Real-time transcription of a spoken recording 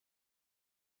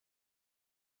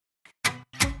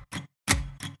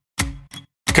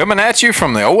Coming at you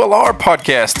from the OLR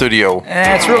podcast studio.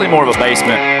 It's really more of a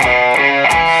basement.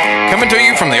 Coming to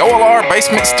you from the OLR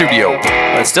basement studio.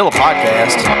 But it's still a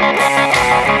podcast.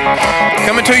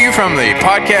 Coming to you from the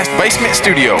podcast basement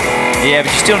studio. Yeah,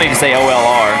 but you still need to say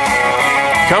OLR.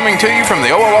 Coming to you from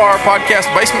the OLR podcast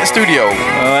basement studio.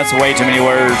 Oh, that's way too many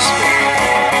words.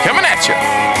 Coming at you.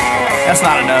 That's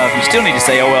not enough. You still need to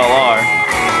say OLR.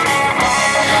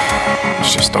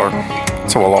 Let's just start.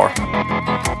 It's OLR.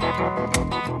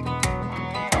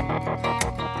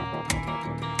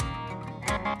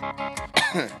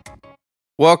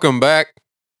 Welcome back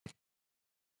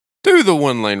to the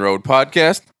One Lane Road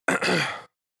podcast.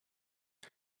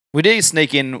 We did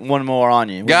sneak in one more on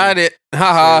you. Got it.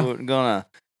 Haha. We're gonna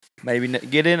maybe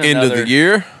get in End another. of the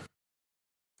year.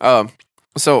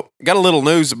 So got a little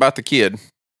news about the kid.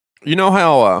 You know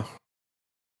how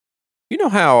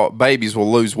babies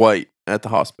will lose weight at the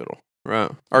hospital,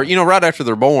 right? Or right after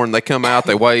they're born, they come out,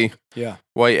 they weigh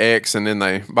X, and then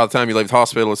by the time you leave the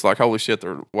hospital, it's like, holy shit,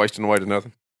 they're wasting away to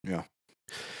nothing. Yeah.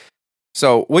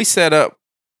 So we set up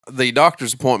the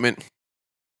doctor's appointment.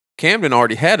 Camden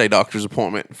already had a doctor's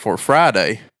appointment for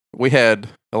Friday. We had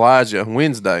Elijah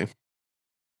Wednesday.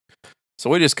 So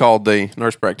we just called the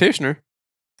nurse practitioner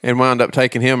and wound up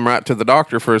taking him right to the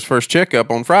doctor for his first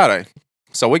checkup on Friday.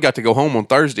 So we got to go home on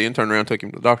Thursday and turn around and took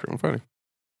him to the doctor on Friday.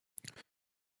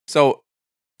 So,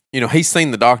 he's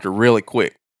seen the doctor really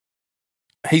quick.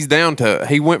 He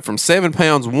went from 7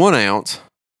 pounds 1 ounce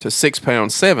to 6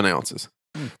 pounds 7 ounces,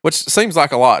 which seems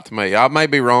like a lot to me. I may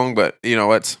be wrong, but,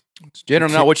 it's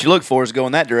Generally, not what you look for is go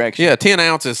in that direction. Yeah, 10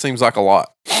 ounces seems like a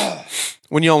lot.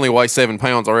 When you only weigh 7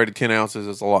 pounds already, 10 ounces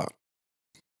is a lot.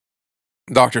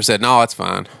 Doctor said, no, that's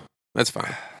fine. That's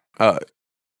fine.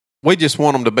 We just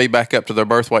want them to be back up to their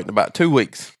birth weight in about 2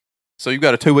 weeks. So you've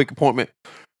got a 2-week appointment.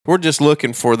 We're just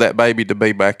looking for that baby to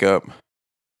be back up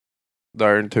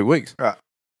there in 2 weeks. Right.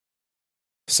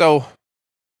 So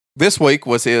this week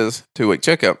was his 2-week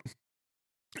checkup.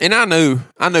 And I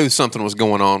knew something was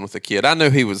going on with the kid. I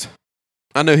knew he was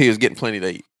getting plenty to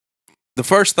eat. The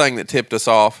first thing that tipped us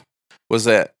off was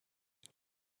that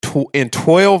in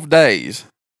 12 days,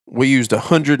 we used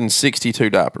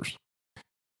 162 diapers.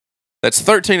 That's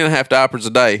 13 and a half diapers a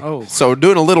day. Oh. So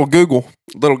doing a little Google,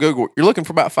 you're looking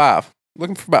for about 5.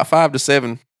 Looking for about 5 to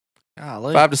 7.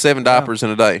 Golly. 5 to 7 diapers in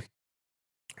a day.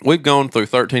 We've gone through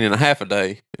 13 and a half a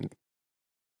day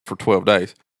for 12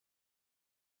 days.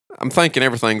 I'm thinking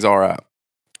everything's all right.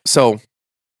 So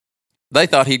they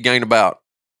thought he'd gain about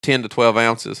 10 to 12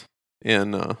 ounces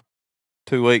in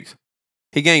 2 weeks.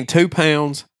 He gained 2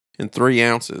 pounds and 3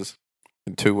 ounces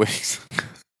in 2 weeks.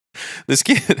 This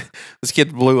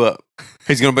kid blew up.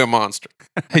 He's going to be a monster.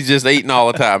 He's just eating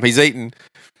all the time. He's eating.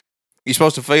 You're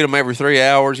supposed to feed them every 3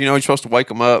 hours. You're supposed to wake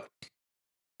them up,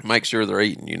 make sure they're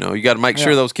eating. You got to make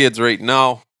sure those kids are eating.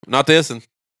 No, not this. And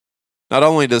not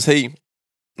only does he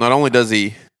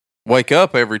wake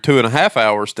up every 2.5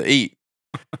 hours to eat,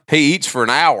 he eats for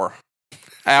an hour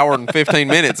and 15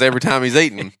 minutes every time he's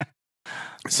eating.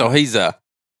 So he's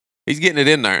getting it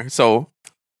in there. So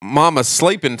mama's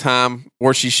sleeping time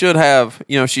where she should have,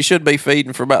 she should be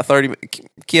feeding for about 30 minutes.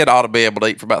 Kid ought to be able to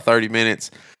eat for about 30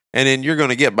 minutes. And then you're going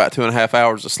to get about 2.5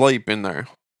 hours of sleep in there.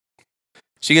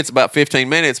 She gets about 15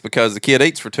 minutes because the kid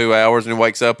eats for 2 hours and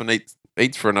wakes up and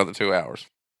eats for another 2 hours.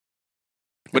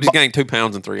 But he's gained 2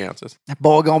 pounds and 3 ounces. That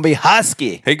boy going to be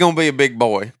husky. He's going to be a big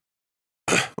boy.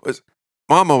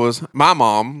 My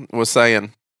mom was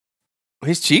saying,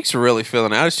 his cheeks are really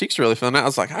filling out. I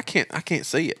was like, I can't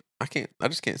see it. I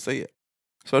just can't see it.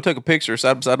 So I took a picture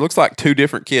side by side. Looks like 2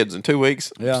 different kids in 2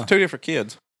 weeks. Yeah. It's 2 different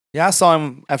kids. Yeah, I saw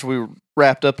him after we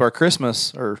wrapped up our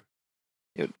Christmas,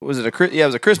 it was a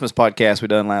Christmas podcast we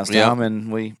done last time, and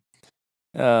we,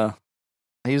 he was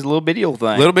a little bitty old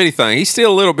thing. Little bitty thing. He's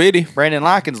still a little bitty. Brandon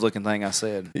Likens looking thing, I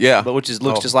said. Yeah. But looks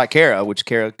just like Kara,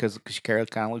 because Kara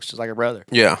kind of looks just like her brother.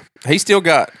 Yeah. He's still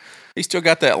got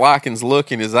that Likens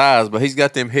look in his eyes, but he's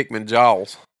got them Hickman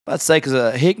jaws. I'd say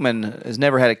because Hickman has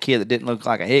never had a kid that didn't look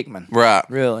like a Hickman. Right.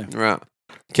 Really. Right.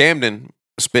 Camden,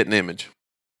 spitting image.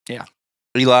 Yeah.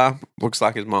 Eli looks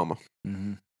like his mama.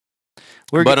 Mm-hmm.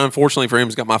 But unfortunately for him,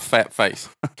 he's got my fat face.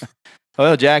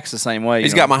 Well, Jack's the same way.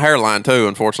 He's got my hairline too,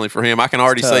 unfortunately for him. I can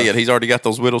already see it. He's already got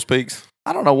those widow's peaks.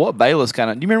 I don't know what Bayless do you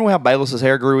remember how Bayless's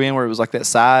hair grew in where it was like that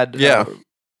side? Yeah.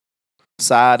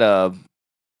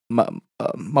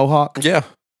 Mohawk? Yeah.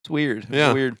 It's weird. Yeah.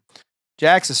 It's weird.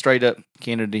 Jack's a straight up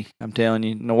Kennedy, I'm telling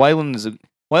you. Waylon's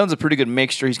a pretty good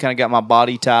mixture. He's kind of got my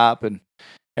body type and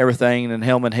everything, and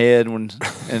helmet head and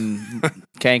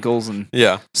cankles and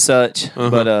such.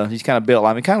 But he's kind of built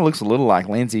like, he kind of looks a little like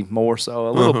Lindsey more so,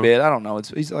 a little bit. I don't know.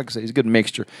 He's like I said, he's a good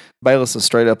mixture. Bayless is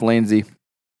straight up Lindsey.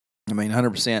 I mean,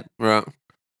 100%. Right.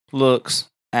 Looks,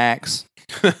 acts.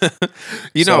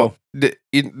 I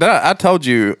told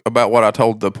you about what I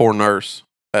told the poor nurse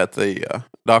at the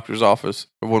doctor's office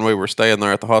when we were staying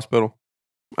there at the hospital.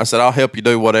 I said, I'll help you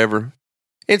do whatever.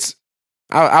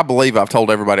 I believe I've told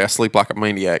everybody I sleep like a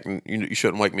maniac, and you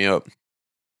shouldn't wake me up.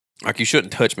 Like, you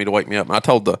shouldn't touch me to wake me up. And I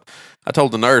told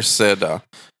the nurse, said,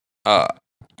 I'll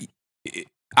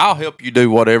help you do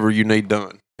whatever you need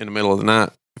done in the middle of the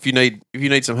night. If you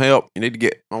need some help, you need to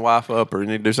get my wife up, or you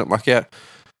need to do something like that,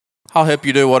 I'll help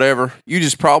you do whatever. You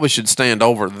just probably should stand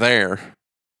over there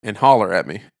and holler at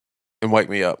me and wake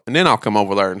me up, and then I'll come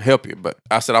over there and help you. But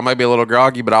I said, I may be a little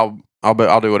groggy, but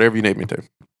I'll do whatever you need me to.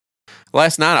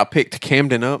 Last night I picked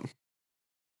Camden up.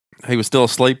 He was still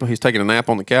asleep. He's taking a nap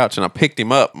on the couch, and I picked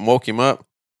him up and woke him up.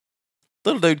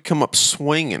 Little dude come up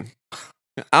swinging.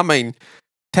 I mean,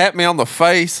 tapped me on the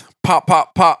face, pop,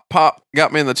 pop, pop, pop,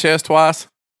 got me in the chest twice.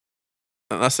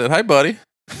 And I said, hey, buddy,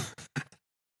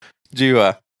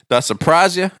 did I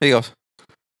surprise you? He goes,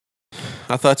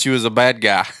 I thought you was a bad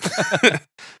guy.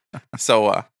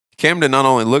 So Camden not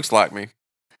only looks like me,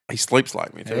 he sleeps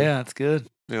like me too. Yeah, that's good.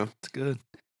 Yeah. It's good.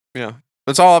 Yeah.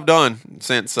 That's all I've done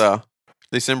since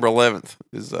December 11th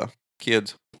is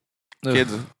kids.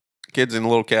 Kids and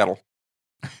little cattle.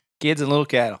 Kids and little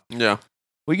cattle. Yeah.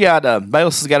 We got,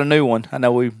 Bayless has got a new one. I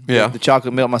know the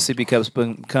chocolate milk, my sippy cup's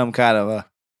become kind of a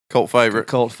cult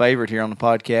favorite here on the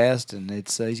podcast, and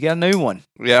it's he's got a new one.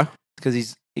 Yeah.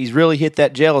 Because he's really hit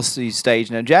that jealousy stage.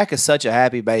 Now, Jack is such a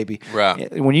happy baby.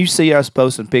 Right. When you see us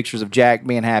posting pictures of Jack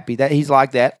being happy, that he's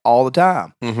like that all the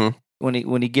time. Mm-hmm.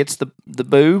 When he gets the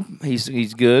boo,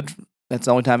 he's good. That's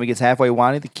the only time he gets halfway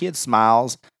whiny. The kid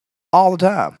smiles all the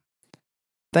time.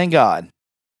 Thank God.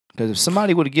 Because if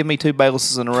somebody would have given me 2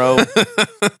 Baylesses in a row,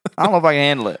 I don't know if I can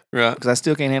handle it. Right. Because I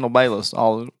still can't handle Bayless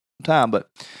all the time. But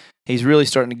he's really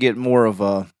starting to get more of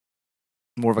a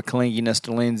clinginess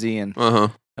to Lindsay, and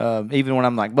even when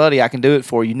I'm like, buddy, I can do it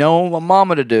for you. No, my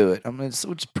mama to do it. I mean,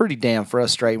 it's pretty damn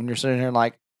frustrating when you're sitting here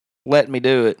like, let me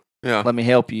do it. Yeah. Let me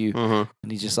help you.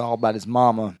 And he's just all about his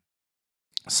mama.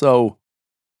 So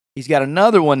he's got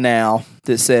another one now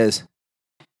that says,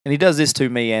 and he does this to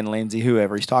me and Lindsay,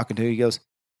 whoever he's talking to. He goes,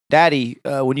 Daddy,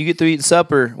 when you get through eating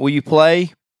supper, will you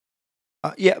play?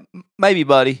 Yeah, maybe,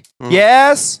 buddy.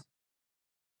 Yes?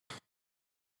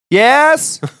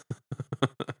 Yes?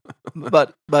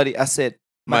 But, buddy, I said,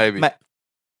 maybe.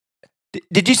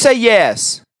 Did you say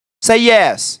yes? Say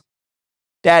yes.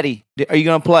 Daddy, are you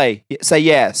going to play? Say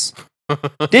yes.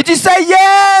 Did you say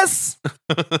yes?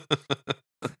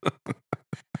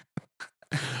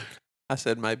 I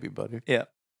said maybe, buddy. Yeah.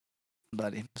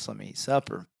 Buddy, just let me eat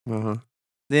supper.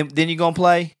 Then you going to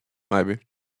play? Maybe.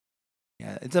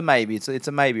 Yeah, it's a maybe. It's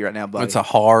a maybe right now, buddy. It's a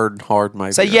hard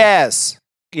maybe. Say yes.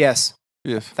 Yes.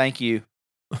 Yes. Thank you.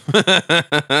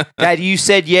 Daddy, you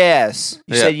said yes.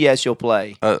 You said yes, you'll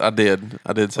play. I did.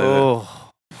 I did say that.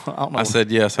 I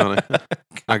said yes, honey.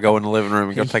 I go in the living room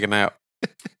and go take a nap.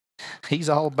 He's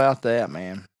all about that,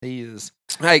 man. He is.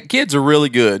 Hey, kids are really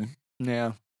good.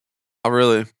 Yeah. I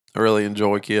really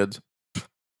enjoy kids.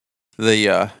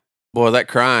 That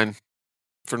crying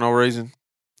for no reason.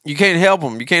 You can't help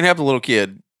them. You can't help the little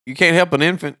kid. You can't help an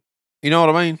infant. You know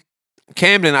what I mean?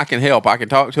 Camden, I can help. I can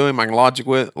talk to him. I can logic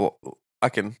with him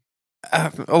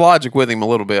a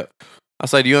little bit. I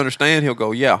say, do you understand? He'll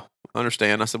go, yeah, I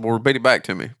understand. I said, well, repeat it back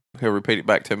to me. He'll repeat it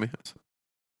back to me.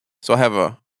 So I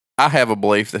have a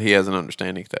belief that he has an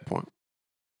understanding at that point.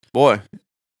 Boy,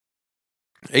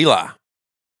 Eli,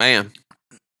 man,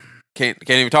 can't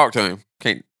even talk to him.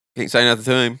 Can't say nothing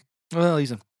to him. Well,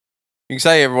 you can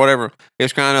say whatever. He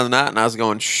was crying the other night, and I was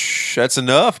going, shh, that's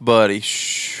enough, buddy.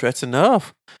 Shh, that's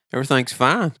enough. Everything's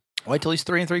fine. Wait till he's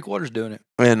 3 3/4 doing it.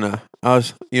 And I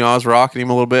was rocking him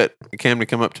a little bit. Camden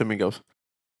come up to me and goes,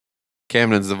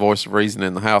 Camden's the voice of reason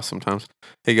in the house sometimes.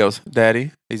 He goes,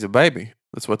 Daddy, he's a baby.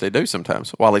 That's what they do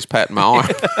sometimes while he's patting my arm.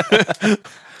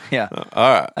 Yeah.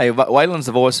 All right. Hey, Waylon's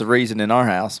the voice of reason in our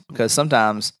house because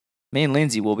sometimes me and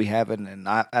Lindsay will be having an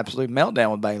absolute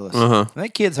meltdown with Bayless.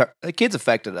 That kid's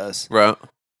affected us. Right.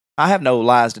 I have no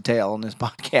lies to tell on this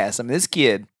podcast. I mean, this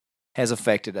kid has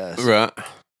affected us. Right.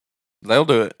 They'll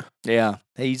do it. Yeah.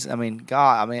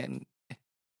 God,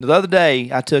 the other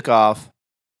day I took off.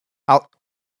 I'll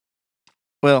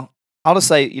just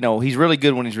say, he's really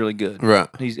good when he's really good. Right.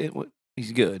 He's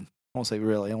good. I won't say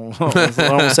really. I don't want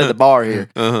to say the bar here.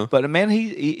 But, man,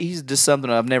 he's just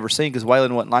something I've never seen because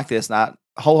Waylon wasn't like this. And I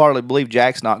wholeheartedly believe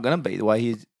Jack's not going to be the way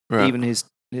he's even his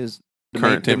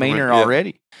demeanor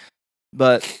already.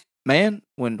 But, man,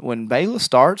 when Bayless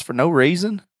starts for no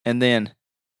reason and then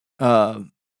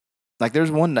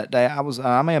there's one that day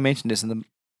I may have mentioned this in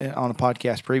on the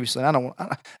podcast previously. I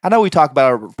know we talk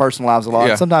about our personal lives a lot.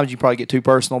 Yeah. Sometimes you probably get too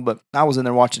personal, but I was in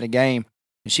there watching a game,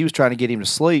 and she was trying to get him to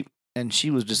sleep, and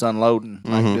she was just unloading.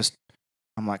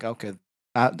 I'm like, okay.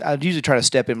 I'd usually try to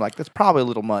step in like, that's probably a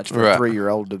little much for a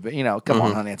 3-year-old to be, come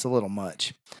on, honey, it's a little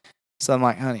much. So I'm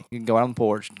like, honey, you can go out on the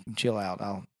porch and chill out.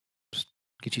 I'll just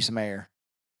get you some air.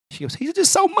 She goes, he's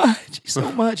just so much. He's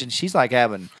so much. And she's like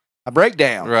having a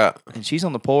breakdown. Right. And she's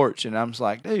on the porch, and I'm just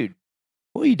like, dude,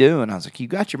 what are you doing? I was like, you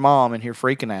got your mom in here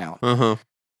freaking out.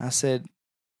 I said,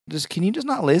 can you just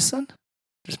not listen?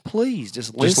 Just please,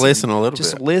 just listen. Just listen a little bit.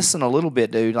 Just listen a little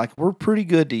bit, dude. Like, we're pretty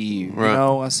good to you.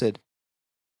 Right.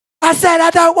 I said, I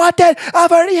don't want that.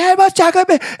 I've already had my chocolate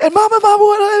milk. And Mama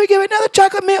wouldn't let me give me another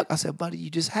chocolate milk. I said, buddy,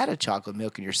 you just had a chocolate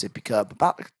milk in your sippy cup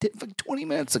about 20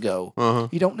 minutes ago.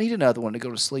 You don't need another one to go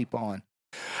to sleep on.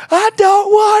 I don't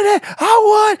want it. I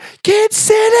want Kid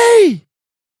City.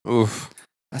 Oof.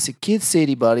 I said, Kid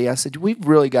City, buddy. I said, we've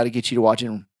really got to get you to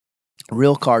watching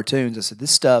real cartoons. I said,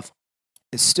 this stuff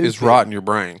is stupid. It's rotting your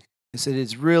brain. I said,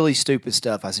 it's really stupid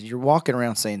stuff. I said, you're walking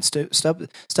around saying stuff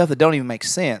that don't even make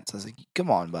sense. I said, come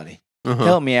on, buddy.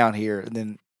 Help me out here. And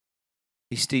then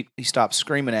he stopped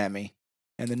screaming at me.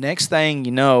 And the next thing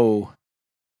you know,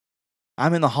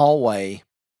 I'm in the hallway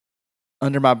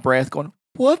under my breath going,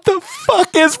 what the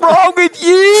fuck is wrong with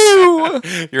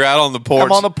you? You're out on the porch.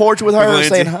 I'm on the porch with her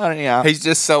saying, honey, he's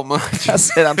just so much. I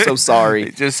said, I'm so sorry.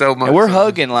 He's just so much. And we're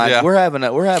hugging like we're having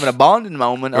a bonding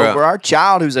moment over our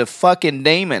child who's a fucking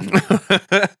demon.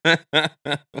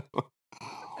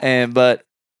 But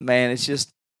man, it's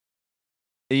just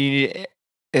and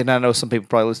I know some people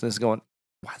probably listening to this going,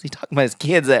 why is he talking about his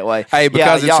kids that way? Hey,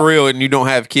 because it's real and you don't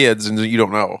have kids and you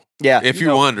don't know. Yeah. If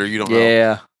you wonder, you don't know.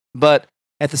 Yeah. But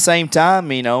at the same time,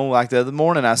 like the other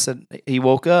morning, I said, he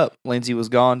woke up. Lindsay was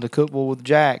gone to Cookville with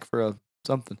Jack for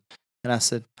something. And I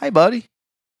said, hey, buddy,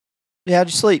 how'd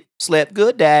you sleep? Slept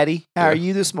good, Daddy. How are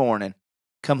you this morning?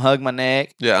 Come hug my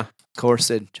neck. Yeah. Of course,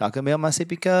 said, chocolate milk, my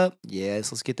sippy cup.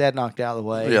 Yes, let's get that knocked out of the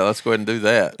way. Yeah, let's go ahead and do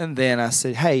that. And then I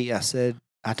said, hey,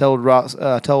 I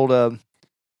told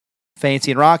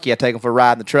Fancy and Rocky I'd take them for a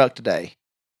ride in the truck today.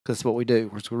 Because that's what we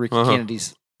do. We're Ricky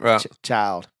Kennedy's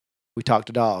child. We talk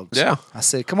to dogs. Yeah. I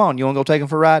said, come on, you want to go take him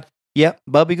for a ride? Yep.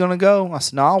 Bubby going to go? I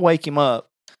said, no, I'll wake him up.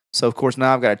 So, of course,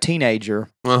 now I've got a teenager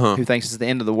who thinks it's the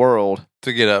end of the world.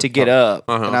 To get up.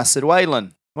 And I said,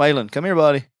 Waylon, come here,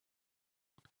 buddy.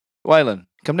 Waylon,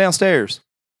 come downstairs.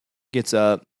 Gets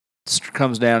up,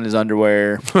 comes down in his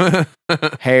underwear,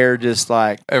 hair just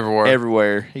like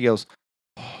everywhere. He goes,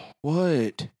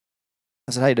 what?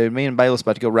 I said, hey, dude, me and Bayless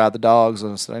about to go ride the dogs.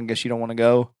 And I said, I guess you don't want to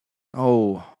go?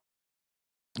 Oh.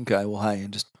 Okay, well, hey,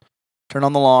 just turn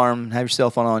on the alarm, have your cell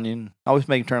phone on you, and always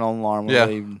make him turn on the alarm when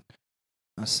we leave.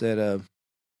 I said,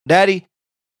 Daddy,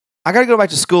 I got to go back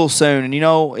to school soon, and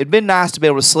it'd been nice to be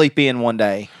able to sleep in one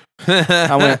day.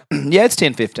 I went, yeah, it's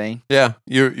 10:15. Yeah,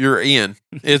 you're in.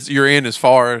 You're in as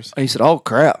far as. He said, oh,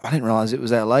 crap, I didn't realize it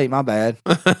was that late, my bad.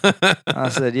 I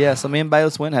said, yeah, so me and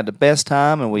Bayless went and had the best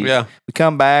time, and we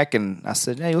come back, and I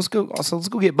said, hey, let's go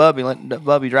get Bubby, let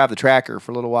Bubby drive the tracker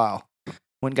for a little while.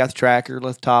 Went and got the tracker,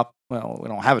 left the top. Well, we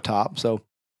don't have a top, so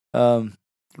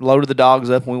loaded the dogs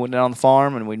up, and we went down on the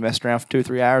farm, and we messed around for 2 or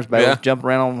 3 hours. Bayless jumping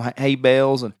around on hay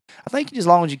bales, and I think as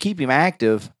long as you keep him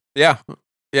active. Yeah,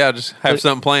 just have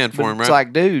something planned for him, right? It's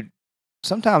like, dude,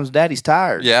 sometimes Daddy's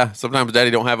tired. Yeah, sometimes Daddy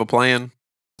don't have a plan.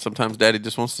 Sometimes Daddy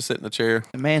just wants to sit in a chair.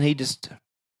 And man, and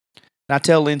I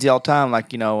tell Lindsay all the time,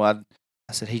 like, I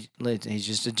said, he's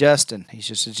just adjusting. He's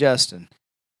just adjusting.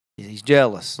 He's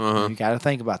jealous. You got to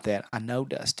think about that. I know,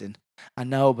 Dustin. I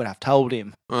know, but I've told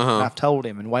him. I've told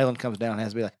him. And Waylon comes down and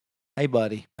has to be like, hey,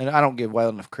 buddy. And I don't give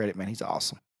Waylon enough credit, man. He's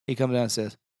awesome. He comes down and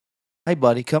says, hey,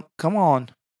 buddy, come on.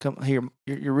 Come here.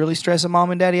 You're really stressing Mom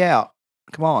and Daddy out.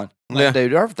 Come on. Like,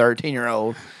 dude, our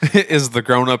 13-year-old is the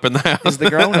grown-up in the house. Is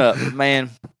the grown-up. Man.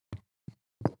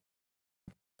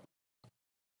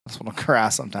 I just want to cry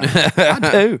sometimes.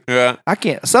 I do. Yeah. I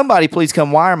can't. Somebody please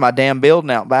come wire my damn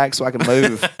building out back so I can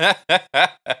move.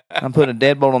 I'm putting a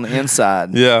deadbolt on the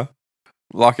inside. Yeah.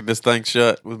 Locking this thing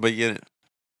shut with me in it.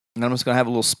 And I'm just going to have a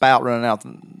little spout running out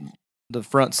the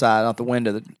front side, out the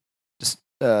window that just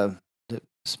that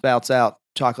spouts out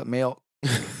chocolate milk.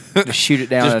 Just shoot it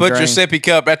down. Just put your sippy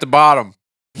cup at the bottom.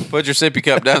 Put your sippy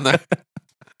cup down there.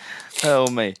 Oh,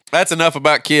 me. That's enough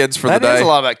about kids for the day. That is a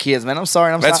lot about kids, man. I'm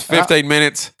sorry. That's 15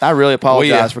 minutes. I really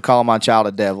apologize for calling my child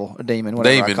a devil, a demon,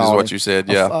 whatever demon I call is what him. you said,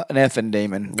 yeah. An effing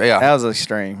demon. Yeah. That was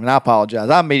extreme, and I apologize.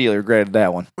 I immediately regretted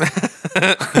that one.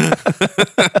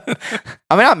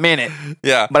 I mean, I meant it.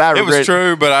 Yeah. But it was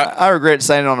true, but I regret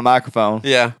saying it on the microphone.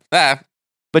 Yeah.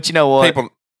 But you know what?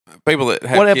 people that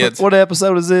have kids. What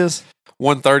episode is this?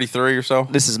 133 or so.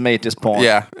 This is me at this point.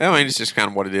 Yeah, I mean it's just kind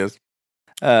of what it is.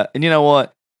 And you know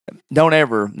what? Don't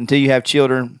ever, until you have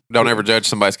children. Don't ever judge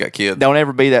somebody's got kids. Don't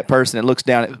ever be that person that looks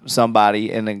down at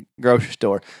somebody in the grocery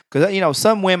store. Because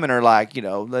some women are like,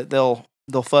 they'll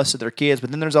fuss at their kids, but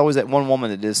then there's always that one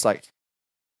woman that is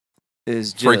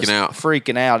just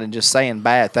freaking out and just saying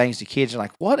bad things to kids. You're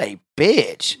like, what a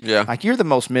bitch! Yeah, like you're the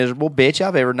most miserable bitch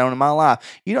I've ever known in my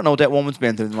life. You don't know what that woman's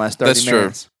been through in the last 30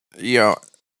 minutes. True. Yeah,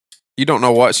 you don't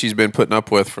know what she's been putting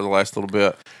up with for the last little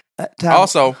bit.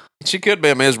 Also, she could be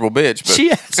a miserable bitch, but she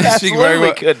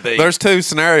absolutely could be. There's two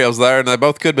scenarios there, and they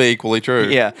both could be equally true.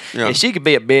 Yeah, she could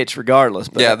be a bitch regardless.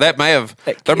 But yeah, there may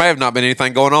have not been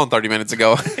anything going on 30 minutes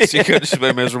ago. She could just be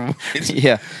a miserable bitch.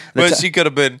 Yeah, but she could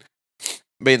have been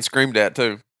being screamed at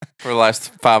too for the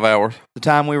last 5 hours. The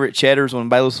time we were at Cheddar's when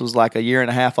Bayless was like a year and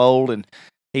a half old, and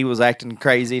he was acting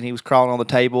crazy, and he was crawling on the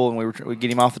table, and we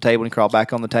get him off the table, and he crawled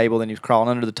back on the table, then he was crawling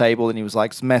under the table, and he was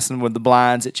like messing with the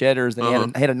blinds at Cheddar's,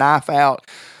 then he had a knife out,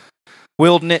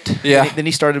 wielding it. Yeah. Then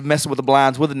he started messing with the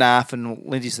blinds with a knife, and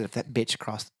Lindsay said, "If that bitch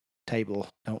across the table,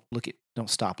 don't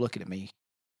stop looking at me.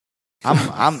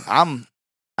 I'm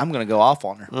gonna go off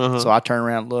on her." So I turn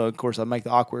around and look. Of course, I make the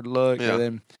awkward look, and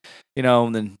then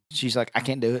and then she's like, "I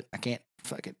can't do it. I can't.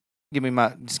 Fuck it. Give me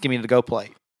the go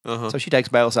plate." So she takes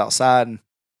Bayless outside, and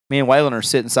me and Waylon are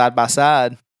sitting side by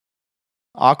side,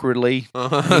 awkwardly. He's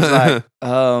like,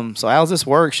 "So how's this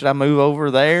work? Should I move over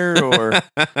there, or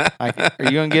are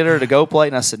you gonna get her to go plate?"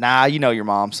 And I said, "Nah, you know your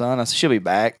mom, son." I said, "She'll be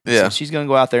back. Yeah, so she's gonna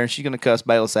go out there and she's gonna cuss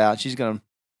Bayless out. She's gonna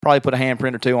probably put a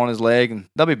handprint or two on his leg, and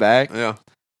they'll be back." Yeah.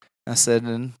 I said,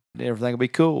 "And everything will be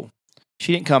cool."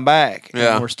 She didn't come back.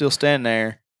 Yeah, and we're still standing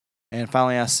there. And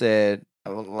finally, I said,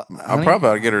 "I'll probably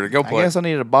ought to get her to go play." I guess I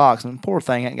needed a box, and the poor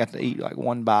thing hadn't got to eat like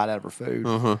one bite out of her food.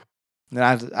 And then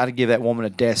I had to give that woman a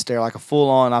death stare, like a full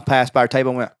on. I passed by her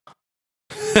table and went,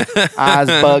 eyes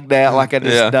bugged out, like I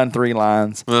just done 3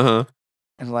 lines. And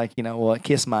like, you know what?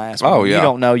 Kiss my ass. Oh yeah. You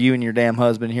don't know you and your damn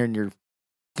husband here in your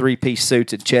 3-piece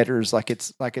suits at Cheddar's, like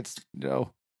it's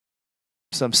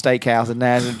some steakhouse in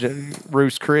Nazareth,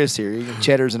 Roost Chris here. You get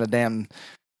Cheddar's in a damn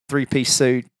 3-piece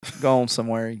suit, going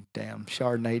somewhere. You damn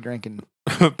Chardonnay drinking.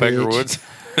 Baker Woods.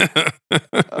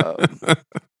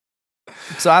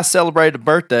 So I celebrated a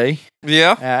birthday.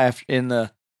 Yeah. In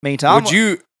the meantime,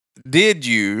 did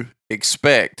you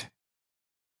expect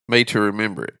me to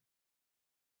remember it?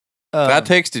 I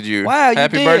texted you. Wow,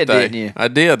 happy you did, birthday. Didn't you? I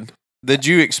did. Did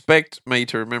you expect me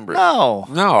to remember it?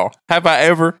 No. Have I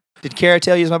ever? Did Kara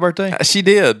tell you it's my birthday? She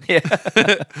did. Yeah.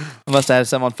 I must have had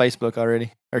some on Facebook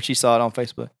already, or she saw it on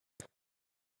Facebook.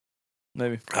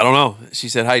 Maybe. I don't know. She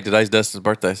said, "Hey, today's Dustin's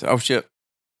birthday." I said, "Oh shit."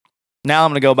 Now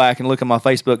I'm going to go back and look at my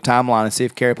Facebook timeline and see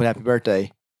if Kara put happy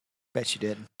birthday. Bet she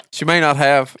didn't. She may not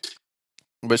have,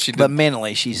 but she did. But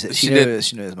mentally, she knew it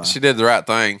was mine. She did the right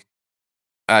thing.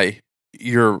 Hey,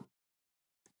 your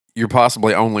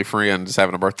possibly only friend is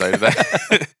having a birthday today.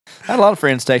 I had a lot of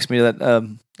friends text me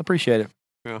that. Appreciate it.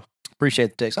 Yeah.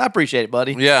 Appreciate the text. I appreciate it,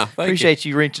 buddy. Yeah. Appreciate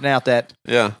you reaching out that.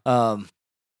 Yeah.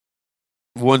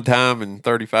 One time in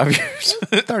 35 years.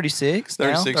 36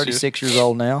 now. 36 years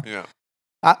old now. Yeah.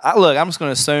 Look, I'm just going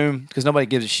to assume, because nobody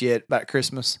gives a shit about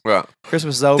Christmas. Right.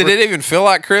 Christmas is over. Did it even feel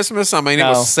like Christmas? I mean, It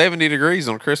was 70 degrees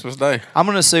on Christmas Day. I'm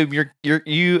going to assume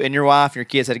you and your wife and your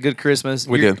kids had a good Christmas.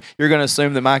 We did. You're going to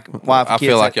assume that my wife and I kids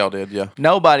feel like y'all did, yeah.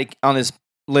 Nobody on this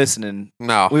listening.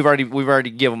 No. We've already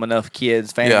given them enough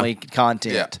kids, family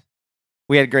content. Yeah.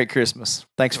 We had a great Christmas.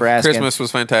 Thanks for asking. Christmas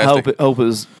was fantastic. Hope it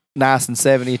was nice and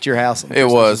 70 at your house. It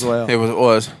was. As well. It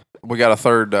was. We got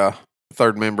a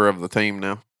third member of the team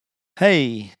now.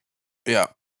 Hey. Yeah.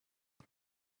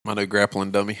 My new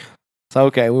grappling dummy. So,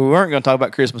 okay, we weren't going to talk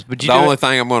about Christmas, but the only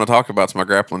thing I'm going to talk about is my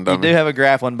grappling dummy. You do have a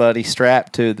grappling buddy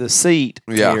strapped to the seat.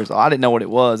 Yeah. Here. So I didn't know what it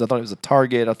was. I thought it was a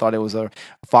Target. I thought it was a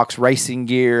Fox Racing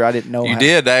gear. I didn't know. You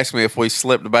did ask me if we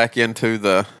slipped back into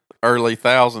the early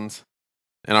thousands,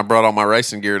 and I brought all my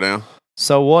racing gear down.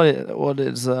 So what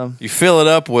is you fill it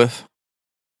up with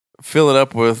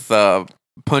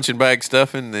punching bag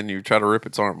stuffing, then you try to rip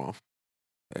its arm off,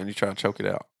 and you try to choke it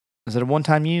out. Is it a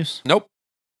one-time use? Nope.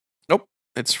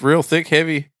 It's real thick,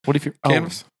 heavy. What if you're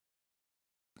canvas?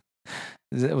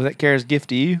 Was that Kara's gift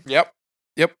to you? Yep.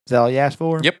 Is that all you asked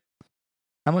for? Yep.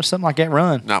 How much something like that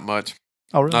run? Not much.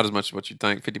 Oh, really? Not as much as what you'd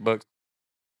think. $50.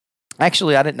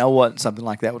 Actually, I didn't know what something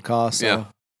like that would cost. So.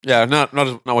 Yeah. Not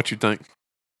what you'd think.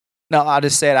 No, I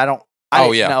just said I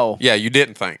didn't know. Yeah, you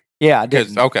didn't think. Yeah, I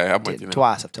didn't. Okay, I'm with you now.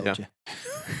 Twice I've told you.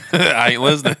 I ain't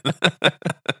listening.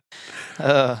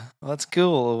 Well, that's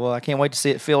cool. Well, I can't wait to see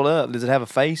it filled up. Does it have a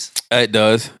face? It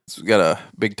does. It's got a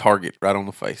big target right on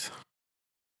the face.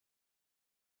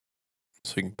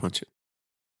 so you can punch it.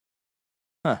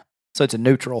 So it's a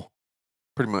neutral.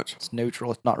 Pretty much. It's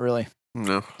neutral. It's not really.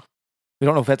 No. We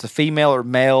don't know if that's a female or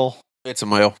male. It's a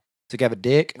male. Does it have a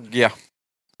dick? Yeah.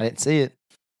 I didn't see it.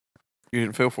 You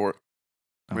didn't feel for it.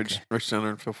 Okay. Reach down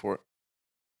there and feel for it.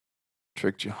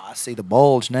 Tricked you. Oh, I see the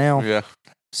bulge now. Yeah.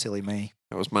 Silly me.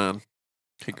 That was mine.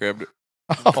 He grabbed it.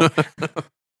 Oh,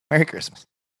 Merry Christmas.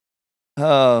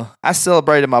 I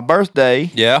celebrated my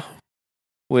birthday Yeah.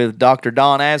 with Dr.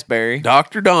 Don Asbury.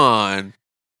 Dr. Don.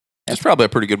 That's probably a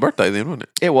pretty good birthday then, wasn't it?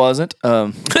 It wasn't.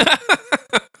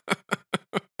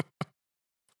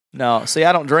 No, see,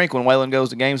 I don't drink when Waylon goes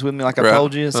to games with me, like I Right.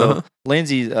 told you. So Uh-huh.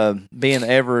 Lindsay, being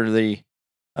ever the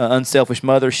unselfish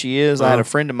mother she is, I had a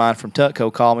friend of mine from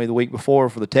Tutco call me the week before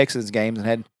for the Texans games and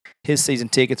had his season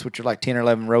tickets, which are like 10 or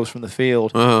 11 rows from the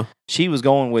field. Uh-huh. She was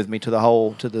going with me to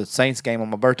the Saints game on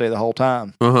my birthday the whole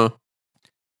time. Uh-huh.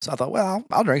 So I thought, well,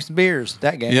 I'll drink some beers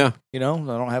that game. Yeah. You know,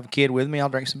 I don't have a kid with me. I'll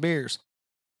drink some beers.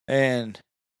 And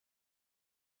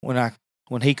when my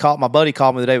buddy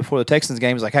called me the day before the Texans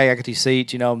game, he's like, hey, I got these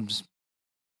seats, you know, just,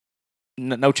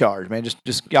 no charge, man.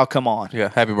 Just y'all come on. Yeah.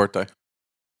 Happy birthday.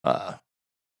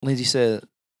 Lindsay said,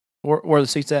 where are the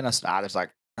seats at? And I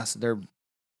said, they're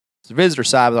the visitor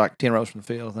side, like 10 rows from the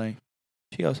field, I think.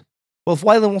 She goes, well, if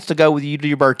Waylon wants to go with you to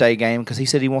your birthday game, because he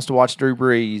said he wants to watch Drew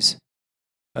Brees,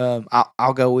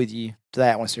 I'll go with you to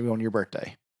that once you're on your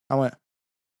birthday. I went,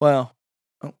 well,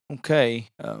 okay.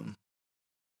 Well,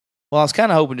 I was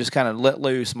kind of hoping just kind of let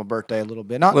loose my birthday a little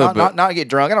bit. Not get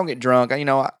drunk. I don't get drunk.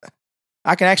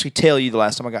 I can actually tell you the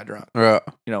last time I got drunk. Right.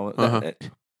 You know,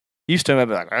 used to I'd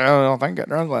be like, I don't think I got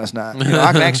drunk last night. You know,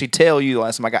 I can actually tell you the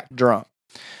last time I got drunk.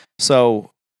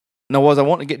 So, no, was I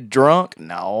wanting to get drunk?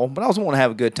 No, but I was wanting to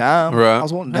have a good time. Right. I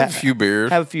was wanting to have a few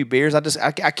beers. Have a few beers.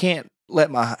 I can't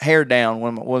let my hair down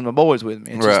when my boys with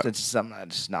me. It's just something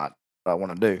that's just not what I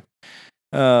want to do.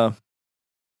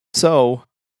 So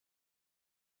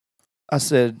I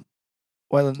said,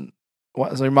 well,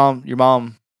 so your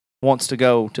mom wants to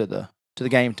go to the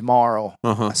game tomorrow.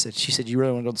 Uh-huh. She said, you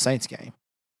really want to go to the Saints game?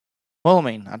 Well, I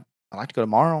mean, I'd like to go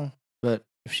tomorrow, but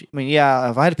if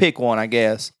I had to pick one, I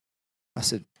guess. I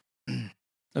said,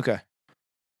 okay.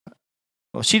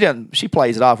 Well, she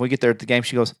plays it off. We get there at the game.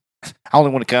 She goes, I only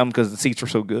want to come because the seats were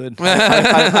so good.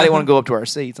 I didn't want to go up to our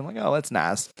seats. I'm like, oh, that's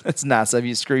nice. That's nice of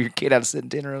you to screw your kid out of sitting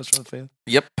 10 rows from the field.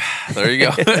 Yep. There you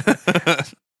go.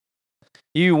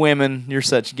 You women, you're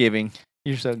such giving.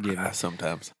 You're so giving.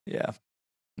 Sometimes. Yeah.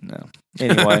 No.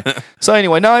 Anyway.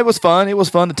 No, it was fun. It was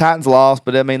fun. The Titans lost,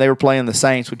 but I mean, they were playing the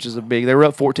Saints, which is they were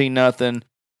up 14-0,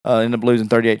 ended up losing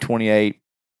 38-28.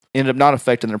 Ended up not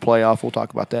affecting their playoff. We'll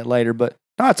talk about that later, but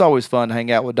no, it's always fun to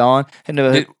hang out with Don. And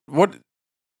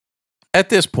at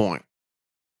this point,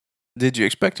 did you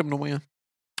expect them to win?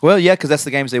 Well, yeah, because that's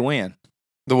the games they win.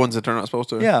 The ones that they're not supposed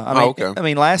to? Yeah. Okay. I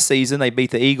mean, last season they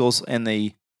beat the Eagles and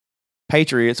the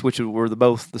Patriots, which were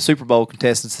both the Super Bowl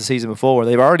contestants the season before.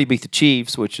 They've already beat the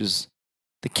Chiefs, which is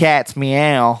the cat's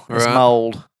meow. It's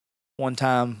mold. One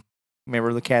time,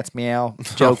 remember the cat's meow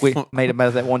joke we made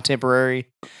about that one temporary?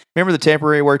 Remember the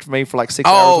temporary worked for me for like 6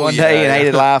 hours one day and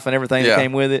hated life and everything that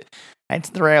came with it? It's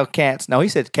the real cats. No, he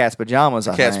said cat's pajamas,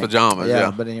 I think. Cat's pajamas,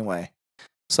 yeah. But anyway.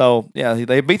 So, yeah,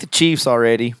 they beat the Chiefs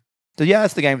already. So, yeah,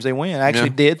 that's the games they win. I actually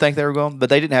did think they were going, but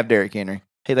they didn't have Derrick Henry.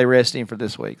 Hey, they rested him for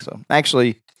this week. So,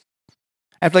 actually,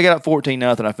 after they got up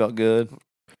 14-0, I felt good.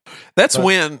 That's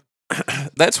when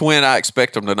I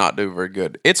expect them to not do very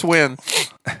good. It's when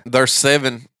it's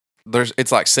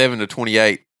like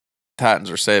 7-28. Titans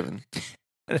are 7.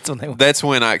 That's when they win. That's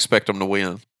when I expect them to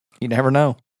win. You never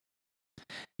know.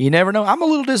 I'm a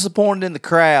little disappointed in the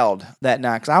crowd that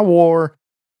night because I wore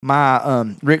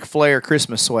my Ric Flair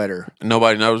Christmas sweater.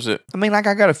 Nobody knows it. I mean, like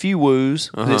I got a few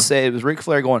woos. It was Ric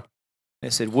Flair going.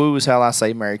 It said, "Woo is how I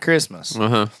say Merry Christmas."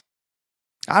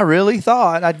 I really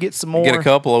thought I'd get some more. Get a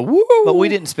couple of woo. But we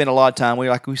didn't spend a lot of time.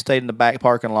 We stayed in the back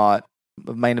parking lot,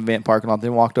 the main event parking lot,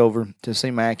 then walked over to see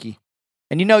Mackie.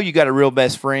 And you got a real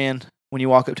best friend when you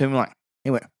walk up to him like, he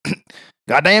went,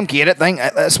 "Goddamn kid,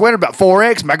 that sweater about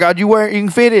 4X. My God, you can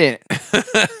fit it in it."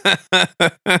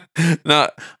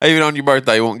 Not even on your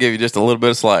birthday, he won't give you just a little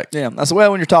bit of slack. Yeah. I said, well,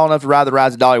 when you're tall enough to ride the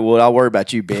rides of Dollywood, I'll worry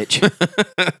about you, bitch.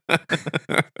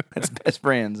 That's best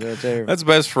friends. That's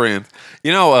best friends.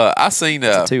 I seen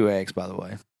it's a 2X, by the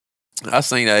way. I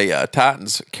seen a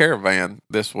Titans caravan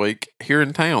this week here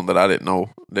in town that I didn't know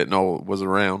was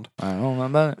around. I don't know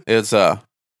about it.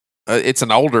 It's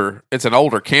an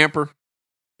older camper,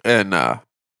 and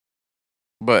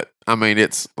but I mean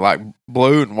it's like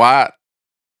blue and white.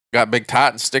 Got a big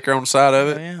Titans sticker on the side of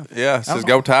it. Yeah, it says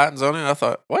 "Go Titans" on it. I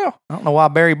thought, well, I don't know why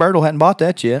Barry Birtle hadn't bought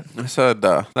that yet. I said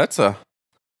that's a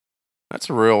That's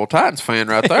a real Titans fan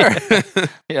right there.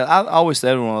 Yeah, I always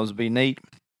said one of those would be neat.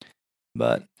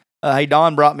 But hey,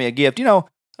 Don brought me a gift.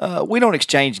 We don't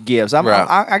exchange gifts.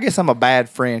 I guess I'm a bad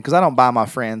friend because I don't buy my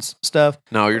friends stuff.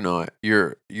 No, you're not.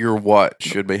 You're what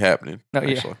should be happening. No,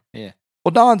 yeah.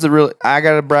 Well, Don's I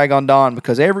got to brag on Don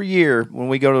because every year when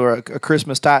we go to a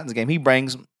Christmas Titans game, he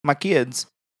brings my kids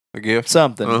a gift,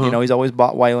 something. He's always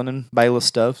bought Waylon and Bayless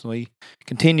stuff. So we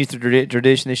continue through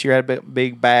tradition this year. I had a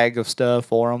big bag of stuff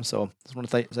for him. So I just want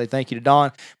to say thank you to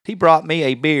Don. He brought me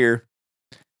a beer.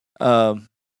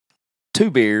 2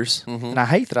 beers, and I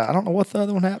hate that I don't know what the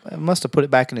other one happened. I must have put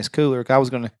it back in his cooler because I was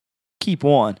going to keep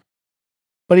one.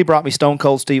 But he brought me Stone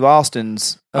Cold Steve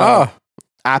Austin's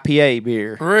IPA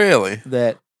beer. Really?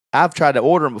 That I've tried to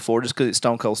order them before just because it's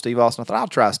Stone Cold Steve Austin. I thought I'll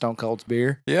try Stone Cold's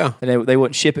beer. Yeah. And they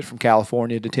wouldn't ship it from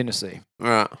California to Tennessee.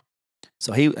 Right.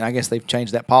 So I guess they've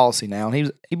changed that policy now.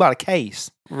 And he bought a case.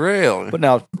 Really? But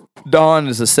now Don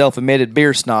is a self-admitted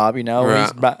beer snob.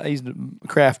 Right. He's a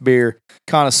craft beer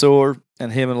connoisseur.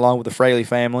 And him along with the Fraley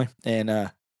family. And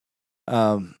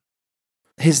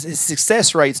his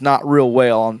success rate's not real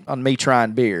well on me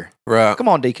trying beer. Right. Come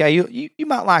on, DK, you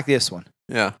might like this one.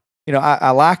 Yeah.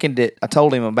 I likened it. I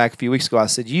told him back a few weeks ago, I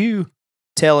said, you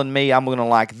telling me I'm going to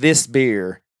like this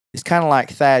beer is kind of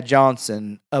like Thad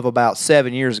Johnson of about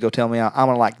 7 years ago telling me I'm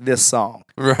going to like this song.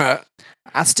 Right.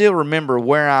 I still remember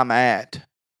where I'm at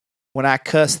when I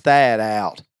cussed Thad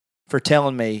out for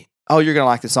telling me, oh, you're going to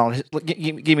like this song.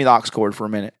 Give me the aux chord for a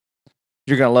minute.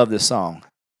 You're going to love this song.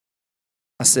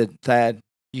 I said, Thad,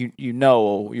 your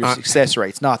success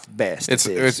rate's not the best.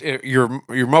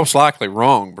 You're most likely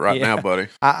wrong now, buddy.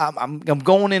 I'm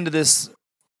going into this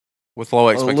with low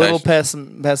expectations. A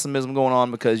little pessimism going on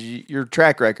because your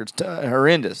track record's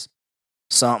horrendous.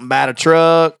 Something about a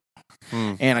truck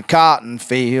in a cotton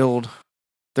field,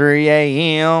 3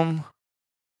 a.m.,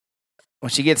 when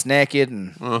she gets naked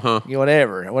and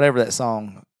whatever that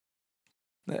song.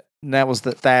 That was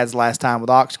Thad's last time with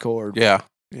aux chord. Yeah.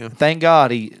 Thank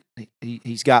God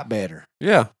he's got better.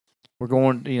 Yeah. We're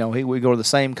going, we go to the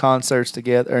same concerts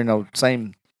together, or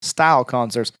same style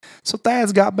concerts. So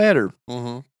Thad's got better.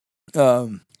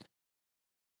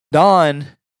 Don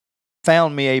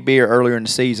found me a beer earlier in the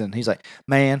season. He's like,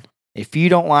 man, if you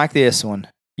don't like this one,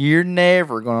 you're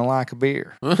never going to like a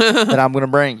beer that I'm going to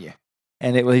bring you.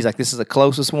 And he's like, this is the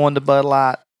closest one to Bud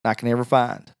Light I can ever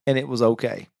find. And it was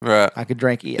okay. Right. I could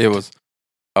drink it. It was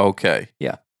okay.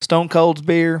 Yeah. Stone Cold's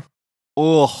beer.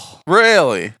 Oh.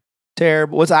 Really?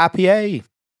 Terrible. What's IPA?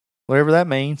 Whatever that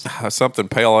means. Something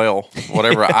pale ale.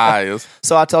 Whatever I is.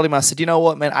 So I told him, I said, you know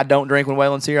what, man? I don't drink when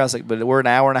Waylon's here. I was like, but we're an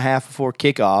hour and a half before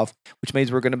kickoff, which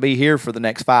means we're going to be here for the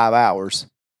next 5 hours.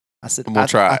 I said,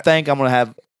 I think I'm going to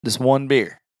have this one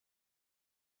beer.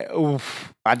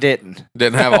 Oof. I didn't.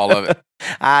 Didn't have all of it.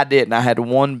 I didn't. I had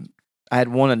one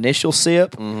initial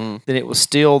sip. Then it was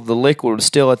still, the liquid was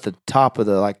still at the top of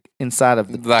the, inside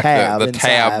of the tab. The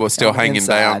tab was still hanging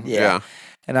down. Yeah.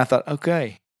 And I thought,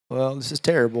 okay, well, this is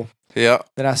terrible. Yeah.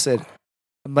 Then I said,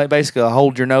 basically a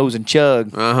hold your nose and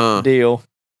chug deal.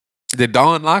 Did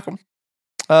Don like them?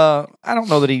 I don't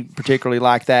know that he particularly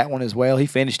liked that one as well. He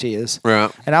finished his.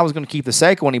 Right. And I was going to keep the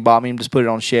second one he bought me and just put it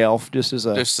on shelf just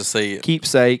to see it.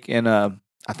 Keepsake. And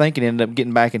I think it ended up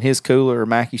getting back in his cooler or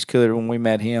Mackey's cooler when we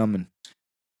met him. And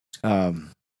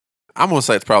I'm going to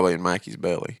say it's probably in Mackey's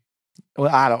belly.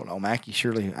 Well, I don't know. Mackey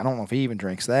surely, I don't know if he even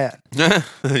drinks that. You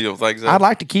don't think so? I'd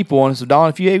like to keep one. So, Don,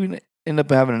 if you even end up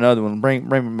having another one, bring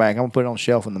me back. I'm going to put it on the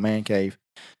shelf in the man cave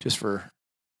just for...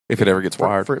 If it ever gets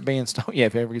wired. For it being stone. Yeah,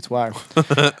 if it ever gets wired.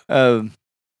 But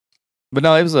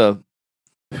no, it was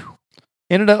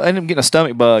ended up getting a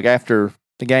stomach bug after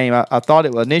the game. I thought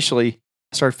it was initially,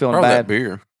 I started feeling bad. That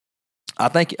beer. I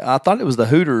thought it was the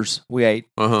Hooters we ate.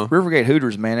 Uh-huh. Rivergate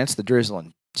Hooters, man, that's the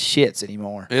drizzling shits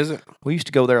anymore. Is it? We used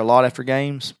to go there a lot after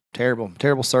games.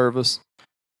 Terrible service.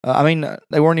 They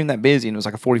weren't even that busy, and it was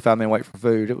like a 45-minute wait for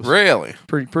food. It was really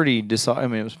pretty. It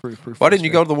was pretty. Why didn't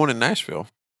you go to the one in Nashville?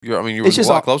 You were just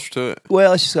a lot closer to it.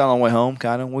 Well, it's just on the way home,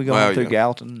 kind of. We go through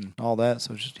Gallatin and all that,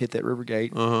 so just hit that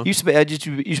Rivergate. Uh-huh. Used to be a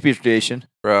tradition.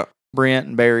 Right. Brent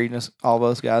and Barry and all of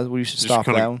us guys, we used to stop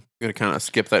at that one. Going to kind of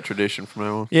skip that tradition from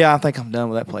now on. Yeah, I think I'm done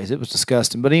with that place. It was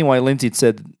disgusting. But anyway, Lindsay had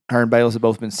said her and Bayless had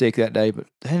both been sick that day, but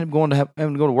they ended up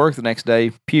having to go to work the next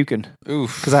day, puking.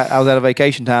 Oof. Because I was out of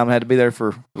vacation time and had to be there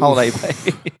for holiday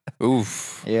pay.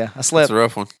 Oof. Yeah, I slept. That's a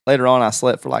rough one. Later on, I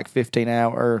slept for like 15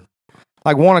 hours.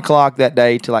 Like 1 o'clock that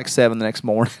day to like 7 the next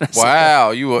morning.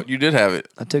 Wow, you did have it.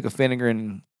 I took a vinegar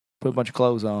and put a bunch of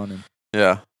clothes on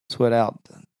and sweat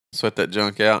that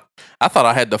junk out. I thought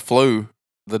I had the flu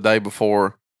the day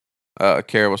before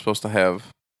Kara was supposed to have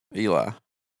Eli.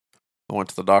 I went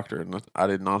to the doctor and I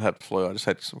did not have the flu. I just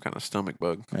had some kind of stomach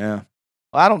bug. Yeah.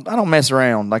 Well, I don't mess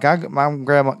around. Like let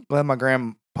my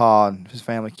grandpa and his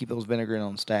family keep those vinegar in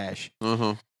on stash.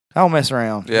 Uh-huh. I don't mess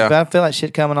around. Yeah. If I feel like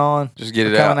shit coming on, just get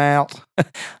it coming out.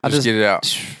 I just get it out.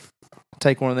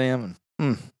 Take one of them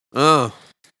and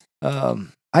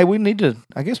hey, we need to.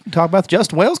 I guess we talk about the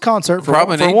Justin Wells concert for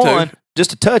one,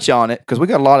 just to touch on it because we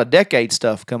got a lot of decade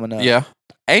stuff coming up. Yeah,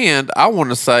 and I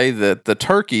want to say that the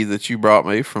turkey that you brought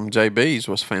me from JB's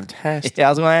was fantastic. Yeah,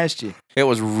 I was going to ask you. It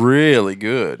was really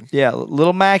good. Yeah,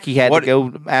 little Mackie had to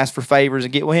go ask for favors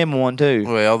and get with him one too.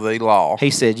 Well, the law.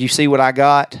 He said, "You see what I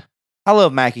got?" I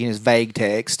love Mackie and his vague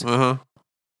text.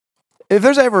 If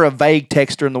there's ever a vague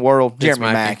texter in the world,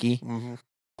 Jeremy Mackie. Mm-hmm.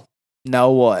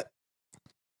 Know what?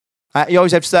 You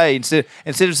always have to say, instead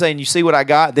of saying, "You see what I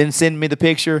got," then send me the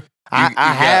picture.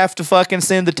 I have to fucking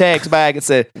send the text back and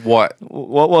say, What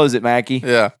was it, Mackie?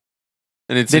 Yeah.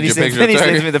 And then he sends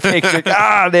me the picture.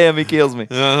 God damn, he kills me.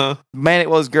 Man, it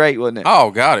was great, wasn't it?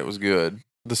 Oh, God, it was good.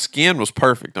 The skin was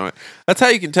perfect on it. That's how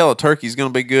you can tell a turkey's going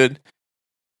to be good,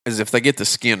 is if they get the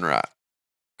skin right.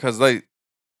 Because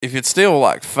if it's still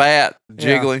like fat,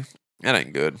 jiggly, that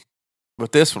ain't good.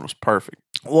 But this one was perfect.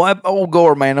 Well, old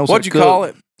Gore, man. What'd you call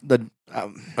it?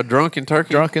 A drunken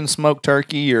turkey? Drunken smoked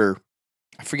turkey, or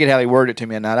I forget how they worded it to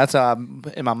me now. That's how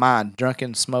in my mind,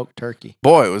 drunken smoked turkey.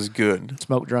 Boy, it was good.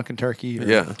 Smoked drunken turkey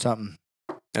or something.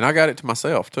 And I got it to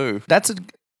myself, too. That's a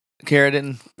Kara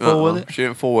didn't fool with it? She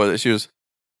didn't fool with it. She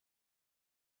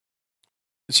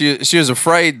was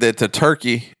afraid that the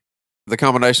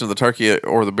combination of the turkey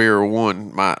or the beer or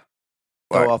one might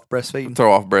throw off breastfeeding.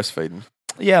 Throw off breastfeeding.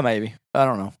 Yeah, maybe. I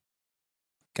don't know.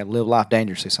 Got to live life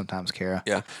dangerously sometimes, Kara.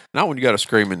 Yeah. Not when you got a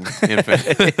screaming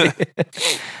infant.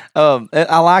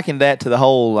 I likened that to the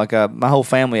whole, my whole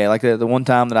family. Like the one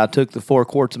time that I took the 4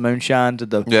 quarts of moonshine to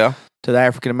the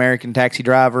African-American taxi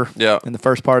driver in the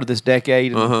first part of this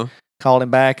decade and called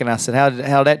him back and I said,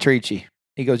 how'd that treat you?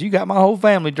 He goes, "You got my whole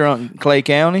family drunk in Clay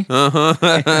County."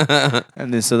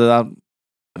 And then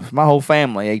my whole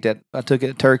family ate that. I took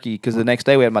it turkey because the next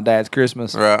day we had my dad's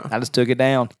Christmas. Right. I just took it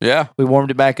down. Yeah. We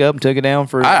warmed it back up and took it down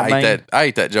for. I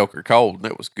ate that joker cold and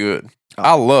it was good. Oh.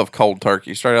 I love cold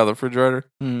turkey straight out of the refrigerator.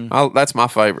 That's my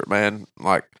favorite, man.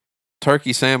 Like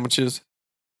turkey sandwiches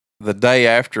the day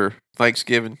after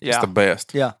Thanksgiving. It's the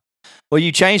best. Yeah. Well,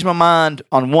 you changed my mind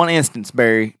on one instance,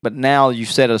 Barry, but now you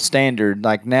set a standard.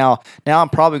 Like now I'm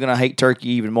probably going to hate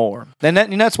turkey even more. Then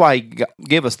that's why he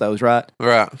give us those, right?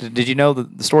 Right. Did you know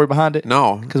the story behind it?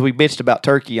 No. Because we bitched about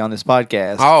turkey on this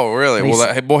podcast. Oh, really?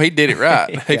 Well, he did it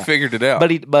right. He figured it out.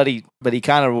 But he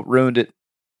kind of ruined it.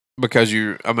 Because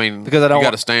you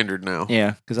got a standard now.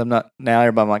 Yeah, because I'm not, now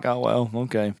everybody's like, oh, well,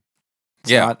 okay.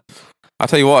 Yeah. I'll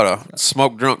tell you what, a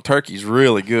smoked drunk turkey is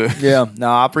really good. Yeah, no,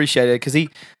 I appreciate it because he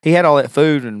had all that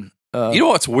food and you know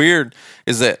what's weird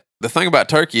is that the thing about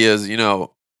turkey is a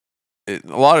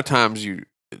lot of times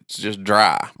it's just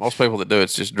dry. Most people that do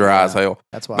it's just dry as hell.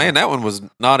 That's why. Man, that one was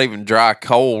not even dry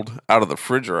cold out of the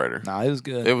refrigerator. No, it was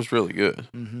good. It was really good.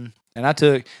 Mm-hmm.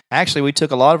 And we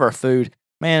took a lot of our food.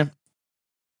 Man,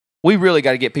 we really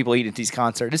got to get people eating at these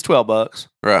concerts. It's $12.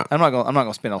 Right. I'm not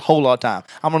gonna spend a whole lot of time.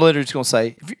 I'm literally just gonna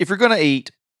say, if you're gonna eat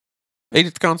at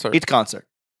the concert. Eat the concert.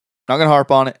 Not gonna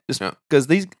harp on it, just because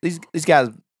these guys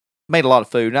made a lot of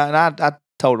food, and I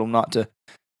told them not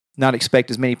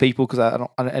expect as many people because I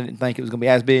didn't think it was gonna be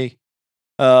as big.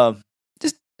 I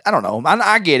don't know.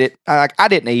 I get it. I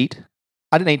didn't eat.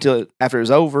 I didn't eat till after it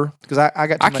was over because I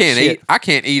got. I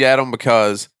can't eat at them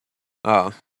because.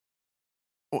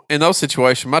 In those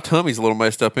situations, my tummy's a little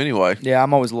messed up anyway. Yeah,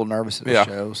 I'm always a little nervous at the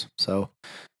shows. So,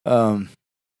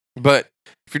 but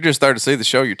if you're just there to see the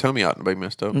show, your tummy ought to be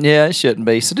messed up. Yeah, it shouldn't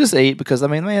be. So just eat because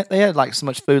they had like so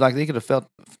much food, like they could have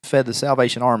fed the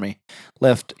Salvation Army.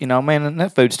 Left, man,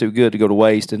 that food's too good to go to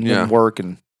waste and didn't work.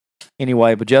 And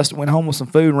anyway, but Justin went home with some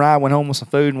food, and Ryan went home with some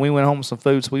food, and we went home with some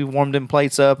food. So we warmed them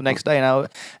plates up the next day, and I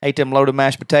ate them loaded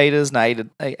mashed potatoes, and I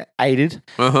ate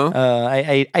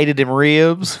them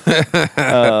ribs.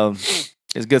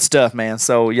 It's good stuff, man.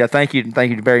 So yeah, thank you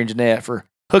to Barry and Jeanette for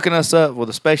hooking us up with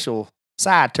a special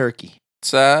side turkey.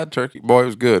 Side turkey, boy, it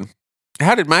was good.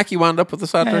 How did Mackie wind up with the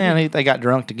side turkey? They got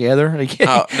drunk together.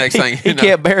 Next thing he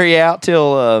kept Barry out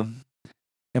till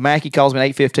and Mackie calls me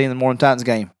at 8:15 in the morning Titans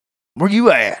game. Where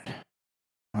you at?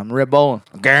 I'm Red Bowling.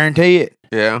 I guarantee it.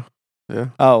 Yeah. Yeah.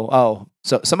 Oh.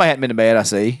 So somebody hadn't been to bed, I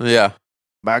see. Yeah.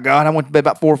 By God, I went to bed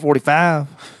about 4:45.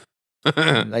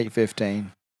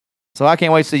 8:15. So I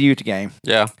can't wait to see you at the game.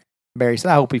 Yeah. Barry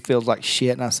said, I hope he feels like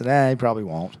shit. And I said, he probably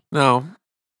won't. No.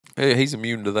 He's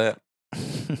immune to that.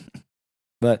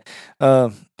 But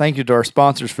thank you to our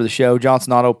sponsors for the show,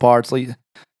 Johnson Auto Parts,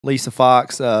 Lisa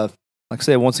Fox, like I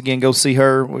said, once again, go see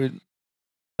her.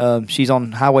 She's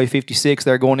on Highway 56.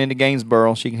 They're going into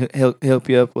Gainesboro. She can help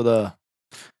you up with a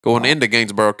going into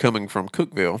Gainesboro, coming from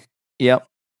Cookeville. Yep.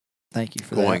 Thank you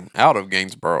for going out of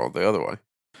Gainesboro the other way.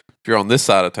 If you're on this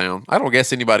side of town, I don't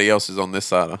guess anybody else is on this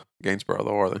side of Gainesboro,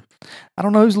 though, are they? I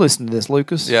don't know who's listening to this,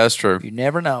 Lucas. Yeah, that's true. You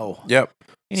never know. Yep.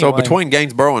 Anyway, so between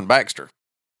Gainesboro and Baxter.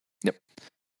 Yep.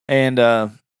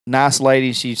 And nice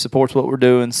lady. She supports what we're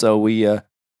doing. So we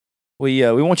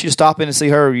want you to stop in and see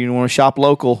her. You want to shop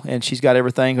local, and she's got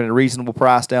everything at a reasonable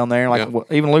price down there. Like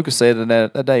even Lucas said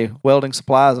that day, welding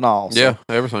supplies and all. So yeah,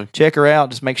 everything. Check her out.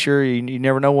 Just make sure you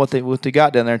never know what they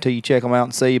got down there until you check them out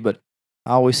and see. But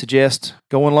I always suggest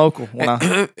going local.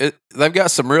 They've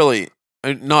got some really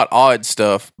not odd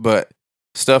stuff, but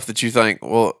stuff that you think,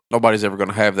 well, nobody's ever going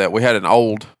to have that. We had an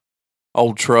old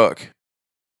truck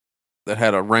that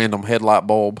had a random headlight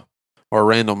bulb or a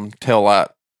random tail light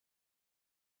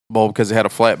bulb because it had a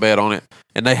flatbed on it,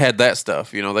 and they had that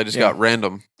stuff. You know, they just got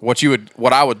random.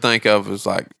 What I would think of is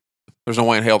like, there's no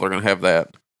way in hell they're going to have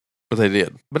that, but they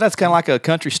did. But that's kind of like a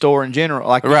country store in general,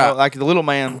 like like the little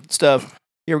man stuff.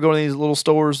 You ever go to these little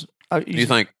stores? You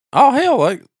think, oh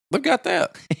hell, they've got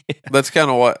that. That's kind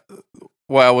of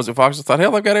why I was at Fox. I thought,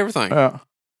 hell, they've got everything.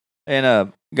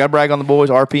 And got to brag on the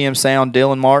boys. RPM Sound,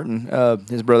 Dylan Martin,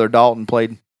 his brother Dalton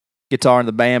played guitar in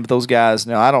the band. But those guys,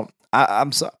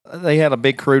 they had a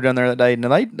big crew down there that day. Now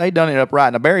they done it up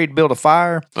right. Now Barry had built a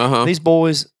fire. These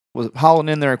boys was hauling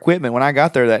in their equipment when I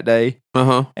got there that day.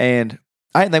 And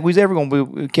I didn't think we was ever going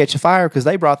to catch a fire because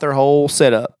they brought their whole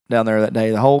setup down there that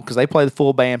day. Because they played the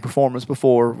full band performance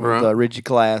before with Rigid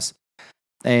Class,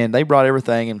 and they brought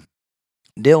everything. And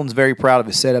Dylan's very proud of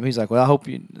his setup. He's like, "Well, I hope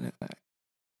you." And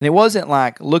it wasn't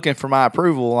like looking for my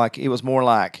approval. Like it was more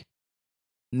like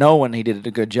knowing he did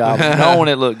a good job, knowing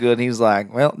it looked good. And he was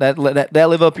like, "Well, that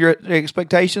live up your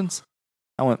expectations."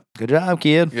 I went, "Good job,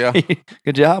 kid. Yeah,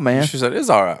 good job, man." She said, "It's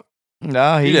all right."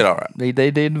 No, he did all right.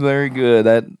 They did very good.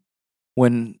 That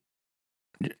when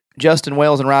Justin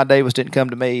Wells and Rod Davis didn't come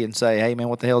to me and say, "Hey, man,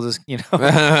 what the hell is this?" You know,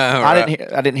 I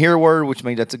didn't hear a word, which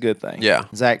means that's a good thing. Yeah,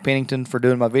 Zach Pennington for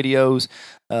doing my videos.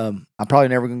 I'm probably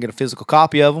never gonna get a physical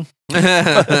copy of them,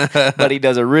 but he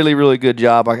does a really, really good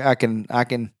job. I can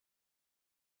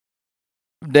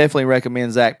definitely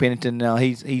recommend Zach Pennington. Now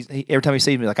he's every time he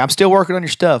sees me, like, I'm still working on your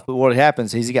stuff, but what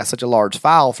happens is he got such a large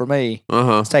file for me.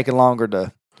 It's taking longer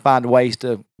to find ways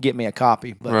to get me a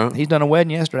copy. But he's done a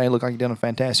wedding yesterday. Looked like he's done a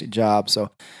fantastic job.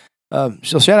 So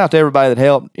shout out to everybody that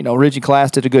helped. You know, Rigid Class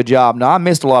did a good job. Now I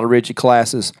missed a lot of Rigid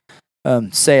Classes.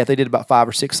 Seth, they did about 5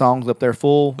 or 6 songs up there,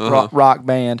 full rock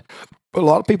band. But a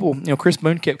lot of people, you know, Chris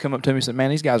Boone kept coming up to me and said,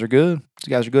 "Man, these guys are good. These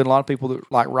guys are good." A lot of people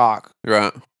that like rock.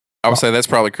 Right. I would say that's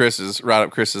probably right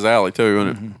up Chris's alley too,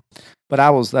 isn't it? But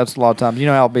that's a lot of times. You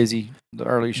know how busy the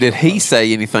early show Did he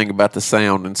say anything about the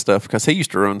sound and stuff? Because he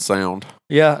used to run sound.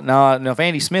 Yeah, no. If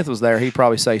Andy Smith was there, he'd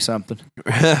probably say something.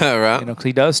 Right. You know, because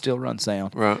he does still run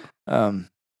sound. Right.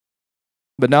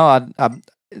 But no,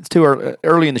 it's too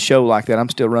early in the show like that. I'm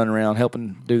still running around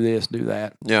helping do this, do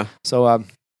that. Yeah. So I'm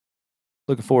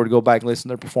looking forward to go back and listen to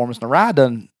their performance. Now,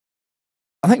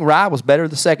 I think Rye was better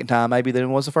the second time maybe than it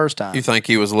was the first time. You think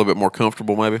he was a little bit more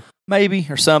comfortable maybe? Maybe,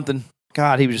 or something.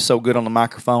 God, he was just so good on the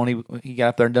microphone. He got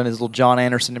up there and done his little John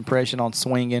Anderson impression on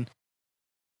swinging.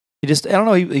 I don't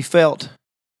know, he felt,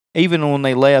 even when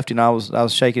they left, you know, I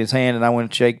was shaking his hand, and I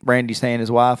went to shake Brandy's hand,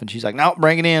 his wife, and she's like, "No,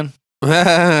 bring it in." We're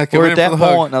at that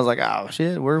point, and I was like, "Oh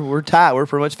shit, we're tight. We're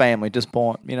pretty much family at this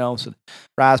point," you know. So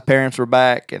Rye's parents were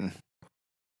back, and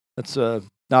that's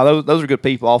no, those are good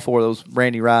people. All 4 of those,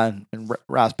 Brandy, Rye, and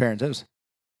Rye's parents.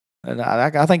 And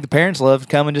I think the parents loved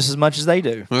coming just as much as they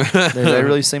do. They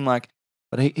really seem like.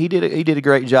 But he did a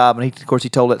great job, and of course he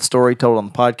told that story. He told it on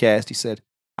the podcast. He said,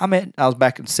 I was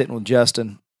back and sitting with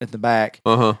Justin at the back,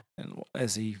 and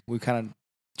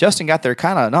Justin got there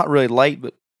kind of not really late,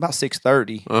 but about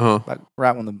 6:30, like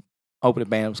right when the opening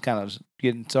band was kind of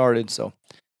getting started. So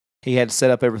he had to set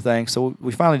up everything. So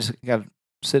we finally just got to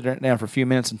sit down for a few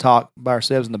minutes and talk by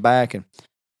ourselves in the back. And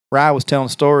Rye was telling a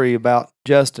story about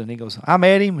Justin. He goes, "I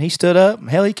met him. He stood up. And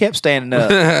hell, he kept standing up."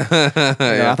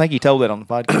 I think he told that on the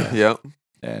podcast. Yep.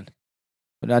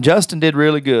 But now Justin did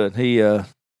really good. He, I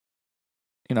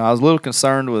was a little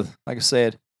concerned with, like I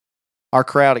said, our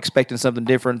crowd expecting something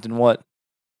different than what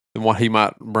he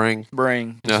might bring.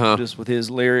 Just with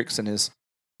his lyrics and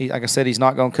like I said, he's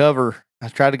not going to cover. I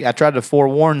tried to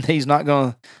forewarn he's not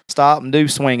going to stop and do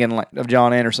swinging of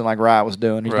John Anderson like Rye was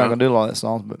doing. He's not going to do a lot of that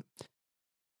songs, but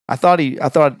I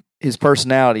thought his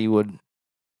personality would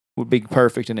be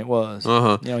perfect, and it was. You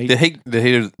know, did he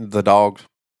do the dogs?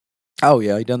 Oh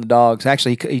yeah, he done the dogs.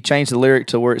 Actually, he changed the lyric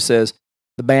to where it says,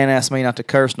 the band asked me not to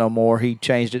curse no more. He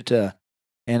changed it to,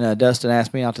 and Dustin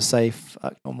asked me not to say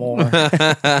fuck no more.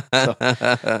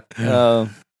 So,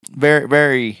 very,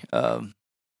 very,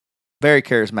 very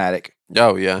charismatic.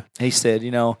 Oh yeah. He said,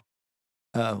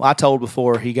 I told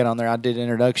before he got on there, I did an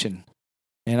introduction,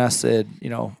 and I said,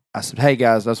 hey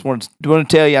guys, I just want to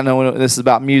tell you, I know this is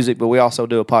about music, but we also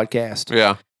do a podcast.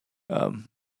 Yeah.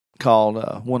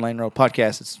 Called One Lane Road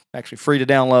Podcast. It's actually free to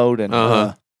download, and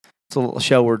it's a little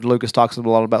show where Lucas talks a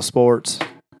lot about sports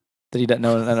that he doesn't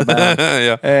know nothing about.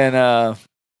 Yeah.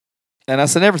 And I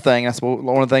said everything. I said, well,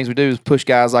 one of the things we do is push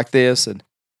guys like this and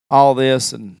all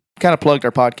this, and kind of plugged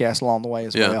our podcast along the way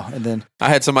as well. And then I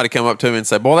had somebody come up to me and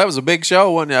say, "Boy, that was a big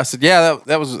show, wasn't it?" I said, "Yeah,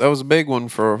 that was a big one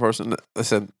for a person." They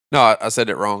said, "No, I said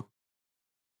it wrong.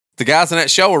 The guys in that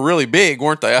show were really big,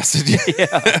 weren't they?" I said, "Yeah."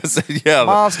 I said, "Yeah,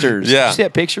 monsters." Yeah. You see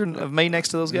that picture of me next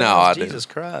to those guys? No, I Jesus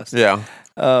Christ. Yeah.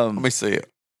 Let me see it.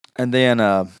 And then,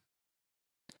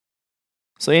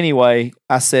 so anyway,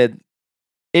 I said,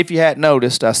 if you hadn't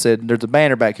noticed, I said, there's a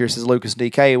banner back here that says Lucas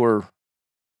DK.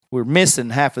 We're missing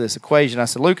half of this equation. I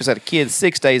said, Lucas had a kid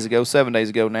 7 days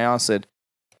ago now. I said,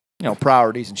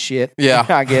 priorities and shit. Yeah.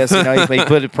 I guess, he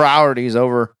put priorities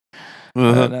over.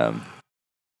 But,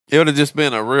 it would have just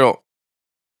been a real.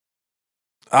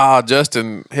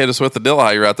 Justin hit us with the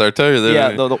Dillahai right there too.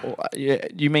 Yeah,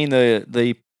 you mean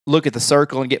the look at the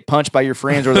circle and get punched by your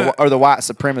friends, or the white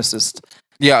supremacist?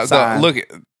 Yeah, look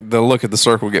at the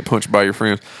circle, get punched by your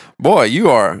friends. Boy,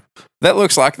 that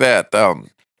looks like that.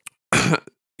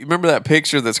 You remember that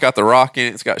picture that's got the Rock in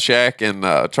it? It's got Shaq and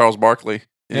Charles Barkley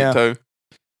in it too.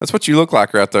 That's what you look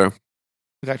like right there.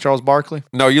 You got Charles Barkley?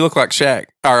 No, you look like Shaq.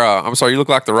 Or I'm sorry, you look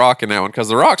like the Rock in that one, because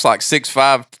the Rock's like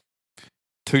 6'5",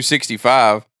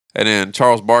 265, and then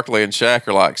Charles Barkley and Shaq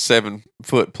are like 7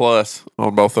 foot plus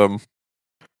on both of them.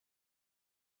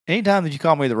 Anytime that you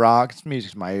call me the Rock, it's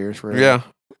music's my ears. Really. Yeah,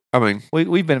 I mean,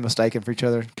 we've been mistaken for each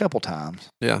other a couple times.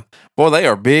 Yeah, boy, they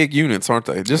are big units, aren't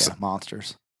they? Just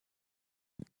monsters.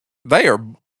 They are.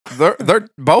 They're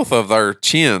both of their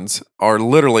chins are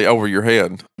literally over your head.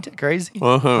 Isn't that crazy?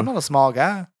 I'm not a small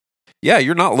guy. Yeah,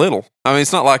 you're not little. I mean,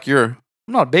 it's not like you're.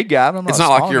 I'm not a big guy. But it's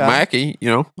not like you're Mackie,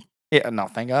 Yeah, no,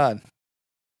 thank God.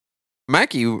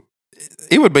 Mackie,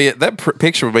 it would be that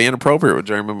picture would be inappropriate with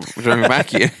Jeremy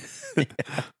Mackie.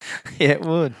 Yeah, it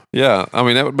would. Yeah, I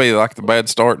mean that would be like the bad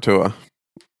start to a.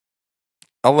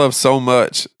 I love so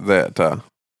much that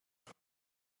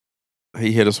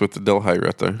he hit us with the Dillahai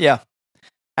right there. Yeah.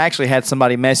 I actually had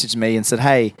somebody message me and said,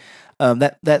 hey,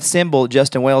 that symbol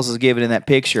Justin Wells is giving in that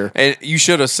picture. And you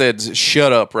should have said,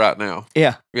 shut up right now.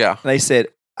 Yeah. Yeah. They said,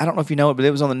 I don't know if you know it, but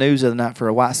it was on the news the other night for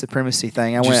a white supremacy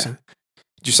thing. Did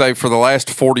you say for the last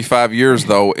 45 years,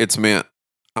 though, it's meant,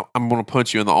 I'm going to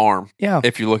punch you in the arm. Yeah.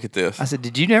 If you look at this. I said,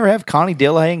 did you never have Connie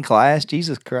Dillahai in class?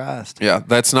 Jesus Christ. Yeah,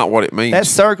 that's not what it means. That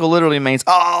circle literally means,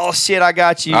 oh, shit, I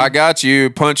got you. I got you.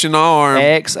 Punch in the arm. I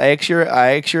X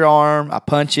your arm. I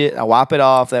punch it. I wipe it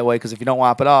off that way, because if you don't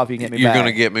wipe it off, you can get me back. You're going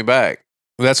to get me back.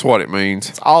 That's what it means.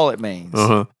 That's all it means.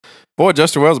 Uh-huh. Boy,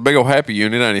 Justin Wells is a big old happy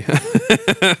unit, ain't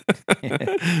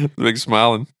he? Big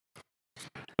smiling.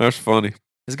 That's funny.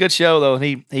 It's a good show, though.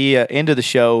 And he ended the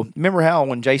show. Remember how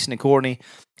when Jason and Courtney,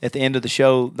 at the end of the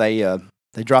show, they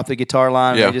dropped the guitar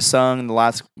line and they just sung and the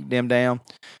lights dimmed down?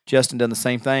 Justin done the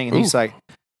same thing. And he's like,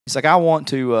 I want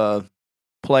to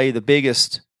play the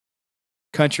biggest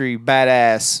country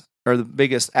badass, or the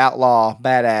biggest outlaw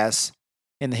badass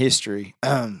in the history,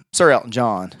 Sir Elton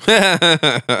John.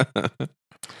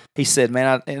 He said,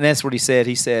 man, and that's what he said.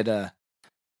 He said,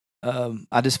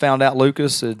 I just found out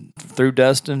Lucas through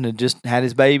Dustin had just had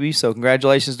his baby, so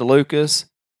congratulations to Lucas.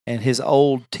 And his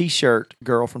old T-shirt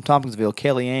girl from Tompkinsville,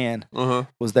 Kelly Ann,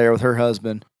 was there with her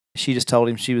husband. She just told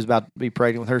him she was about to be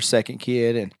pregnant with her second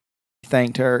kid, and he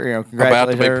thanked her.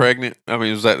 Congratulated about to be pregnant. I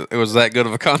mean, it was that good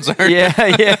of a concert? Yeah.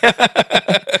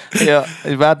 Yeah,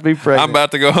 he's about to be pregnant. I'm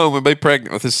about to go home and be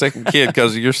pregnant with his second kid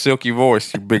because of your silky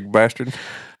voice, you big bastard.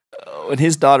 And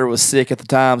his daughter was sick at the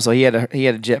time, so he had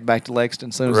to jet back to Lexington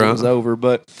as soon as it was over.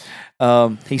 But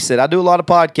he said, I do a lot of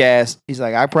podcasts. He's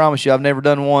like, I promise you, I've never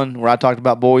done one where I talked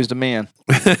about boys to men.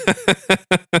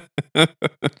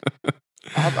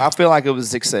 I feel like it was a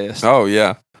success. Oh,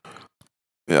 yeah.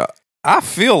 Yeah. I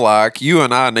feel like you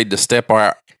and I need to step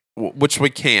which we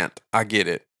can't. I get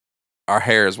it. Our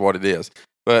hair is what it is.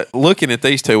 But looking at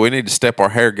these two, we need to step our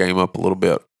hair game up a little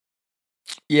bit.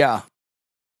 Yeah.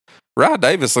 Rye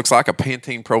Davis looks like a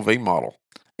Pantene Pro V model.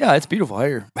 Yeah, it's beautiful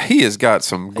hair. He has got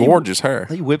some gorgeous hair.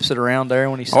 He whips it around there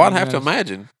when he's. I'd have to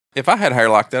imagine. If I had hair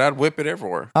like that, I'd whip it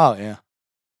everywhere. Oh, yeah.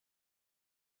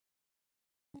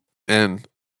 And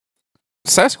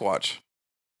Sasquatch.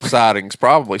 sightings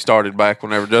probably started back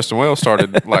whenever Justin Wells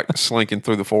started like slinking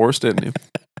through the forest, didn't he?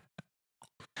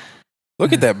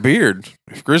 Look at that beard.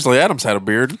 If Grizzly Adams had a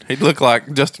beard, he'd look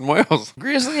like Justin Wells.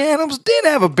 Grizzly Adams did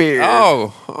have a beard.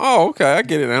 Oh, okay. I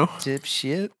get it now.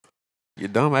 Dipshit. You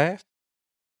dumbass.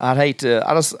 I'd hate to.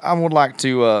 I would like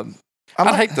to.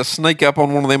 I'd hate to sneak up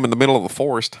on one of them in the middle of the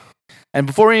forest. And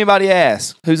before anybody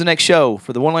asks, who's the next show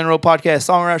for the One Lane Road Podcast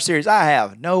Songwriter Series, I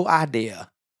have no idea.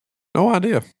 No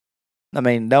idea. I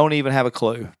mean, don't even have a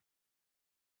clue.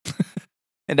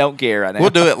 And don't care right now. We'll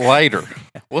do it later.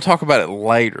 We'll talk about it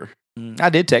later. I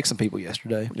did text some people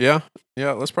yesterday. Yeah.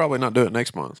 Let's probably not do it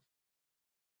next month.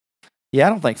 Yeah, I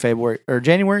don't think February or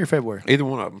January or February. Either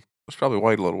one of them. Let's probably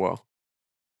wait a little while.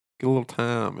 Get a little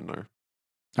time in there.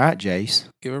 All right, Jace.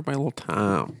 Give everybody a little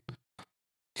time.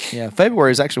 Yeah,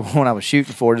 February is actually one I was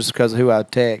shooting for just because of who I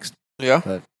text. Yeah.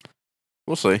 But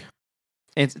we'll see.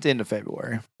 It's the end of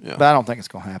February. Yeah. But I don't think it's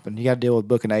going to happen. You got to deal with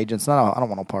booking agents. I don't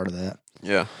want no part of that.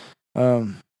 Yeah.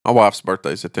 My wife's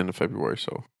birthday's at the end of February,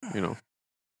 so,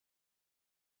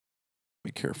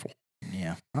 be careful.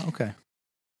 Yeah. Okay.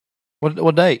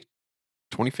 What date?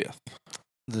 25th.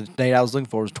 The date I was looking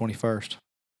for was 21st.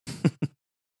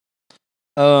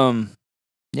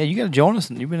 Yeah, you got to join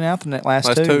us. You've been out in that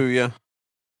last two. Yeah.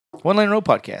 One Lane Road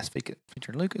Podcast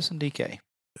featuring Lucas and DK.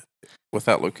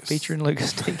 Without Lucas. Featuring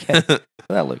Lucas DK.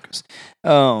 Without Lucas.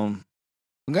 I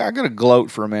got to gloat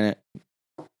for a minute.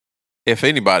 If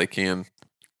anybody can,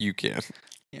 you can.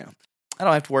 Yeah. I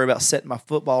don't have to worry about setting my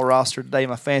football roster today,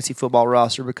 my fantasy football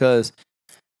roster, because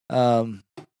out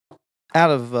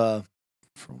of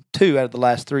 2 out of the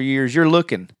last 3 years, you're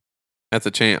looking. That's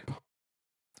a champ.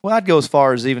 Well, I'd go as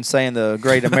far as even saying the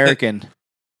great American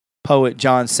poet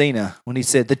John Cena when he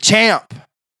said, "The champ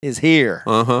is here."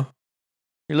 Uh-huh.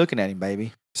 You're looking at him,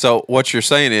 baby. So what you're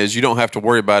saying is you don't have to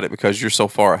worry about it because you're so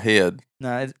far ahead.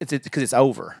 No, it's because it's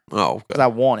over. Oh, okay. Because I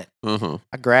want it. Uh-huh.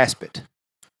 I grasp it.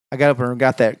 I got up and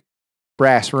got that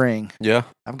brass ring. Yeah.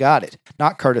 I've got it.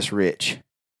 Not Curtis Rich.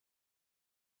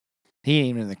 He ain't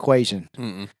even in the equation.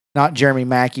 Mm-mm. Not Jeremy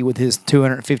Mackey with his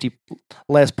 250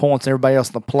 less points than everybody else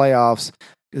in the playoffs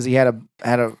because he had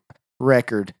a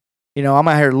record. I'm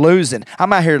out here losing.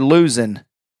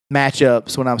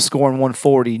 Matchups when I'm scoring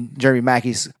 140. Jeremy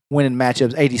Mackey's winning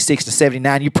matchups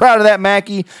 86-79. You proud of that,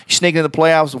 Mackey? You sneaking in the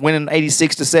playoffs, winning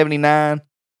 86-79.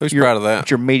 Who's proud of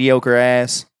that? Your mediocre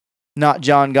ass. Not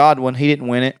John Godwin. He didn't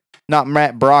win it. Not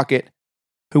Matt Brockett,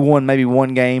 who won maybe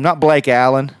one game. Not Blake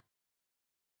Allen.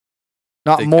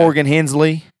 Not DK. Morgan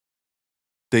Hensley.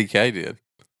 DK did.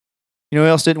 You know who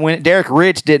else didn't win it? Derek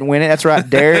Rich didn't win it. That's right,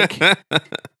 Derek.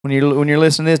 When you're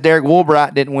listening to this, Derek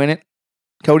Woolbright didn't win it.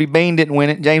 Cody Bean didn't win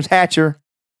it. James Hatcher.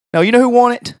 No, you know who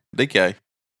won it? DK.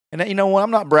 And you know what? I'm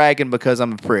not bragging because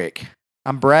I'm a prick.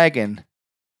 I'm bragging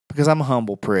because I'm a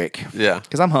humble prick. Yeah.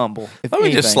 Because I'm humble. Let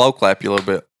me just slow clap you a little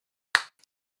bit.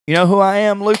 You know who I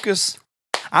am, Lucas?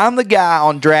 I'm the guy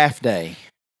on draft day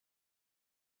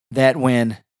that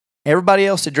when everybody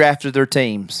else had drafted their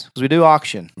teams, because we do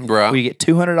auction, right. we get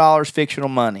 $200 fictional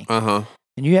money. Uh-huh.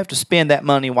 And you have to spend that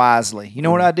money wisely. You know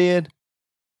what I did?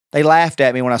 They laughed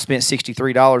at me when I spent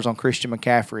 $63 on Christian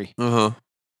McCaffrey. Uh-huh.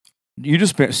 You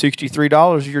just spent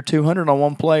 $63 of your $200 on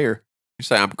one player. You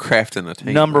say I'm crafting a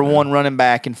team. Number one running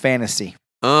back in fantasy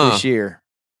this year.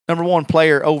 Number one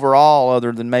player overall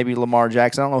other than maybe Lamar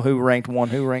Jackson. I don't know who ranked 1,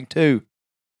 who ranked 2.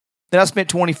 Then I spent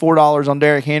 $24 on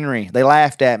Derrick Henry. They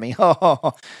laughed at me.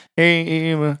 All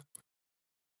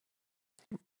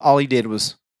he did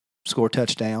was score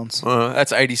touchdowns.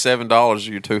 That's $87 of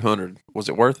your $200. Was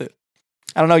it worth it?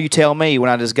 I don't know. You tell me when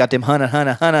I just got them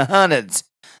hundreds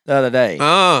the other day.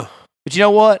 But you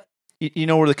know what? You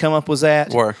know where the come up was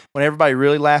at? Where? When everybody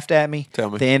really laughed at me? Tell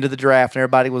me. The end of the draft, and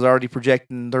everybody was already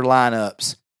projecting their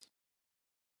lineups.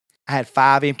 I had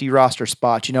 5 empty roster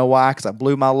spots. You know why? Because I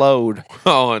blew my load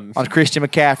on Christian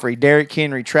McCaffrey, Derrick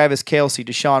Henry, Travis Kelce,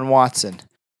 Deshaun Watson.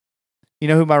 You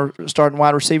know who my starting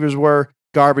wide receivers were?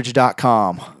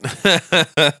 Garbage.com.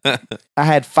 I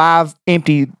had 5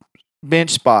 empty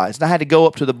bench spots, and I had to go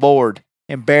up to the board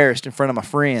embarrassed in front of my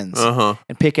friends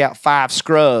and pick out 5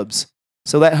 scrubs.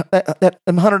 So that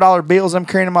 $100 bills I'm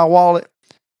carrying in my wallet,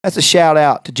 that's a shout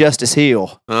out to Justice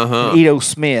Hill, and Ito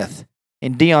Smith,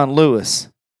 and Dion Lewis,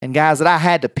 and guys that I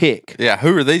had to pick. Yeah,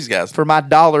 who are these guys? For my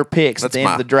dollar picks at the end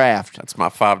of the draft. That's my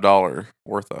 $5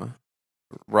 worth of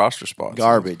roster spots.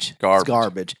 Garbage. It's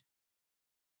garbage.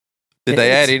 Did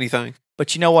they add anything?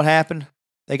 But you know what happened?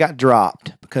 They got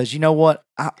dropped because you know what?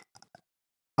 I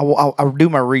do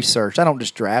my research. I don't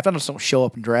just draft. I just don't show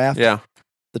up and draft. Yeah.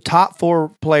 The top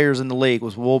 4 players in the league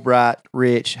was Woolbright,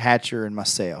 Rich, Hatcher, and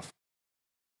myself.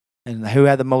 and who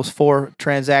had the most 4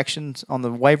 transactions on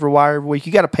the waiver wire every week.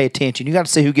 You got to pay attention. You got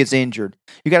to see who gets injured.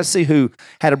 You got to see who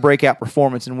had a breakout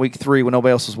performance in week 3 when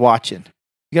nobody else was watching.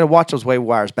 You got to watch those waiver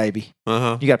wires, baby.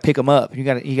 Uh-huh. You got to pick them up. You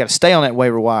got to stay on that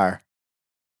waiver wire.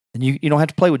 And you don't have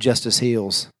to play with Justice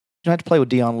Hills. You don't have to play with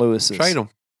Dion Lewis's. Trade them.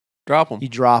 Drop them. You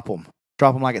drop them.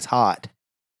 Drop them like it's hot.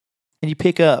 And you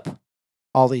pick up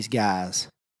all these guys.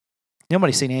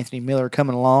 Nobody seen Anthony Miller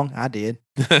coming along. I did.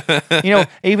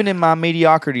 Even in my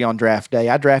mediocrity on draft day,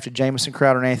 I drafted Jamison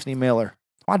Crowder and Anthony Miller.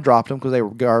 I dropped them because they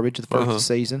were garbage at the first of the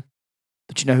season.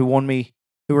 But you know who won me?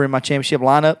 Who were in my championship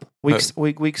lineup?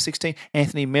 Week 16.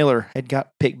 Anthony Miller had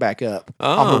got picked back up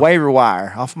off the waiver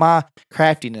wire, off my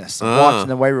craftiness of watching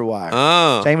the waiver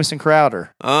wire. Jamison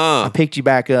Crowder. I picked you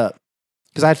back up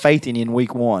because I had faith in you in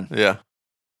week 1. Yeah.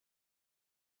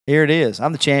 Here it is.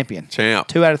 I'm the champion. Champ.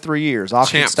 2 out of 3 years.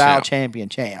 Auction-style champion.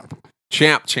 Champ.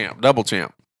 Double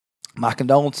champ. My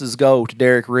condolences go to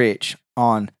Derek Rich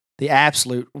on the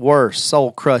absolute worst,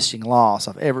 soul-crushing loss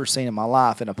I've ever seen in my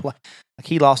life in a play. Like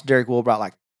he lost Derek Wilbrot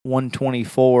like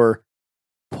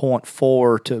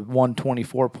 124.4 to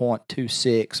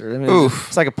 124.26.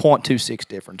 It's like a 0.26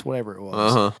 difference, whatever it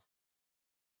was.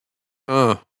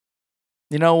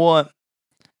 You know what?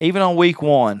 Even on week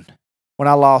 1, when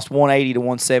I lost 180 to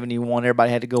 171,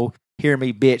 everybody had to go hear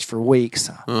me bitch for weeks.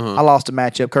 I lost a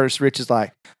matchup. Curtis Rich is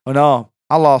like, oh no,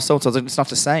 I lost so-and-so. It's not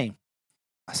the same.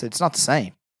 I said, it's not the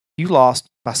same. You lost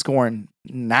by scoring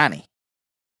 90.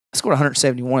 I scored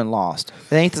 171 and lost.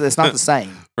 It's not the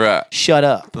same. Right. Shut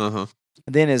up. And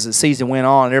then as the season went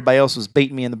on, everybody else was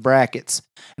beating me in the brackets,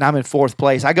 and I'm in 4th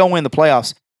place. I go in the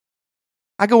playoffs.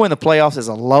 As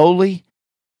a lowly,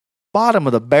 bottom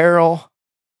of the barrel,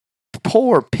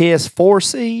 poor piss 4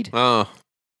 seed.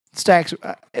 Stacks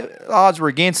odds were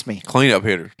against me. Cleanup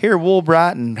hitter. Here,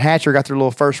 Woolbright and Hatcher got their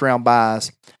little first round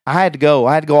buys. I had to go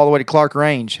all the way to Clark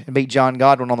Range and beat John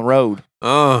Godwin on the road.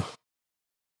 I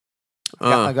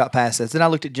got past that. Then I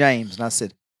looked at James and I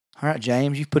said, "All right,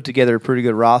 James, you've put together a pretty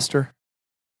good roster.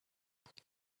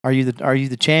 Are you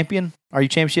the champion? Are you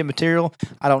championship material?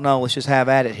 I don't know. Let's just have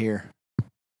at it here."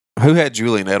 Who had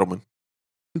Julian Edelman?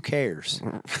 Who cares?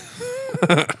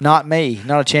 Not me.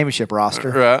 Not a championship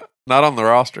roster. Right. Not on the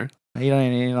roster. He don't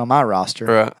even on my roster.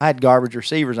 Right. I had garbage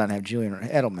receivers. I didn't have Julian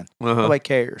Edelman. Nobody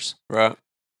cares. Right.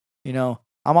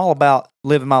 I'm all about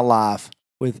living my life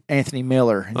with Anthony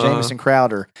Miller and Jamison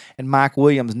Crowder and Mike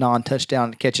Williams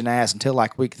non-touchdown catching ass until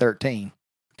like week 13.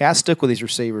 Okay, I stuck with these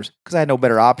receivers because I had no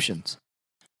better options.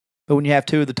 But when you have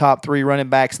 2 of the top 3 running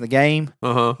backs in the game,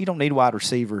 you don't need wide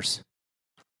receivers.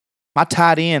 My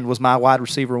tight end was my wide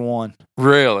receiver 1.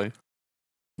 Really?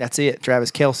 That's it.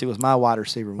 Travis Kelce was my wide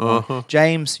receiver 1.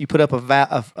 James, you put up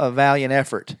a valiant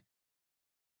effort.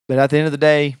 But at the end of the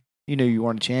day, you knew you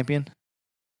weren't a champion.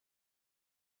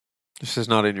 This is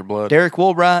not in your blood. Derek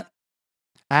Woolbright,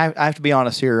 I have to be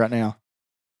honest here right now.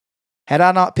 Had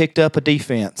I not picked up a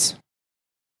defense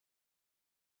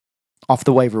off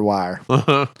the waiver wire,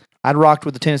 I'd rocked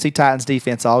with the Tennessee Titans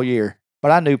defense all year. But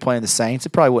I knew playing the Saints,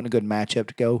 it probably wasn't a good matchup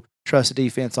to go trust the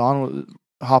defense on,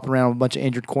 hopping around with a bunch of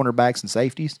injured cornerbacks and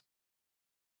safeties.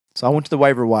 So I went to the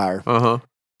waiver wire.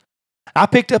 I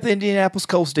picked up the Indianapolis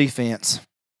Colts defense,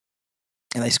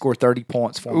 and they scored 30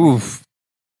 points for me. Oof.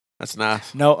 That's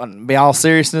nice. No, be all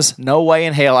seriousness, no way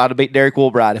in hell I'd have beat Derek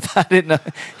Woolbright if I didn't know.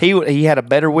 He had a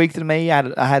better week than me.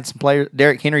 I had some players.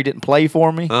 Derrick Henry didn't play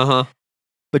for me.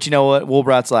 But you know what?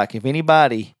 Woolbright's like, if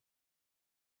anybody,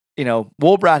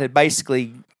 Woolbright had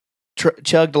basically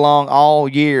chugged along all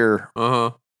year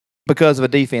because of a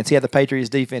defense. He had the Patriots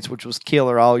defense, which was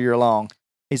killer all year long.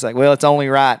 He's like, well, it's only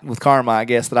right with karma, I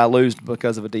guess, that I lose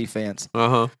because of a defense.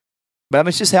 But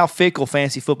it's just how fickle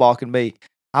fantasy football can be.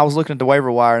 I was looking at the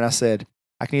waiver wire and I said,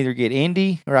 I can either get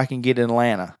Indy or I can get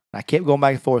Atlanta. And I kept going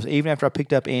back and forth. Even after I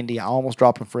picked up Indy, I almost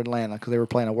dropped them for Atlanta because they were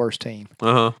playing a worse team.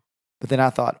 But then I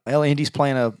thought, well, Indy's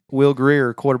playing a Will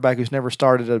Grier quarterback who's never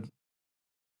started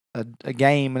a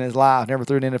game in his life, never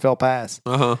threw an NFL pass.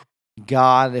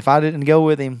 God, if I didn't go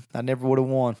with him, I never would have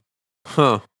won.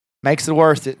 Makes it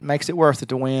worth it. Makes it worth it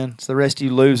to win. So the rest of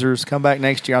you losers, come back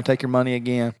next year. I'll take your money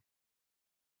again.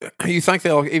 You think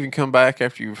they'll even come back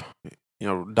after you've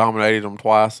dominated them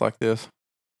twice like this?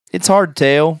 It's hard to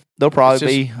tell. They'll probably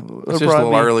be. It's just a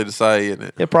little early to say, isn't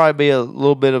it? It'll probably be a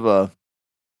little bit of a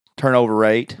turnover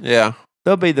rate. Yeah.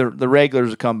 They'll be the regulars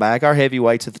will come back. Our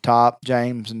heavyweights at the top,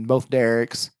 James and both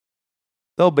Derricks,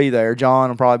 they'll be there. John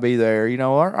will probably be there.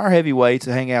 Our heavyweights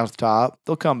that hang out at the top,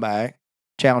 they'll come back,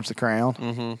 challenge the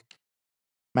crown.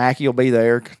 Mackey will be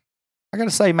there. I got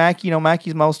to say,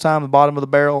 Mackey's most time the bottom of the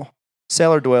barrel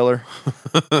cellar dweller.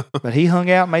 But he hung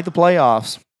out and made the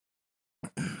playoffs.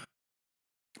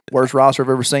 Worst roster I've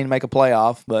ever seen make a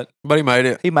playoff, but he made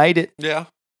it. he made it. Yeah.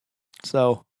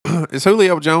 So Is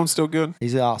Julio Jones still good?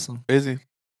 he's awesome. Is he?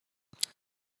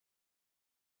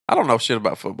 I don't know shit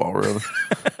about football, really.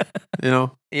 Yeah.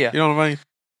 You know what I mean?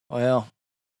 Well,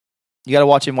 you got to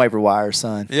watch him waiver wire,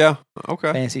 son. Yeah.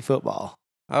 Okay. Fantasy football.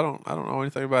 I don't know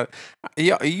anything about it.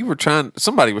 Yeah,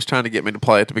 somebody was trying to get me to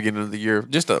play at the beginning of the year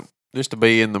just to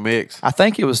be in the mix. I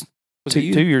think it was, Was two, it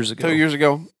you? 2 years ago. 2 years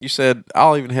ago, you said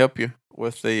I'll even help you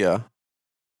with the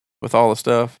with all the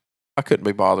stuff. I couldn't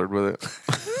be bothered with it.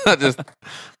 I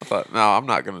thought, no, I'm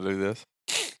not going to do this.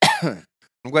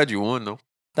 I'm glad you won though.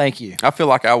 Thank you. I feel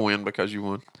like I win because you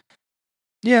won.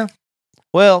 Yeah.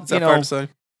 Well, Is that fair to say?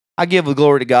 I give the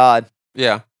glory to God.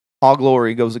 Yeah. All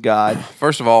glory goes to God.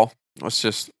 First of all, let's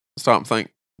just stop and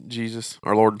thank Jesus,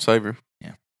 our Lord and Savior.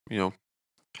 Yeah.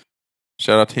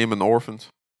 Shout out to him and the orphans.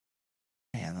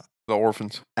 Man, The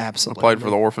orphans. absolutely. I played for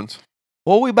the orphans.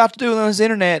 What are we about to do on this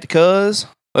internet, cuz?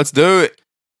 Let's do it.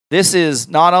 This is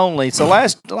not only so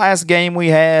last game we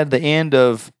had, the end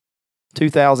of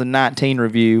 2019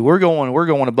 review. We're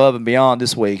going above and beyond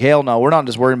this week. Hell no, we're not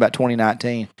just worrying about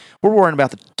 2019. We're worrying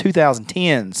about the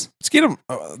 2010s. Let's get them.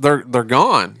 They're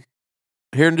gone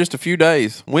here in just a few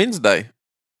days. Wednesday.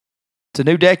 It's a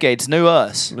new decade. It's new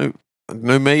us. New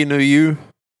me, new you.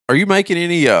 Are you making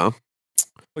any?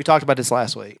 We talked about this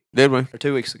last week Did we? or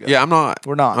 2 weeks ago. Yeah, I'm not.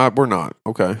 We're not. We're not.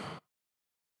 Okay.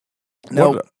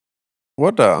 No.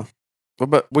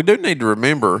 But we do need to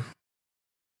remember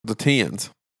the tens.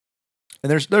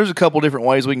 And there's a couple different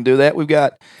ways we can do that. We've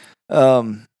got a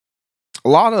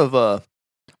lot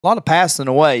of passing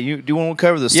away. Do you want to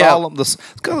cover the solemn? Let's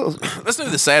do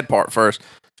the sad part first.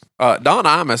 Don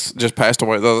Imus just passed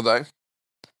away the other day.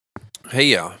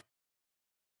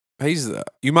 He's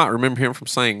you might remember him from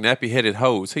saying "nappy headed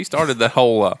hose." He started the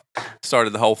whole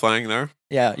thing there.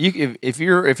 Yeah, if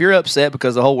you're upset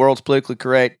because the whole world's politically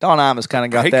correct, Don Imus kind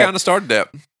of got that. He kind of started that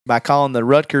by calling the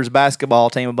Rutgers basketball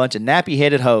team a bunch of nappy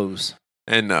headed hoes.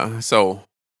 And so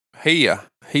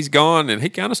he's gone, and he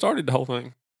kind of started the whole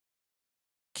thing.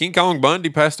 King Kong Bundy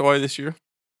passed away this year.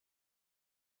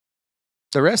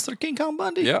 The wrestler King Kong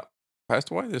Bundy? Yeah,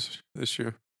 passed away this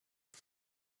year.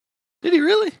 Did he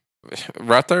really?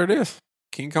 Right there it is.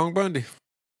 King Kong Bundy.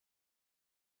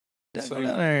 Let's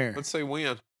see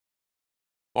when.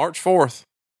 March 4th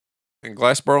in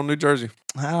Glassboro, New Jersey.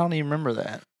 I don't even remember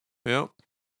that. Yep.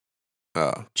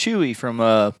 Chewy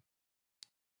from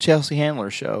Chelsea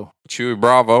Handler's show. Chewy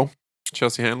Bravo.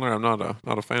 Chelsea Handler. I'm not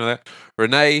a fan of that.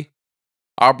 Renee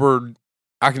Aubert.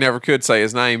 I never could say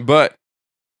his name, but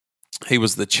he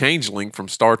was the changeling from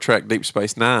Star Trek Deep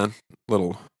Space Nine.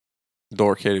 Little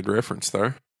dork-headed reference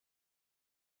there.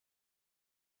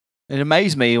 It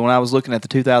amazed me when I was looking at the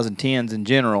 2010s in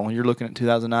general. You're looking at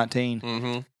 2019.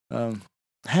 Mm-hmm.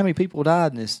 How many people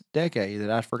died in this decade that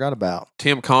I forgot about?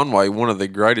 Tim Conway, one of the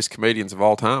greatest comedians of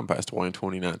all time, passed away in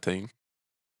 2019.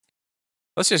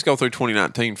 Let's just go through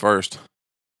 2019 first.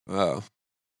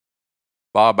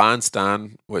 Bob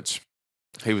Einstein, which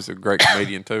he was a great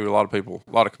comedian too. A lot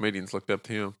of comedians looked up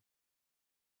to him.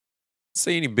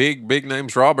 See any big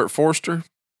names? Robert Forster.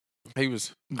 He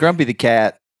was Grumpy the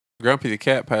Cat. Grumpy the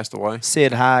Cat passed away.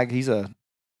 Sid Haig, he's a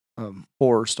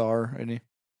horror star, isn't he?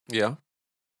 Yeah.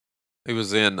 He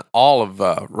was in all of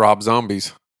Rob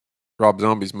Zombie's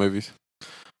movies.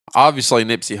 Obviously,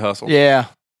 Nipsey Hussle. Yeah.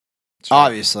 Sure.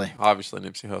 Obviously,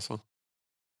 Nipsey Hussle.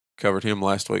 Covered him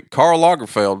last week. Karl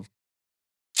Lagerfeld.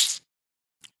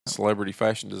 Celebrity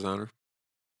fashion designer.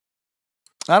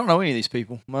 I don't know any of these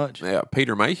people much. Yeah,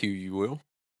 Peter Mayhew, you will.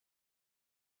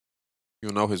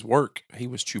 You'll know his work. He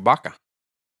was Chewbacca.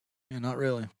 Yeah, not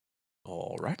really.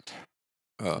 All right.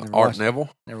 Never Art watched- Neville.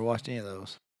 Never watched any of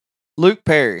those. Luke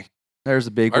Perry. There's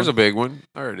a big There's one. a big one.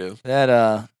 There it is.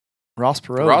 That Ross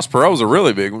Perot. Ross Perot's a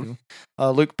really big one.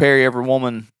 Luke Perry, every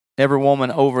woman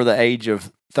over the age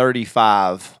of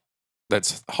 35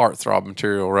 That's heartthrob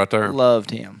material right there.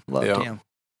 loved him. Yeah. Him.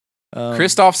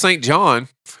 Christophe St. John,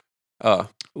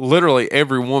 literally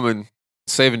every woman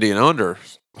 70 and under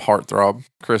heartthrob.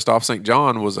 Christophe St.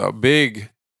 John was a big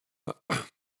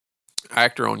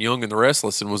actor on Young and the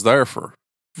Restless and was there for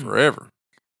forever.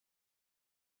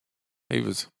 He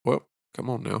was, well, come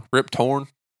on now. Rip Torn.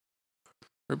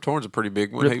 Rip Torn's a pretty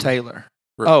big one. Rip Taylor.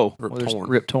 Rip Torn.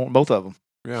 Rip Torn. Both of them.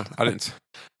 Yeah,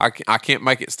 I can't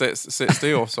make it sit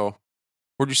still. So,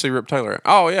 where'd you see Rip Taylor at?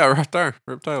 Oh yeah, right there,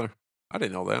 Rip Taylor. I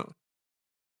didn't know that.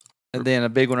 And then a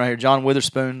big one right here, John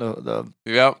Witherspoon, the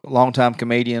Yep. longtime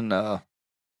comedian,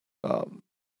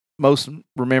 most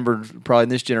remembered probably in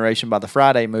this generation by the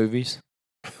Friday movies.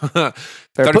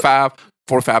 45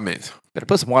 minutes. Better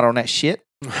put some water on that shit.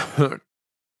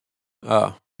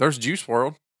 There's Juice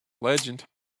WRLD. Legend.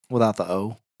 without the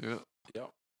O. Yeah. Yep.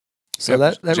 So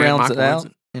that Jan rounds it Michael out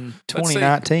wins in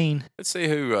 2019. Let's see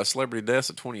who celebrity deaths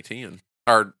of 2010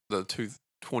 or the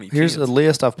 2010. Here's a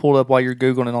list I've pulled up while you're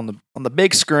googling it on the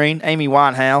big screen. Amy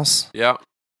Winehouse. Yeah.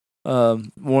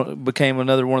 Became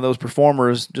another one of those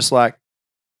performers, just like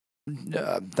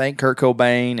thank Kurt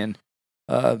Cobain and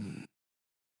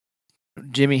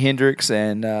Jimi Hendrix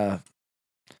and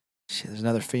there's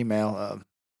another female,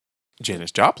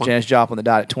 Janis Joplin. Janis Joplin that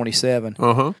died at 27.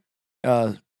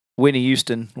 Uh-huh. Whitney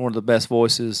Houston, one of the best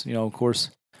voices. Of course,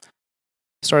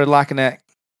 started liking that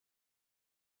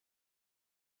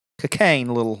cocaine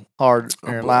a little hard in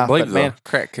her life. But But man,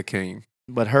 crack cocaine.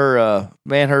 but her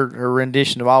her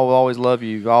rendition of "I Will Always Love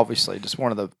You," obviously, just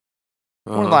one of the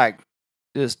one of like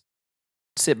just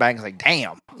sit back and say,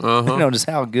 "Damn," just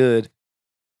how good.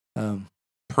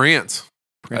 Prince.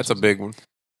 That's a big one.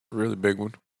 Really big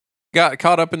one. Got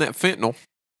caught up in that fentanyl.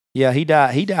 Yeah, he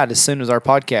died. He died as soon as our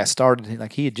podcast started.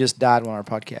 Like he had just died when our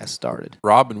podcast started.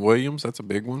 Robin Williams. That's a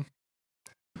big one.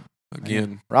 Again,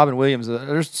 Man, Robin Williams.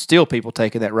 There's still people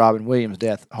taking that Robin Williams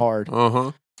death hard.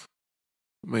 Tom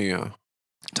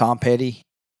Petty,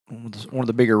 one of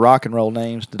the bigger rock and roll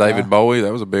names. David Bowie.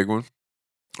 That was a big one.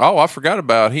 Oh, I forgot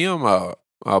about him.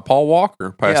 Paul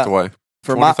Walker passed away.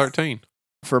 2013.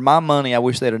 For my money, I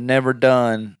wish they'd have never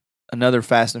done another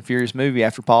Fast and Furious movie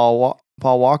after Paul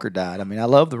Walker died. I mean, I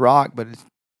love The Rock, but it's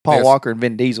Paul Walker and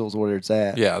Vin Diesel is where it's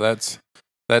at. Yeah, that's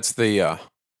the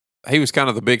he was kind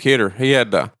of the big hitter. He had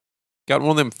got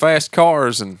one of them fast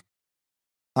cars and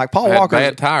like Paul Walker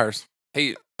bad tires.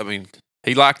 He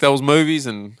liked those movies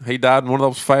and he died in one of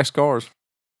those fast cars.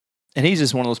 And he's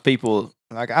just one of those people.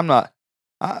 Like I'm not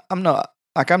a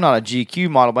GQ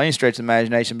model by any stretch of the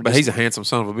imagination, but he's a handsome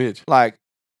son of a bitch. Like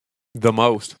the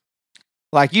most.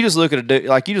 Like you just look at a dude,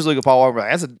 like you just look at Paul Walker, like,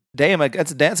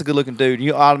 that's a good looking dude.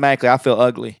 You automatically, I feel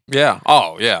ugly. Yeah.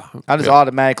 Oh yeah. I just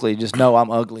automatically just know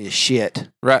I'm ugly as shit.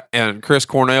 Right. And Chris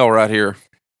Cornell right here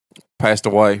passed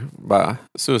away by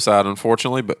suicide,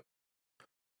 unfortunately. But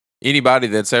anybody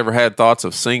that's ever had thoughts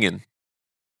of singing,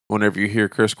 whenever you hear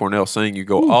Chris Cornell sing, you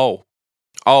go,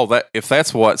 oh, that if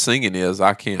that's what singing is,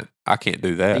 I can't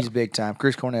do that. He's big time.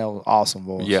 Chris Cornell, awesome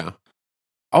voice. Yeah.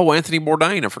 Oh, Anthony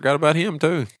Bourdain, I forgot about him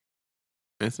too.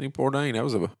 Anthony Bourdain, that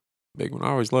was a big one. I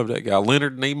always loved that guy.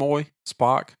 Leonard Nimoy,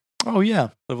 Spock. Oh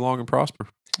yeah, live long and prosper.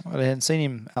 I hadn't seen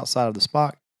him outside of the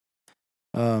Spock.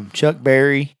 Chuck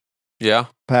Berry,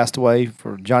 passed away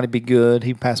for Johnny B. Good.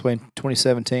 He passed away in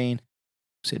 2017.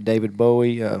 Said David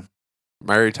Bowie.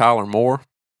 Mary Tyler Moore.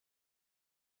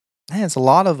 Man, it's a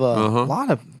lot of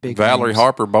big. Valerie names.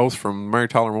 Harper, both from Mary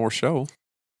Tyler Moore's show.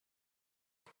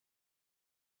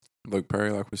 Luke Perry,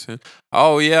 like we said.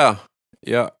 Oh yeah.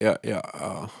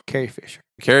 Carrie Fisher.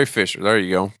 Carrie Fisher. There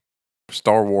you go.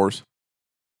 Star Wars.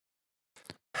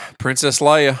 Princess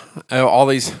Leia. All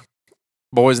these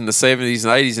boys in the 70s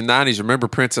and 80s and 90s remember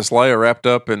Princess Leia wrapped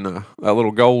up in that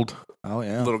little gold. Oh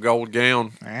yeah. Little gold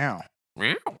gown. Wow.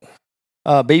 Meow.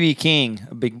 B.B. King,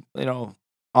 a big,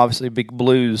 obviously a big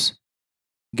blues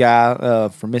guy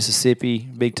from Mississippi,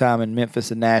 big time in Memphis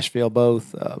and Nashville,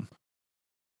 both.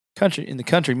 In the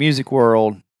country music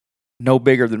world, no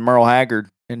bigger than Merle Haggard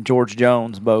and George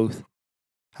Jones, both.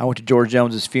 I went to George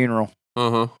Jones's funeral.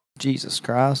 Jesus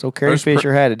Christ. Oh, Carrie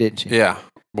Fisher had it, didn't she? Yeah.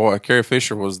 Boy, Carrie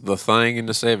Fisher was the thing in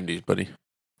the 70s, buddy.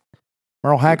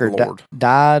 Merle Haggard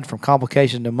died from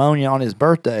complication pneumonia on his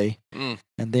birthday. And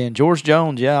then George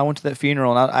Jones, I went to that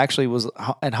funeral, and I actually was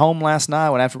at home last night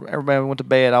when after everybody went to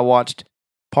bed, I watched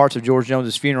parts of George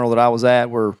Jones's funeral that I was at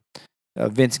where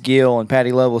Vince Gill and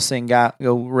Patti LaBelle sing Go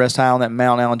Rest High on That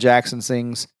Mountain. Alan Jackson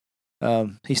sings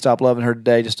He Stopped Loving Her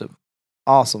Today. Just an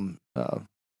awesome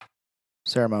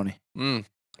ceremony.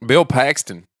 Bill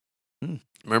Paxton.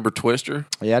 Remember Twister?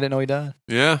 Yeah, I didn't know he died.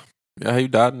 Yeah, he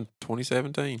died in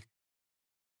 2017.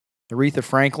 Aretha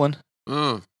Franklin.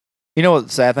 You know what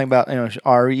the sad thing about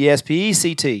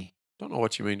R-E-S-P-E-C-T? Don't know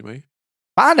what you mean to me.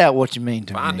 Find out what you mean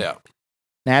to me. Find out.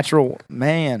 Natural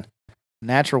man.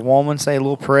 Natural woman. Say a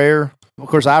little prayer. Of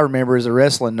course, I remember as a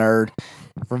wrestling nerd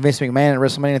from Vince McMahon at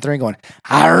WrestleMania 3 going,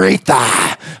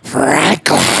 Aretha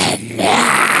Franklin.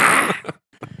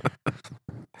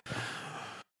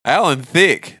 Alan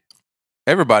Thicke.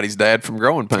 Everybody's dad from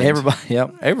Growing Pains.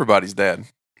 Everybody's dad.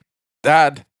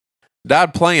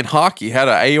 Died playing hockey. Had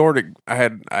an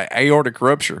aortic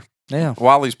rupture. Yeah.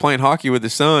 While he's playing hockey with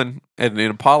his son, and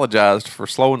then apologized for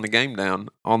slowing the game down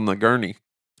on the gurney.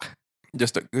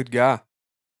 Just a good guy.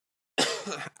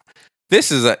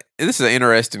 This is an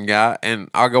interesting guy, and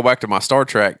I'll go back to my Star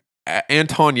Trek.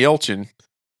 Anton Yelchin.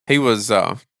 He was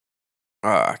I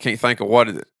can't think of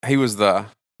what he was the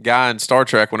guy in Star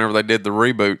Trek whenever they did the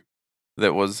reboot.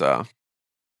 that was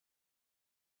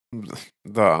he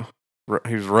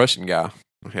was a Russian guy.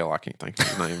 Hell, I can't think of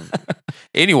his name.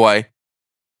 Anyway,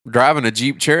 driving a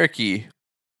Jeep Cherokee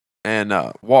and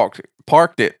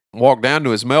parked it, walked down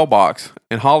to his mailbox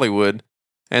in Hollywood,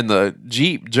 and the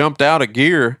Jeep jumped out of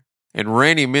gear and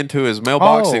ran him into his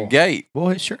mailbox and gate.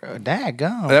 Boy, sure.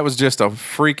 Daggone. That was just a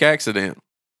freak accident.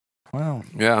 Wow.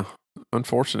 Yeah.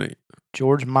 Unfortunate.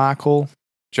 George Michael.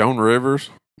 Joan Rivers.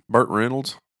 Burt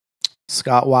Reynolds.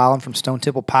 Scott Weiland from Stone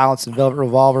Temple Pilots and Velvet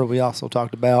Revolver, we also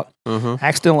talked about.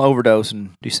 Accidental overdose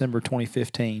in December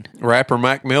 2015. Rapper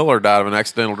Mac Miller died of an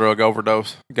accidental drug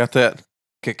overdose. Got that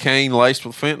cocaine laced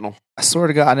with fentanyl. I swear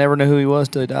to God, I never knew who he was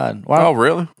till he died. Wow. Oh,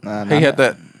 really? He had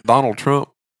that Donald Trump.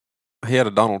 He had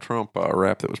a Donald Trump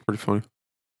rap that was pretty funny.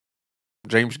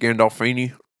 James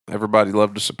Gandolfini. Everybody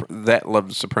loved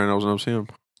the Sopranos knows him.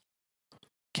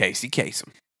 Casey Kasem.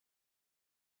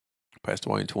 Passed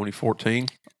away in 2014.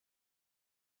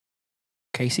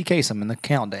 Casey Kasem in the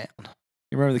Countdown.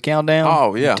 You remember the Countdown?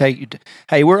 Oh, yeah.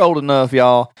 Hey, we're old enough,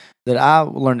 y'all, that I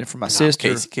learned it from my sister.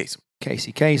 Casey Kasem.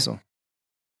 Casey Kasem.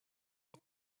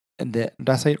 And did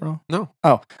I say it wrong? No.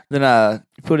 Oh, then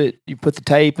you put the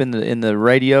tape in the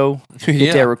radio,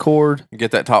 get that record,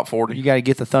 get that top 40. You got to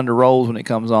get the Thunder Rolls when it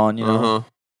comes on. You know.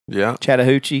 Yeah.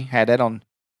 Chattahoochee had that on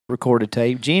recorded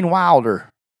tape. Gene Wilder,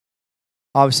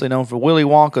 obviously known for Willy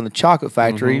Wonka and the Chocolate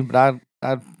Factory, but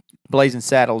I Blazing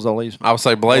Saddles always. I would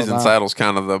say Blazing Saddles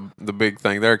kind of the big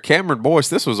thing there. Cameron Boyce,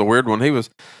 this was a weird one. He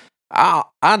was. I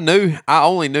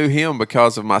only knew him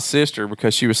because of my sister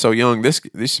because she was so young.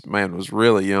 This man was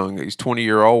really young. He's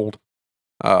 20-year-old.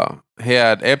 He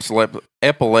had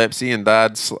epilepsy and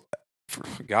died.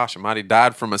 Gosh almighty,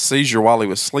 died from a seizure while he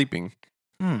was sleeping.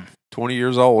 20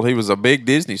 years old. He was a big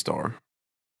Disney star.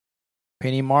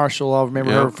 Penny Marshall, I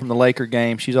remember her from the Laker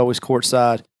game. She's always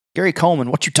courtside. Gary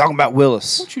Coleman, what you talking about,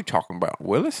 Willis? What you talking about,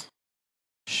 Willis?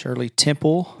 Shirley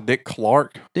Temple. Dick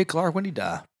Clark. When did he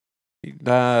die? He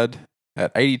died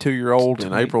at 82-year-old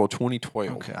in April of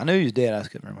 2012. Okay, I knew he was dead. I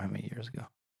just couldn't remember how many years ago.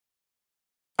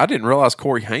 I didn't realize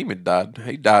Corey Haim died.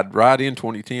 He died right in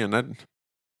 2010.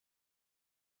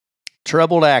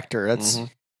 Troubled actor. That's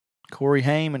Corey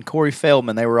Haim and Corey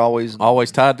Feldman. They were always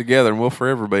tied together and will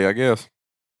forever be, I guess.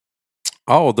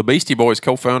 Oh, the Beastie Boys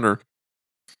co-founder.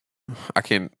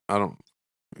 Good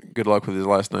luck with his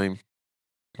last name.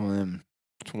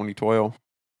 2012.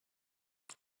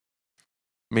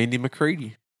 Mandy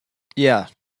McCready. Yeah.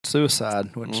 Suicide.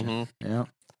 Yeah.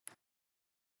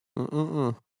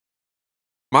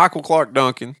 Michael Clark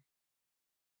Duncan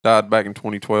died back in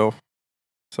 2012.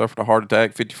 Suffered a heart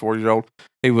attack, 54 years old.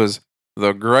 He was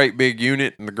the great big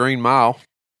unit in the Green Mile.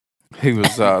 He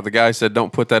was the guy who said,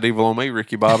 "Don't put that evil on me,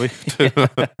 Ricky Bobby."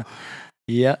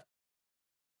 Yeah.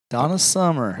 Donna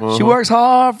Summer. She works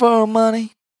hard for her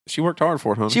money. She worked hard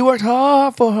for it, honey. She worked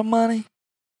hard for her money.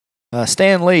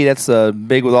 Stan Lee, that's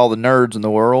big with all the nerds in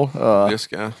the world. This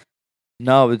guy.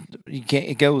 No, you can't.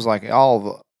 It goes like it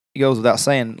goes without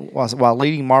saying. While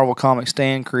leading Marvel Comics,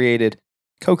 Stan co-created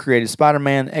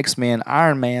Spider-Man, X-Men,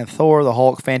 Iron Man, Thor, the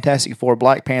Hulk, Fantastic Four,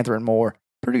 Black Panther, and more.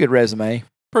 Pretty good resume.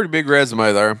 Pretty big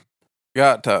resume there.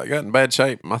 Got in bad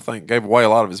shape. I think gave away a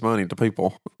lot of his money to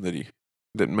people that he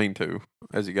didn't mean to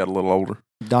as he got a little older.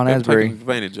 Don Asbury taking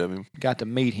advantage of him. Got to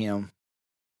meet him.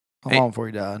 How long before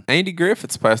he died? Andy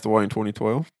Griffiths passed away in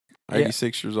 2012.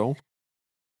 86 years old.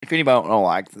 If anybody don't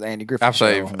like the Andy Griffith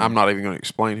show, I'm not even going to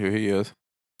explain who he is.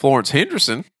 Florence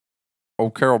Henderson,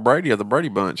 old Carol Brady of the Brady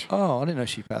Bunch. Oh, I didn't know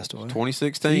she passed away.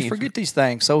 2016. You forget these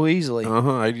things so easily.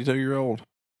 82-year-old.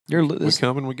 We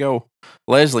come and we go.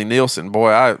 Leslie Nielsen,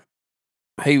 boy,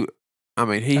 he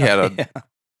had a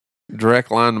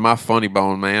direct line to my funny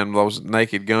bone, man. Those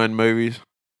Naked Gun movies.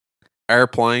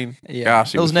 Airplane. Yeah.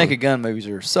 Gosh, those Naked Gun movies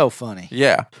are so funny.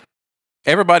 Yeah.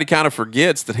 Everybody kind of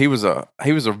forgets that he was a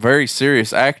very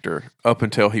serious actor up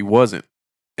until he wasn't.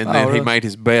 And then he made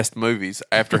his best movies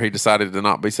after he decided to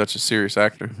not be such a serious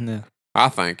actor. Yeah. I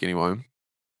think, anyway.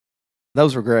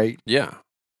 Those were great. Yeah.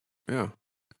 Yeah.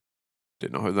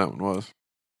 Didn't know who that one was.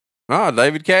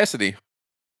 David Cassidy.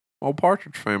 Old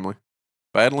Partridge Family.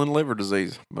 Battling liver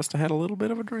disease. Must have had a little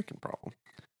bit of a drinking problem.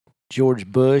 George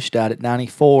Bush died at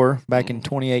 94 back in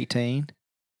 2018.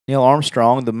 Neil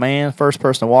Armstrong, the first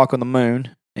person to walk on the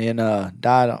moon, and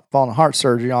died following heart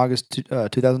surgery in August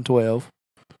 2012.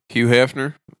 Hugh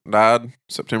Hefner died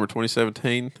September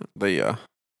 2017. The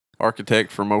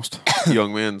architect for most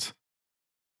young men's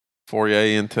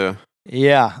foray into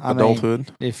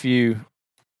adulthood.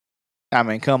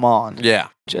 Come on. Yeah,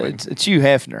 it's Hugh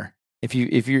Hefner. If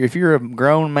you're a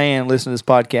grown man listening to this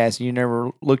podcast and you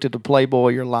never looked at the Playboy,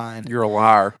 you're lying. You're a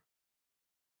liar.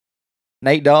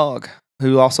 Nate Dogg.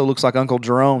 who also looks like Uncle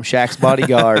Jerome, Shaq's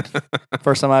bodyguard.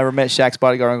 First time I ever met Shaq's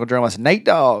bodyguard, Uncle Jerome, I said, Nate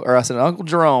Dogg. Or I said, Uncle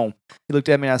Jerome. He looked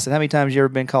at me and I said, how many times have you ever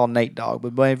been called Nate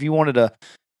Dogg? But if you wanted to,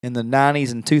 in the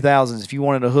 90s and 2000s, if you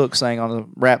wanted a hook sang on a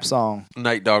rap song,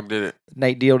 Nate Dogg did it.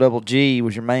 Nate D-O-double-G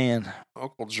was your man.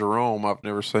 Uncle Jerome, I've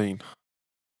never seen.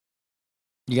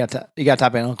 You got to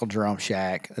type in Uncle Jerome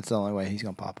Shaq. That's the only way he's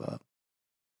going to pop up.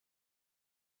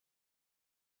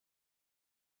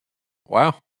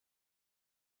 Wow.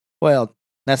 Well,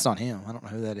 that's not him. I don't know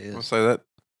who that is. I'll say that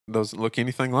doesn't look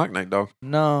anything like Nate Dogg.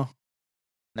 No,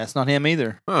 that's not him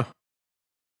either. Huh.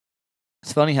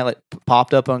 It's funny how it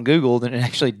popped up on Google, then it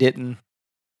actually didn't.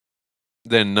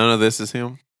 Then none of this is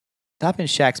him? Type in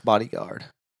Shaq's bodyguard.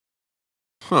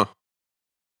 Huh.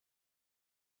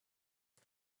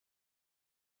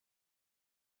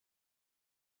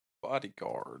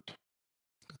 Bodyguard.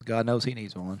 God knows he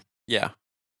needs one. Yeah.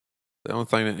 The only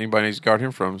thing that anybody needs to guard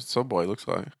him from is Subway, looks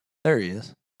like. There he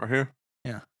is. Right here?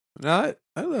 Yeah. No,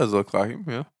 that does look like him,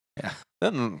 yeah. Yeah.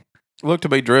 Doesn't look to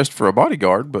be dressed for a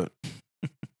bodyguard, but.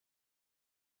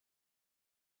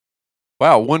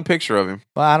 Wow, one picture of him.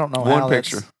 Well, I don't know one how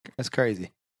picture. That's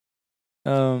crazy.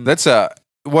 That's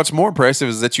what's more impressive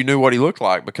is that you knew what he looked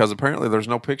like because apparently there's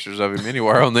no pictures of him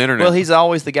anywhere on the internet. Well, he's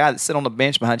always the guy that sit on the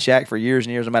bench behind Shaq for years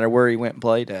and years, no matter where he went and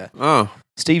played at. Oh.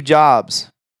 Steve Jobs.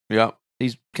 Yeah.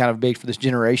 He's kind of big for this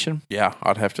generation. Yeah,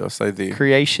 I'd have to say the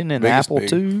creation and Apple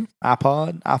II,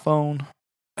 iPod, iPhone.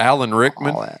 Alan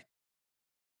Rickman. All that.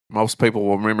 Most people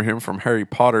will remember him from Harry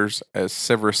Potter's as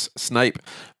Severus Snape.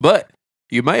 But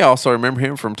you may also remember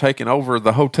him from taking over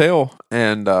the hotel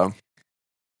and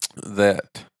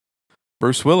that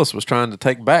Bruce Willis was trying to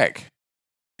take back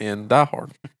in Die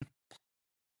Hard.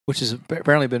 Which has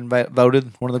apparently been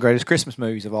voted one of the greatest Christmas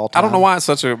movies of all time. I don't know why it's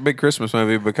such a big Christmas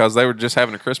movie because they were just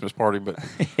having a Christmas party, but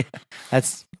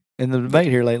that's in the debate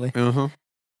here lately. Right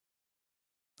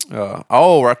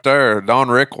there, Don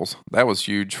Rickles. That was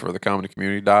huge for the comedy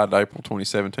community. Died April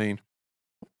 2017.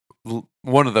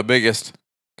 One of the biggest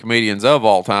comedians of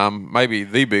all time, maybe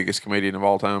the biggest comedian of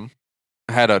all time.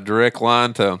 Had a direct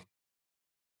line to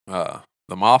the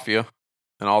mafia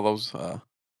and all those.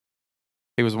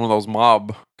 He was one of those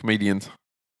mob comedians.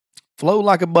 Flow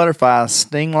like a butterfly,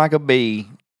 sting like a bee.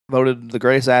 Voted the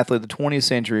greatest athlete of the 20th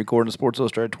century, according to Sports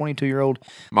Illustrated. 22-year-old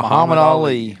Muhammad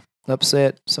Ali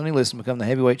upset Sonny Liston to become the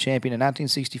heavyweight champion in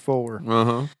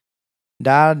 1964.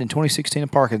 Died in 2016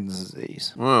 of Parkinson's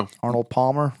disease. Arnold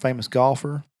Palmer, famous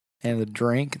golfer, and the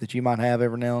drink that you might have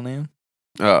every now and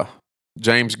then.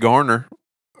 James Garner,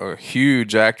 a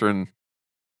huge actor in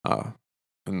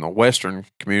the Western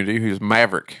community, who's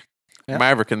Maverick. Yep.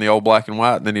 Maverick in the old black and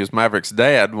white, and then he was Maverick's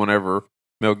dad whenever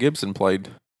Mel Gibson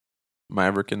played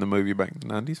Maverick in the movie back in the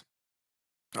 90s.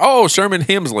 Oh, Sherman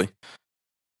Hemsley.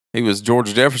 He was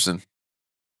George Jefferson.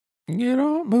 Get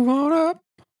on, move on up.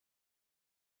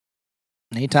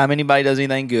 Anytime anybody does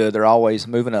anything good, they're always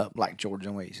moving up, like George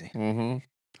and Weezy.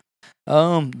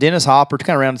 Dennis Hopper, to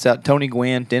kind of round this out, Tony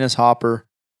Gwynn, Dennis Hopper,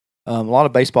 a lot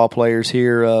of baseball players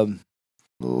here,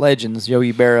 legends,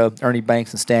 Yogi Berra, Ernie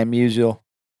Banks, and Stan Musial.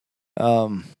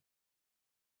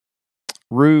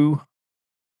 Rue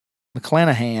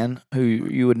McClanahan, who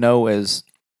you would know as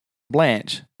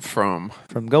Blanche from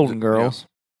Golden Girls. Yeah.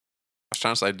 I was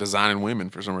trying to say Designing Women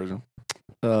for some reason.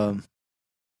 So,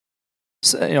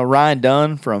 Ryan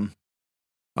Dunn from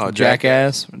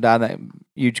Jackass died in that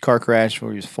huge car crash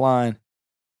where he was flying.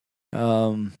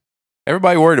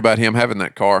 Everybody worried about him having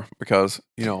that car because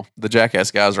the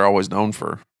Jackass guys are always known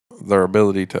for their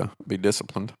ability to be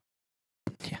disciplined.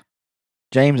 Yeah.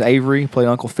 James Avery played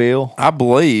Uncle Phil. I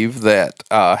believe that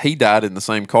he died in the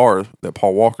same car that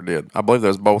Paul Walker did. I believe they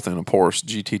was both in a Porsche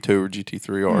GT2 or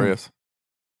GT3 RS.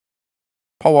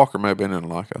 Paul Walker may have been in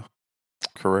like a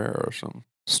Carrera or something.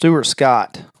 Stuart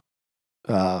Scott,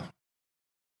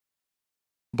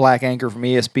 black anchor from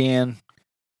ESPN,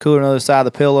 cooler on the other side of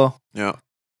the pillow. Yeah.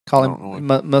 Call him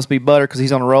must be butter because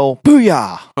he's on a roll.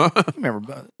 Booyah!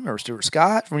 remember Stuart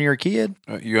Scott from when you were a kid?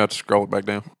 You have to scroll it back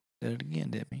down. Did it again,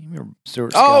 didn't you? Remember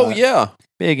Stuart Scott? Oh, yeah.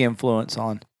 Big influence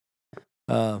on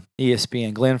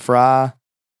ESPN. Glenn Fry.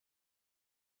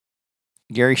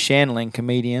 Gary Shandling,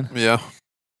 comedian. Yeah.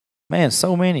 Man,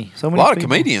 so many. A lot of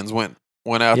comedians went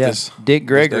out this. Dick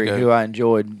Gregory, who I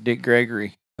enjoyed. Dick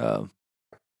Gregory.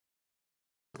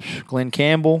 Glenn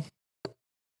Campbell.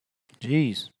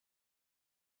 Jeez.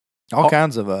 All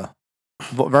kinds of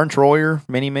Vern Troyer,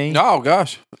 Mini-Me. Oh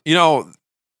gosh. I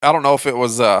don't know if it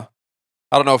was I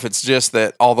don't know if it's just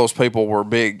that all those people were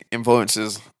big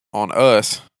influences on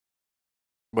us,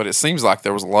 but it seems like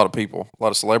there was a lot of people, a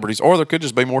lot of celebrities, or there could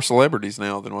just be more celebrities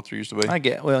now than what there used to be. I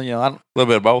get, a little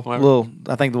bit of both, maybe.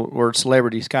 I think the word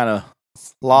celebrities kind of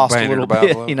lost a Bandied little about a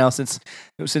bit, little. you know, since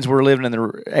we're living in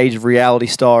the age of reality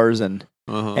stars and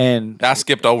I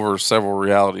skipped over several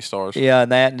reality stars. yeah,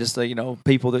 and that and just you know,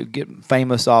 people that get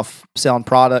famous off selling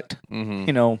product, Mm-hmm.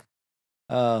 you know.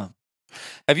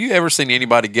 Have you ever seen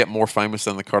anybody get more famous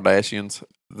than the Kardashians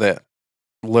that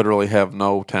literally have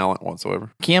no talent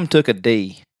whatsoever? Kim took a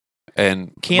D.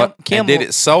 And Kim did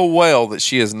it so well that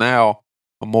she is now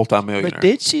a multimillionaire. But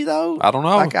did she though? I don't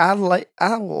know. Like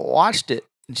I watched it,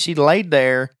 and she laid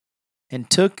there and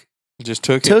took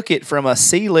it from a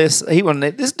C list.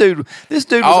 This dude was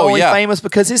only famous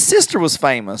because his sister was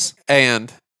famous.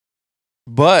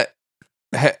 But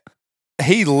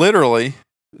he literally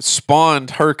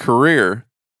spawned her career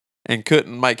and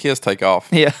couldn't make his take off.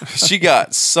 Yeah. She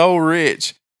got so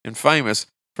rich and famous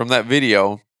from that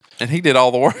video, and he did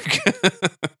all the work.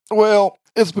 Well,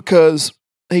 it's because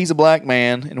he's a black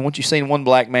man, and once you've seen one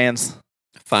black man's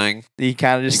thing, you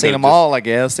kind of just seen them all, I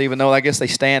guess, even though I guess they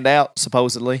stand out,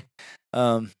 supposedly.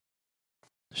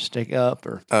 Stick up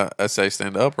or... I say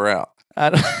stand up or out.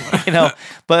 I don't, you know,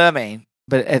 but I mean,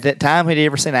 but at that time, had you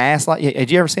ever seen an ass like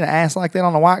that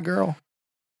on a white girl?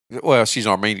 Well, she's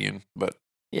Armenian, but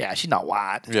yeah, she's not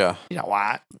white. Yeah, she's not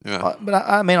white. Yeah, but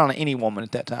I mean, on any woman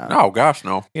at that time. Oh gosh,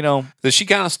 no. You know, did she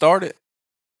kind of start it,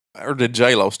 or did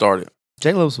J-Lo start it?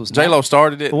 J-Lo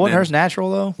started it. But wasn't hers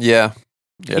natural though? Yeah,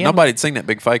 yeah. Nobody had seen that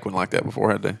big fake one like that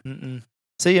before, had they? Mm-mm.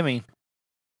 See, I mean,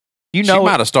 she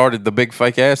might have started the big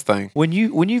fake ass thing. When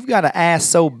you've got an ass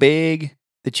so big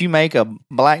that you make a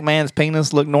black man's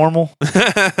penis look normal,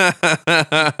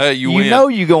 you know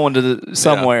you going to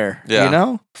somewhere. Yeah. You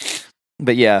know.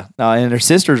 But yeah, and their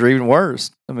sisters are even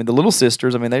worse. I mean, the little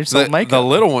sisters. I mean, they just don't make the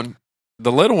little one.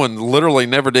 The little one literally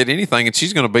never did anything, and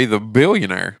she's going to be the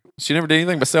billionaire. She never did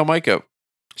anything but sell makeup.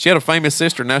 She had a famous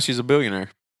sister. Now she's a billionaire.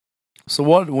 So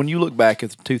when you look back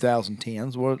at the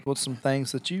 2010s, what's some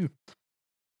things that you?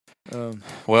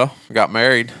 Well, got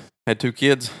married, had 2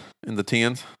 kids in the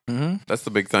 10s. Mm-hmm. That's the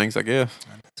big things, I guess.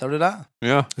 So did I.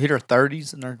 Yeah. We hit our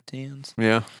 30s and our 10s.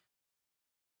 Yeah.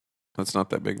 That's not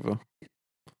that big of a...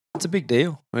 It's a big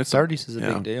deal. 30s is a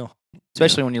big deal.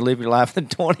 Especially when you live your life in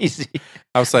the 20s.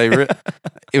 I would say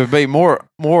it would be more,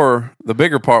 the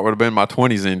bigger part would have been my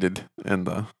 20s ended in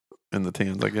the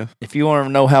 10s, I guess. If you want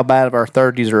to know how bad of our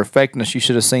 30s are affecting us, you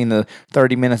should have seen the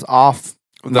 30 minutes off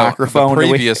microphone.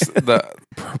 The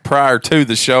prior to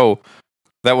the show,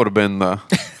 that would have been the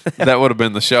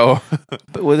show.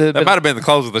 But that might have been the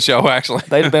close of the show, actually.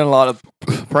 They'd have been a lot of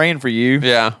praying for you.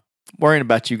 Yeah. Worrying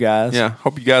about you guys. Yeah.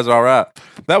 Hope you guys are all right.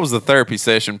 That was the therapy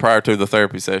session prior to the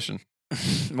therapy session.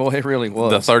 Well, it really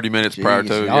was. The 30 minutes prior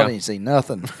to. Y'all didn't see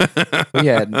nothing.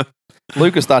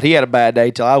 Lucas thought he had a bad day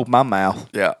till I opened my mouth.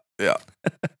 Yeah. Yeah.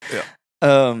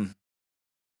 Yeah.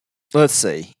 Let's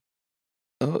see.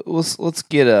 Let's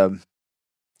get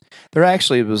there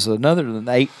actually was another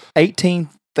than 18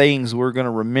 things we're going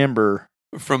to remember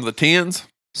from the 10s.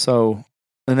 So,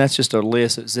 and that's just a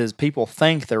list. It says people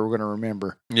think they were going to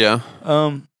remember. Yeah.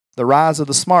 The rise of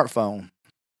the smartphone.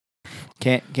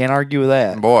 Can't argue with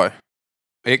that. Boy,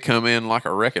 it come in like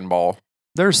a wrecking ball.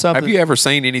 There's something. Have you ever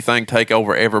seen anything take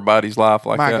over everybody's life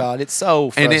like that? My God, it's so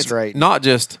frustrating. And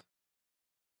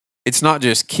it's not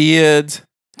just kids.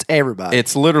 It's everybody.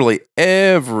 It's literally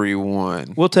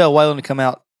everyone. We'll tell Waylon to come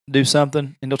out do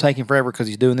something, and it'll take him forever because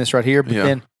he's doing this right here. But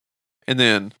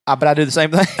then, I do the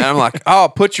same thing. And I'm like,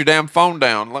 oh, put your damn phone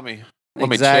down. Let me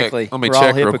check. Let me check We're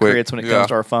all hypocrites real quick. when it comes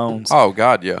to our phones. Oh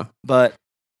God, yeah. But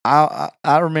I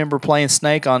remember playing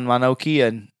Snake on my Nokia,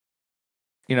 and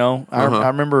I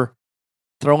remember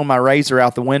throwing my razor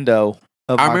out the window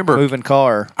of my moving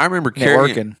car. I remember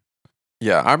carrying.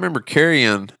 Yeah, I remember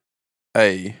carrying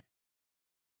a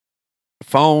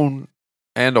phone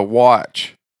and a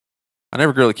watch. I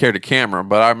never really carried a camera,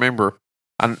 but I remember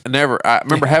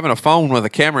having a phone with a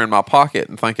camera in my pocket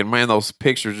and thinking, man, those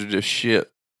pictures are just shit.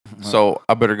 So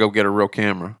I better go get a real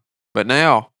camera. But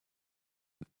now,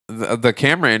 the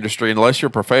camera industry, unless you're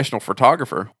a professional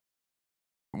photographer,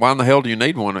 why in the hell do you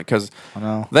need one? Because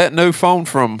that new phone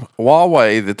from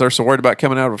Huawei that they're so worried about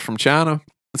coming out from China,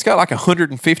 it's got like a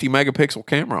 150 megapixel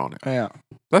camera on it. Yeah.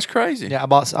 That's crazy. Yeah, I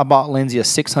bought Lindsay a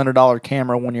 $600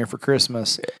 camera one year for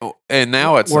Christmas. And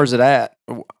now where's it at?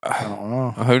 I don't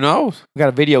know. Who knows? We got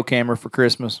a video camera for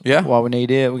Christmas. Yeah. Why we need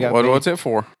it? We got what's it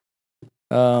for?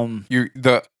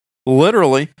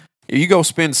 Literally, if you go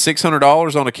spend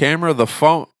 $600 on a camera,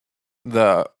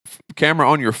 the camera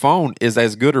on your phone is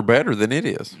as good or better than it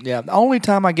is. Yeah. The only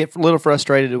time I get a little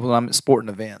frustrated is when I'm at sporting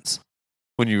events.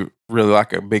 When you really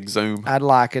like a big zoom. I'd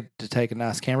like it to take a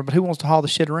nice camera, but who wants to haul the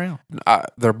shit around?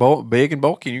 They're big and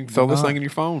bulky. You can throw this thing in your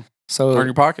phone. So or in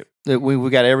your pocket. We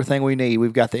got everything we need.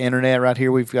 We've got the internet right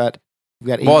here. We've got We've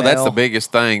got email. Boy, that's the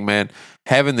biggest thing, man.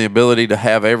 Having the ability to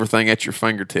have everything at your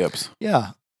fingertips.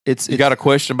 Yeah. You got a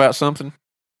question about something?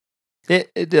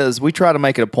 It does. We try to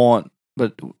make it a point,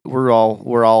 but we're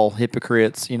all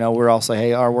hypocrites. You know, we're all say,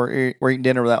 hey, we're eating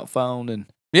dinner without phone. And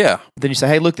yeah. Then you say,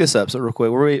 hey, look this up. So real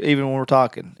quick, even when we're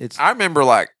talking. I remember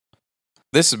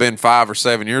this has been 5 or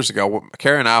 7 years ago.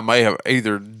 Carrie and I may have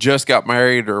either just got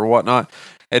married or whatnot.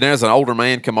 And there's an older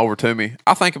man come over to me.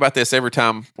 I think about this every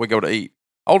time we go to eat.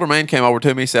 Older man came over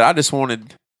to me and said, I just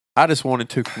wanted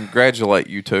to congratulate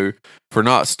you two for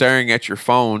not staring at your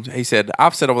phones. He said,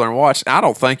 I've sat over there and watched. I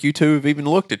don't think you two have even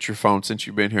looked at your phone since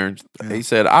you've been here. And he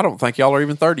said, I don't think y'all are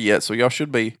even 30 yet, so y'all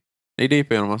should be knee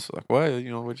deep in them. I was like, well, you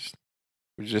know, we're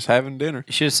just having dinner.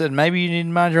 You should have said, maybe you need to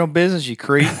mind your own business, you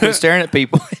creep. Quit staring at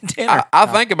people at dinner. I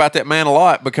think about that man a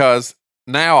lot because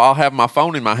now I'll have my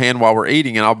phone in my hand while we're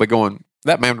eating and I'll be going,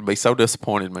 that man would be so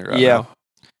disappointed in me right now.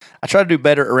 I try to do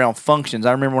better around functions.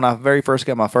 I remember when I very first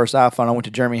got my first iPhone, I went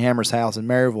to Jeremy Hammer's house in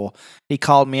Maryville. He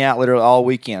called me out literally all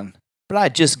weekend. But I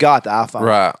just got the iPhone.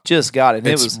 Right. Just got it. And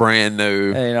it was brand new.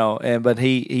 You know, but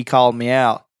he called me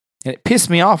out. And it pissed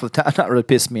me off at the time. Not really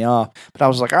pissed me off. But I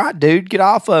was like, all right, dude, get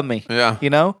off of me. Yeah. You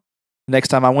know? Next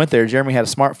time I went there, Jeremy had a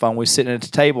smartphone. We were sitting at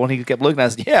the table, and he kept looking at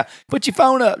us. Yeah, put your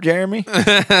phone up, Jeremy.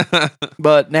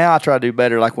 But now I try to do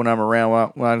better, like when I'm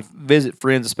around. When I visit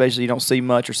friends, especially, you don't see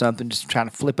much or something, just trying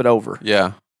to flip it over.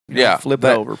 Yeah. Flip it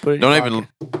over. Put it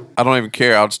I don't even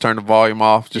care. I'll just turn the volume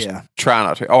off. Just try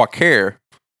not to. Oh, I care.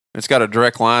 It's got a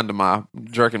direct line to my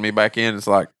jerking me back in. It's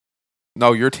like,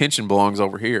 no, your attention belongs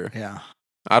over here. Yeah.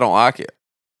 I don't like it.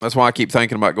 That's why I keep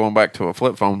thinking about going back to a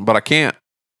flip phone, but I can't.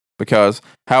 Because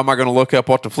how am I going to look up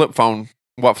what flip phone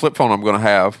I'm going to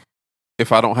have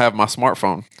if I don't have my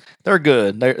smartphone? They're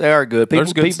good. They are good.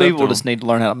 People just need to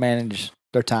learn how to manage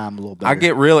their time a little bit. I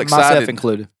get real excited. Myself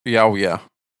included. Yeah, oh yeah.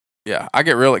 Yeah, I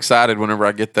get real excited whenever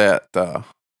I get that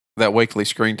weekly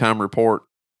screen time report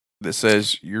that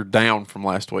says you're down from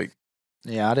last week.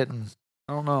 Yeah, I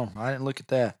don't know. I didn't look at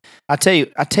that. I tell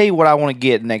you what I want to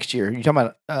get next year.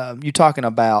 You're talking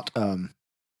about New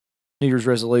Year's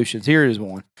resolutions. Here is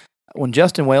one. When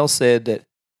Justin Wells said that,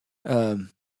 I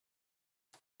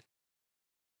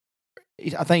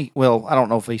think. Well, I don't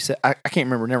know if he said. I can't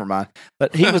remember. Never mind.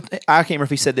 But he was. I can't remember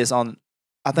if he said this on.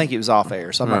 I think it was off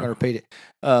air, so I'm not going to repeat it.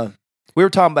 We were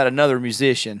talking about another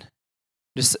musician,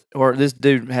 or this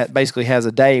dude basically has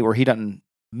a day where he doesn't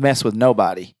mess with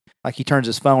nobody. Like he turns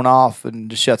his phone off and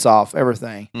just shuts off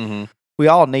everything. Mm-hmm. We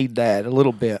all need that a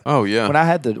little bit. Oh yeah. When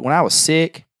I was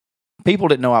sick. People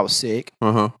didn't know I was sick,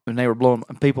 and they were blowing.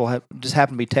 People just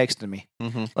happened to be texting me.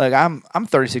 Mm-hmm. Like I'm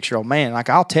 36-year-old man. Like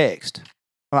I'll text.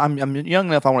 I'm young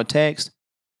enough. I want to text.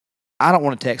 I don't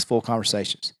want to text full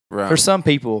conversations. Right. There's some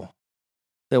people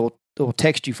that will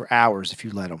text you for hours if you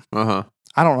let them.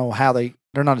 I don't know how they're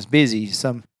not as busy.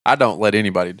 I don't let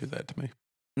anybody do that to me.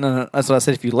 No, that's what I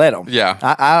said. If you let them, yeah.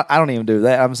 I don't even do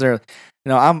that. I'm there. You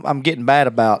know, I'm getting bad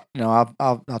about. You know,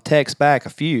 I'll text back a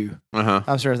few.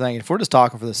 I'm sort of thinking if we're just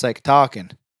talking for the sake of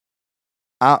talking,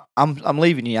 I'm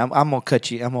leaving you. I'm gonna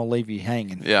cut you. I'm gonna leave you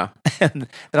hanging. Yeah. And then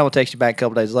I'm gonna text you back a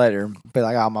couple days later and be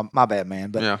like, "Oh, my bad, man."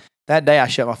 But that day I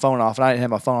shut my phone off and I didn't have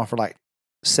my phone on for like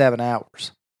 7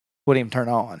 hours. Wouldn't even turn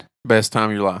on. Best time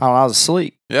of your life. I was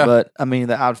asleep. Yeah. But I mean,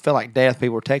 I felt like death.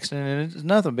 People were texting, and it's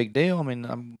nothing big deal. I mean,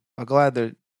 I'm glad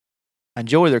that I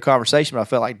enjoyed their conversation, but I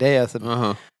felt like death. And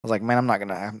I was like, man,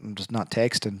 I'm just not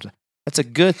texting. That's a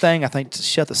good thing, I think, to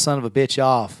shut the son of a bitch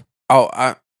off.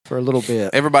 For a little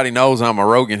bit. Everybody knows I'm a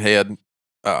Rogan head.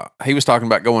 He was talking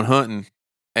about going hunting,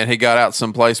 and he got out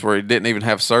someplace where he didn't even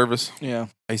have service. Yeah.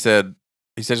 He said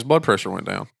his blood pressure went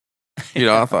down. You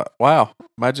know, I thought, wow,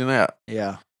 imagine that.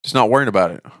 Yeah. Just not worrying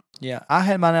about it. Yeah, I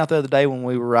had mine out the other day when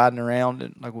we were riding around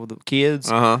and, like with the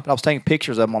kids. But I was taking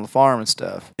pictures of them on the farm and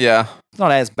stuff. Yeah, it's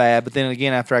not as bad. But then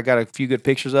again, after I got a few good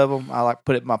pictures of them, I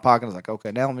put it in my pocket. I was like,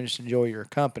 okay, now let me just enjoy your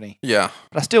company. Yeah,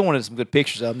 but I still wanted some good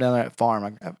pictures of them down there at the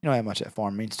farm. You know how much that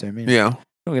farm means to me. Yeah, I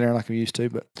don't get there like we used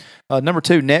to. But number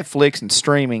 2, Netflix and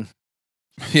streaming.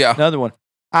 Yeah, another one.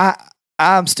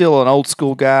 I'm still an old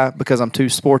school guy because I'm too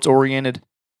sports oriented.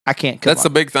 I can't cut. That's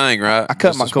the big thing, right? I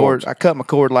cut my cord. I cut my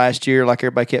cord last year, like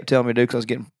everybody kept telling me to do, because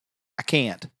I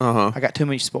can't. I got too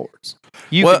many sports.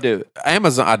 You can do it.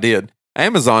 Amazon, I did.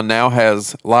 Amazon now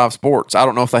has live sports. I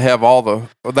don't know if they have all the.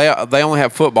 They only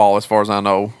have football, as far as I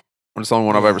know. It's the only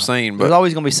one I've ever seen. But there's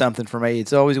always going to be something for me.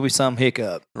 It's always going to be some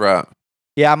hiccup. Right.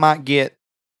 Yeah, I might get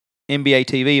NBA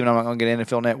TV, but I'm not going to get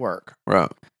NFL Network.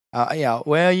 Right. Yeah.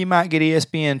 Well, you might get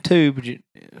ESPN too, but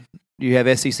you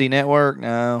have SEC Network?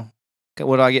 No.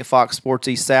 What do I get? Fox Sports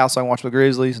East South so I can watch the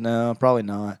Grizzlies? No, probably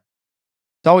not.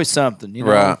 It's always something, you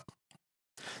know. Right.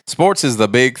 Sports is the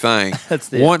big thing.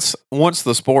 That's it. Once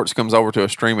the sports comes over to a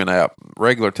streaming app,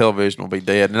 regular television will be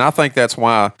dead. And I think that's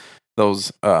why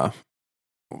those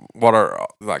what are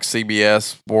like CBS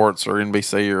Sports or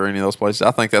NBC or any of those places,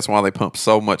 I think that's why they pump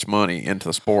so much money into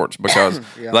the sports because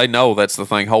they know that's the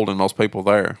thing holding most people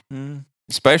there.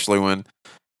 Especially when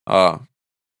I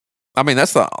mean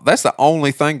that's the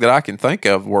only thing that I can think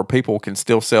of where people can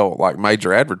still sell like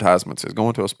major advertisements is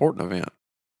going to a sporting event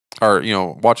or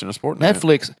watching a sporting event.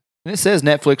 Netflix. And it says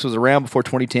Netflix was around before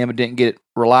 2010 but didn't get it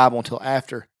reliable until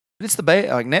after. But it's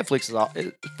like Netflix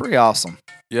it's pretty awesome.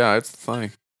 Yeah, it's the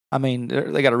thing. I mean,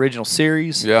 they got original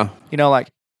series. Yeah. Like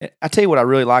I tell you what I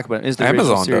really like about it is the original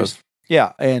Amazon series. does.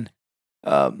 Yeah, and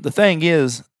the thing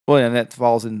is, and that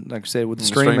falls in, like I said, with the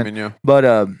streaming. Yeah.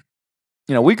 But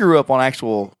we grew up on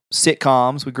actual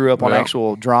sitcoms. We grew up on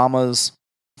actual dramas,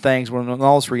 things. When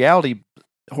all this reality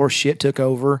horse shit took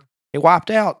over, it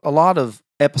wiped out a lot of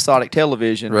episodic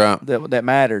television that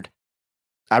mattered.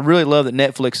 I really love that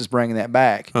Netflix is bringing that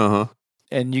back.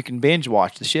 And you can binge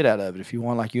watch the shit out of it if you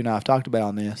want, like you and I have talked about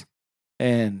on this.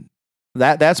 And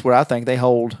that's where I think they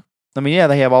hold. I mean,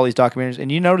 they have all these documentaries,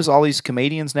 and you notice all these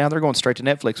comedians now they're going straight to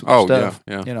Netflix with their stuff.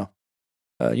 Yeah.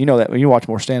 You know that when you watch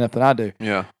more stand up than I do.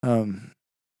 Yeah.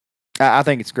 I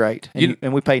think it's great,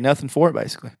 and we pay nothing for it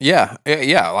basically. Yeah.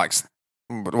 Like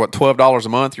what $12 a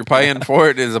month you're paying for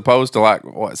it as opposed to like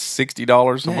what $60 a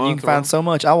month. You can find so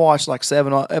much. I watched like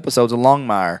 7 episodes of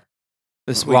Longmire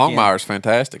this weekend. Longmire's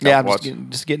fantastic. Yeah, I'm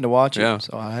just getting to watch it. Yeah.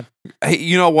 So hey,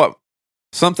 you know what?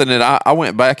 Something that I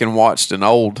went back and watched an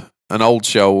old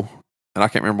show, and I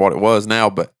can't remember what it was now,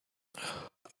 but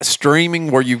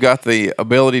streaming where you've got the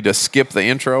ability to skip the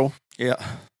intro. Yeah.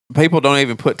 People don't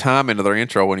even put time into their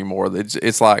intro anymore.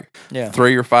 It's like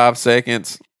 3 or 5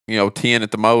 seconds, 10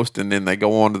 at the most, and then they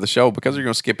go on to the show because you're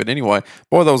going to skip it anyway.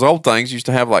 Boy, those old things used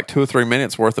to have like 2 or 3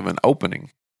 minutes worth of an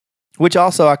opening. Which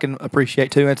also I can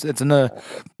appreciate too. It's another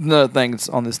thing that's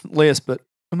on this list. But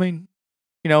I mean,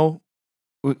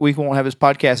 we won't have this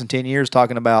podcast in 10 years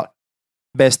talking about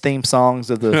best theme songs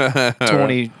of the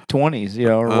 2020s,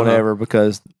 or whatever,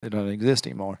 because they don't exist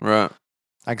anymore. Right.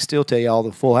 I can still tell you all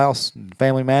the Full House, and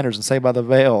Family Matters, and Saved by the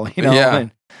Bell. What I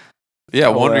mean? Yeah,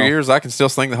 Wonder Years. I can still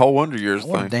sing the whole Wonder Years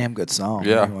thing. What a damn good song.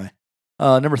 Yeah. Anyway.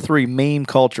 Number 3, meme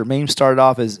culture. Memes started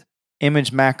off as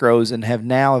image macros and have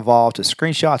now evolved to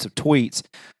screenshots of tweets.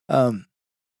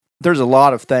 There's a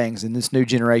lot of things in this new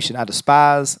generation I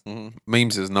despise.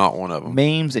 Memes is not one of them.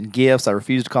 Memes and GIFs. I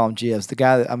refuse to call them GIFs.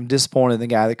 I'm disappointed in the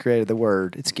guy that created the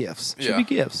word. It's GIFs. It should be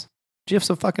GIFs. GIFs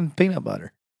of fucking peanut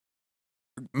butter.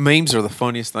 Memes are the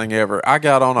funniest thing ever. I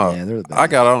got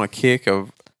on a kick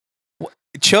of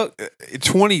Chuck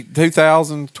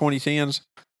 2010s.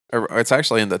 Or it's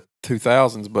actually in the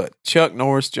 2000s, but Chuck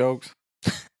Norris jokes.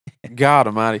 God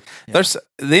Almighty, the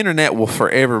internet will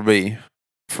forever be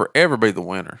the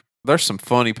winner. There's some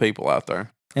funny people out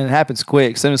there, and it happens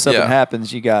quick. As soon as something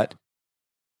happens, you got.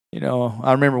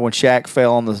 I remember when Shaq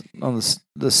fell on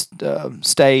the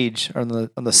stage or on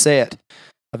the set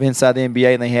of Inside the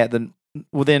NBA, and they had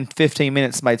within 15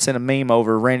 minutes, somebody sent a meme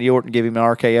over Randy Orton give him an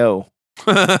RKO.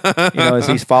 As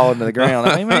he's falling to the ground.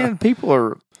 I mean, man, people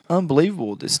are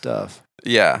unbelievable with this stuff.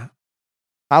 Yeah,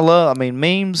 I mean,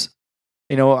 memes.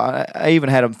 I even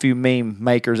had a few meme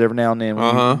makers every now and then.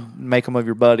 When you make them of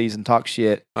your buddies and talk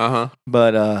shit.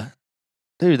 But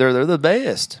dude, they're the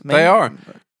best. Man. They are.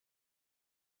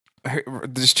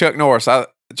 This Chuck Norris.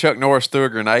 Chuck Norris threw a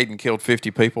grenade and killed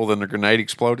 50 people. Then the grenade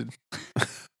exploded.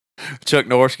 Chuck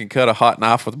Norris can cut a hot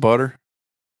knife with butter.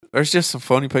 There's just some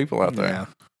funny people out there. Yeah.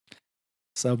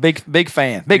 So big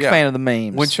fan. Big fan of the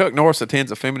memes. When Chuck Norris attends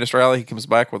a feminist rally, he comes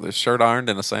back with his shirt ironed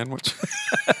and a sandwich.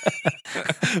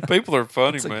 People are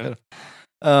funny, man.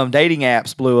 Dating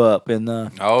apps blew up, and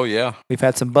we've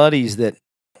had some buddies that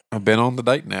have been on the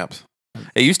dating apps.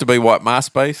 It used to be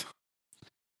MySpace.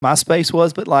 MySpace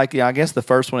was, but I guess the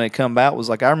first one that come out was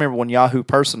I remember when Yahoo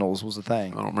Personals was a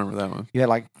thing. I don't remember that one. You had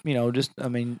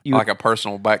you a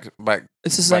personal back.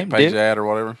 It's the same page ad or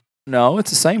whatever. No, it's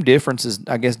the same difference as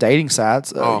I guess dating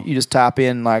sites. You just type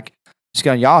in just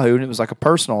go on Yahoo, and it was a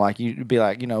personal. You'd be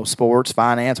sports,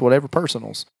 finance, whatever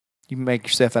personals. You make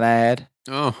yourself an ad.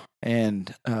 Oh,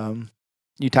 and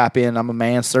you type in I'm a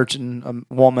man searching a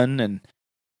woman and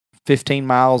 15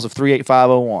 miles of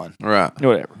 38501. Right.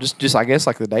 Whatever. Just I guess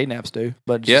the dating apps do.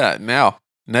 But now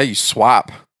you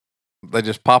swipe. They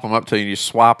just pop them up to you and you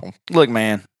swipe them. Look,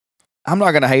 man, I'm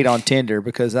not gonna hate on Tinder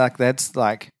because that's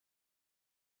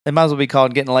it might as well be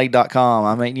called gettinglaid.com.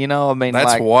 I mean,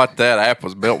 that's what that app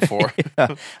was built for.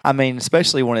 Yeah. I mean,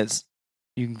 especially when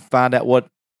you can find out what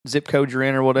zip code you're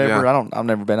in or whatever. Yeah. I've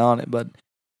never been on it, but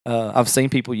I've seen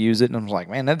people use it, and I'm like,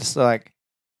 man, that's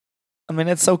I mean,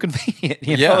 that's so convenient.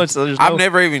 You Yeah. know? So there's I've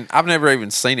never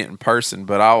even seen it in person,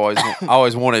 but I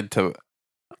always wanted to.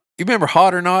 You remember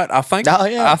Hot or Not? I think. Oh,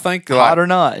 yeah. I think Hot or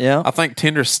Not, yeah. I think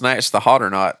Tinder snatched the Hot or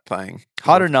Not thing.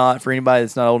 Hot or Not, for anybody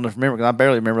that's not old enough to remember, because I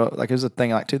barely remember, like it was a thing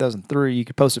like 2003, you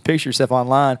could post a picture of yourself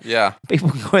online. Yeah.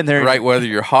 People can go in there and Right, whether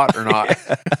you're hot or not.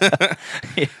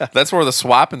 yeah. That's where the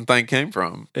swiping thing came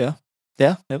from. Yeah,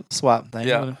 it was a swap thing.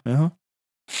 Yeah.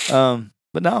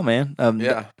 But no, man.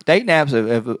 Yeah. Dating apps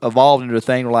have evolved into a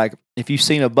thing where, like, if you've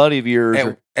seen a buddy of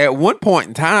yours, At one point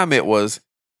in time, it was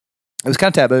kind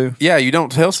of taboo. Yeah, you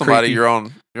don't tell somebody creepy. you're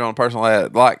on a personal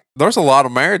ad. Like, there's a lot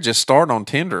of marriages start on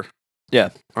Tinder. Yeah.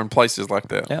 Or in places like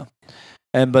that.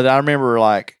 Yeah. But I remember,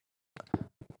 like,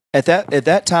 at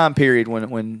that time period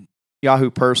when Yahoo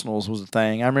Personals was a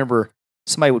thing, I remember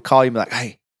somebody would call you and be like,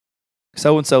 "Hey,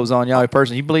 so and so's on Yahoo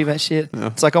Personals." You believe that shit? Yeah.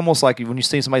 It's like almost like when you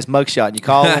see somebody's mugshot and you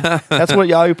call them. That's what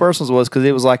Yahoo Personals was, because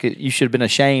it was like you should have been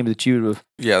ashamed that you would have.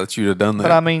 Yeah, that you'd have done that.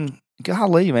 But I mean,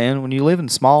 golly, man, when you live in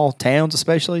small towns,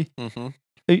 especially,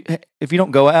 if you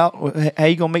don't go out, how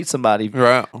you gonna meet somebody?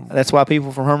 Right. That's why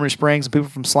people from Hermitage Springs and people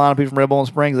from Salina, people from Red Bull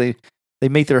Springs, they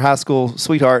meet their high school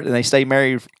sweetheart and they stay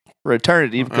married for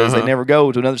eternity because they never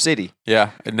go to another city.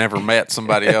 Yeah, it never met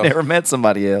somebody else. Never met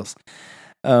somebody else.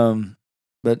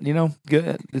 But you know,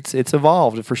 good. It's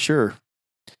evolved for sure.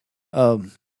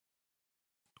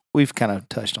 We've kind of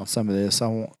touched on some of this. I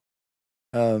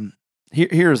won't.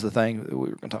 Here's the thing that we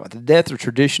were going to talk about: the death of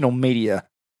traditional media,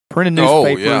 printed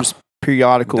newspapers,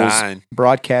 periodicals, Dying.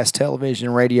 broadcast television,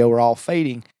 and radio are all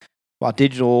fading, while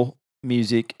digital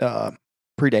music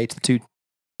predates the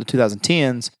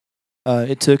 2010s.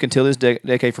 It took until this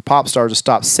decade for pop stars to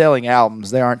stop selling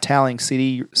albums. They aren't tallying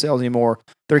CD sales anymore.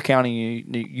 They're counting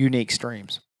unique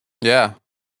streams. Yeah.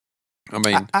 I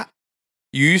mean,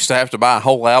 you used to have to buy a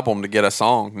whole album to get a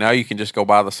song. Now you can just go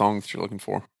buy the song that you're looking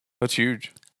for. That's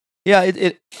huge. Yeah,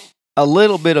 it a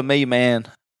little bit of me, man,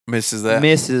 Misses that.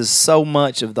 misses so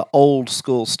much of the old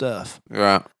school stuff.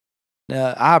 Right.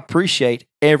 I appreciate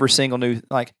every single new,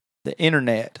 like the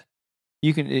internet.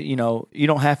 You can, you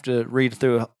don't have to read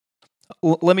through.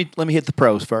 Let me hit the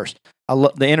pros first. I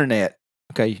love the internet.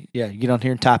 Okay, yeah, you get on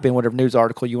here and type in whatever news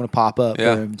article you want to pop up.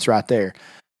 Yeah. Boom, it's right there.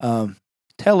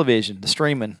 Television, the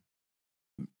streaming,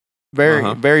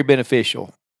 very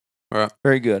beneficial. Right.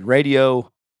 Very good. Radio.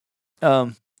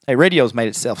 Radio's made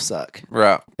itself suck.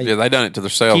 Right. Yeah, they done it to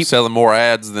themselves, selling more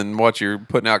ads than what you're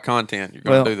putting out content. You're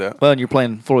going to do that. Well, and you're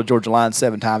playing Florida Georgia Line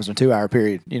 7 times in a 2-hour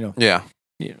period. Yeah.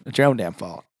 It's your own damn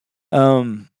fault.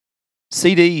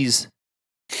 CDs.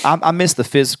 I miss the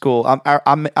physical.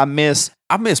 I miss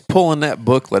pulling that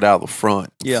booklet out of the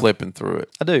front, Yeah. flipping through it.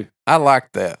 I do. I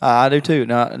like that. I do too.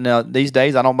 Now these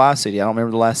days I don't buy a CD. I don't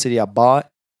remember the last CD I bought.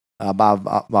 I buy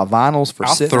vinyls for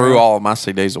I sitting threw around. all of my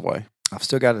CDs away. I've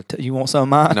still got you want some of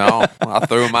mine? No, I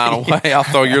threw mine away. I'll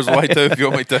throw yours away too if you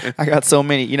want me to. I got so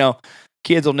many.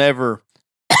 Kids will never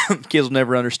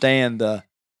understand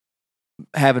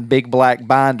having big black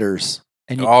binders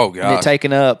and it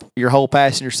taking up your whole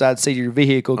passenger side seat of your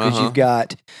vehicle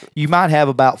because you might have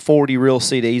about 40 real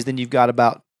CDs, then you've got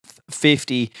about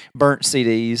 50 burnt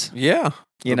CDs. Yeah,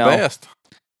 best.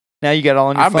 Now you got it all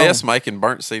on your phone. I miss making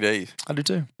burnt CDs. I do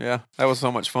too. Yeah, that was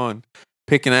so much fun.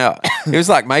 Picking out, it was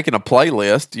like making a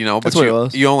playlist, but That's what it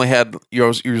was. You only had you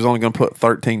was only going to put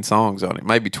 13 songs on it,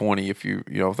 maybe 20 if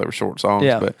if they were short songs.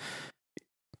 Yeah. But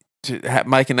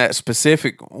making that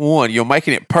specific one, you're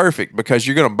making it perfect because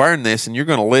you're going to burn this and you're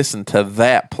going to listen to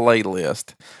that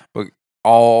playlist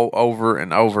all over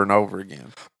and over and over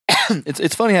again.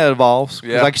 It's funny how it evolves.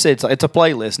 Yeah. Like you said, it's a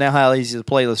playlist. Now how easy is a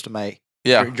playlist to make?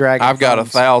 Yeah, dragging I've got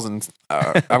songs. 1,000.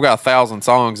 I've got 1,000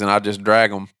 songs and I just drag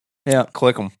them. Yeah,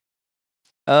 click them.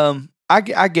 I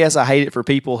guess I hate it for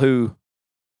people who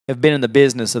have been in the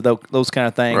business of those kind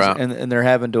of things, right. and they're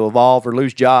having to evolve or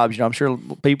lose jobs. I'm sure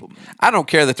people. I don't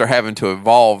care that they're having to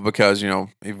evolve because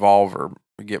evolve or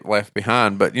get left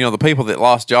behind. But the people that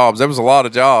lost jobs, there was a lot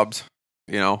of jobs.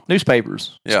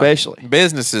 Newspapers, especially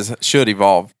businesses should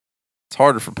evolve. It's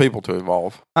harder for people to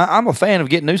evolve. I'm a fan of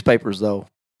getting newspapers though.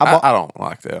 I don't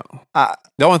like that.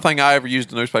 The only thing I ever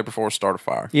used a newspaper for was start a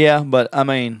fire. Yeah, but I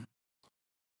mean,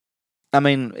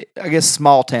 I guess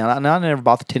small town. I never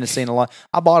bought the Tennessean a lot.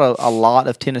 I bought a lot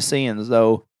of Tennesseans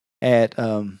though at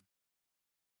an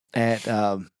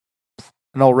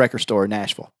old record store in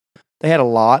Nashville. They had a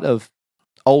lot of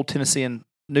old Tennessean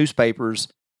newspapers,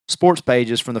 sports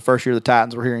pages from the first year the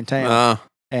Titans were here in town.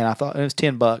 And I thought it was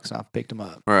 $10, and I picked them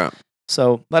up. Right.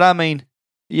 So, but I mean,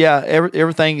 yeah,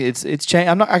 everything it's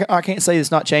changed. I can't say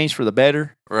it's not changed for the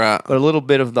better. Right. But a little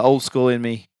bit of the old school in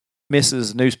me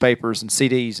misses newspapers and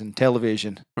CDs and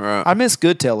television. Right. I miss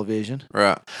good television.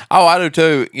 Right. Oh, I do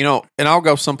too. And I'll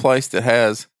go someplace that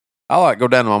has. I like go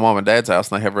down to my mom and dad's house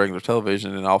and they have regular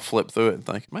television, and I'll flip through it and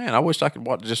think, man, I wish I could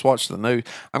just watch the news.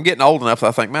 I'm getting old enough that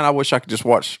I think, man, I wish I could just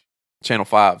watch Channel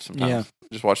 5 sometimes. Yeah.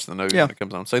 Just watch the news when it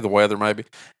comes on. See the weather, maybe.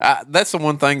 That's the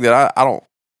one thing that I don't.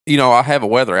 I have a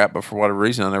weather app, but for whatever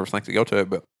reason, I never think to go to it.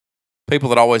 But people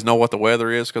that always know what the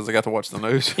weather is because they got to watch the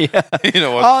news. Yeah.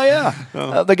 Oh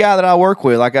yeah. The guy that I work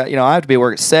with, I have to be at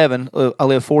work at 7. I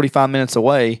live 45 minutes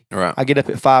away. Right. I get up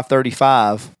at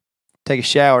 5:35, take a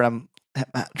shower, and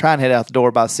I'm trying to head out the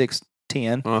door by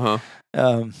 6:10.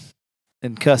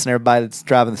 And cussing everybody that's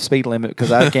driving the speed limit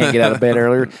because I can't get out of bed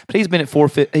earlier. But he's been up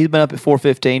at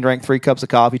 4:15, drank 3 cups of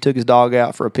coffee, took his dog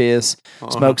out for a piss,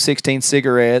 smoked 16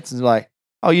 cigarettes, and he's like,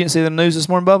 "Oh, you didn't see the news this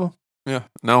morning, Bubba?" Yeah.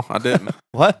 No, I didn't.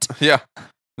 What? Yeah.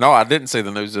 No, I didn't see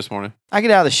the news this morning. I get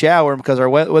out of the shower because our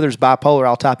weather's bipolar.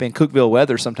 I'll type in Cookeville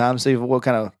weather sometimes, see what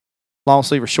kind of long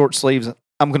sleeve or short sleeves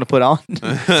I'm going to put on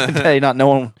today, not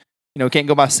knowing, can't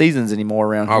go by seasons anymore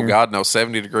around here. Oh, God, no.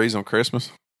 70 degrees on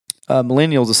Christmas.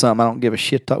 Millennials is something I don't give a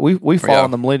shit. We fall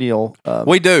in the millennial.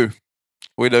 We do.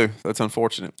 That's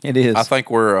unfortunate. It is. I think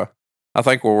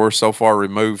we're so far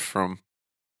removed from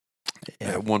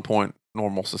at one point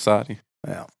normal society.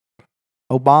 Yeah.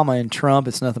 Obama and Trump,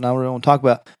 it's nothing I really want to talk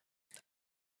about.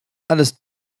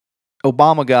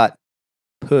 Obama got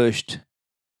pushed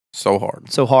so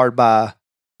hard by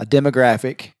a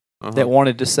demographic that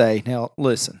wanted to say, now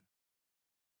listen,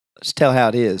 let's tell how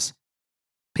it is.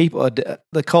 People,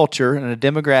 the culture and a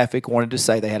demographic wanted to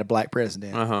say they had a black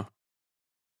president.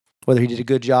 Whether he did a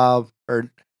good job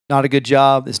or not a good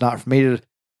job, it's not for me to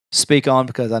speak on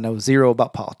because I know zero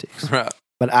about politics. Right.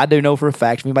 But I do know for a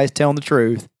fact, if anybody's telling the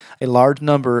truth, a large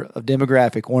number of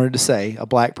demographic wanted to say a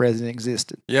black president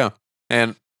existed. Yeah.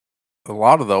 And a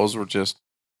lot of those were just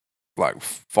like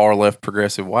far left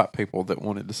progressive white people that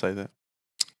wanted to say that.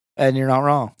 And you're not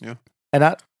wrong. Yeah. And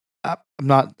I'm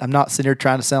not sitting here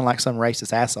trying to sound like some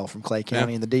racist asshole from Clay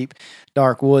County in the deep,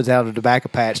 dark woods out of a tobacco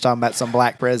patch talking about some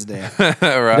black president. Right.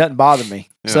 It doesn't bother me.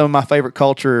 Yeah. Some of my favorite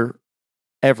culture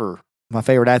ever, my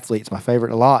favorite athletes, my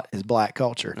favorite a lot is black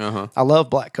culture. I love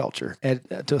black culture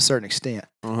to a certain extent.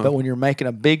 But when you're making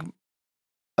a big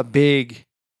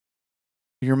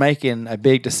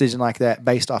decision like that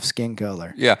based off skin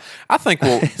color. Yeah. I think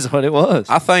is what it was.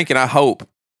 I think and I hope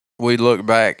we look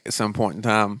back at some point in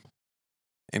time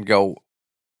and go,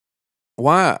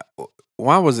 why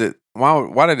did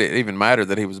it even matter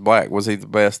that he was black? Was he the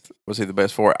best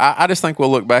for it? I just think we'll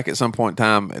look back at some point in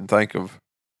time and think of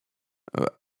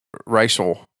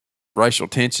racial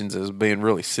tensions as being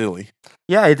really silly.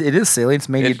 Yeah, it is silly. It's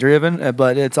media driven,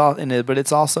 but it's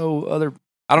also other.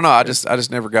 I don't know. I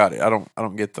just never got it. I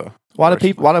don't get the. Why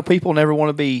do people never want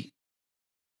to be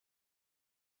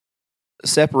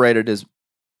separated as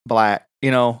black?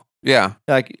 Yeah.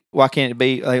 Like, why can't it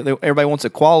be? Like, everybody wants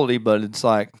equality, but it's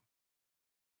like,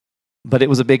 but it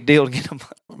was a big deal to get a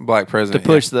black president to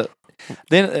push the.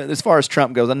 Then, as far as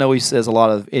Trump goes, I know he says a lot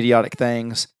of idiotic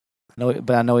things.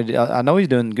 I know he's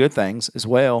doing good things as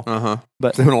well.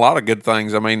 But doing a lot of good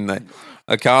things. I mean, the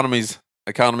economy's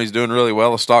doing really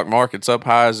well. The stock market's up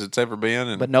high as it's ever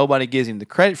been. But nobody gives him the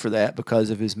credit for that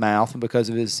because of his mouth and because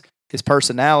of his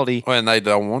personality. Well, and they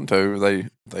don't want to.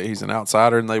 He's an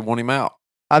outsider and they want him out.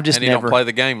 He don't play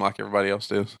the game like everybody else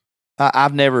does.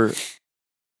 I've never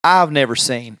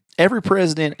seen. Every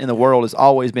president in the world has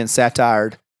always been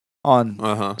satired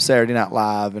on Saturday Night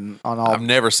Live and on all. I've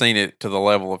never seen it to the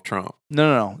level of Trump.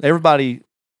 No. Everybody,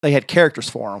 they had characters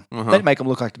for them. They'd make them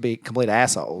look like to be complete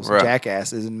assholes, and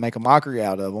jackasses, and make a mockery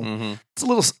out of them. It's a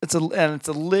little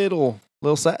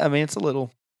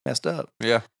messed up.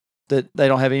 Yeah, that they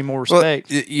don't have any more respect.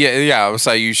 Well, yeah. I would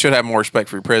say you should have more respect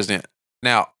for your president.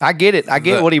 Now, I get it. I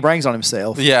get what he brings on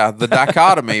himself. Yeah, the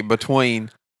dichotomy between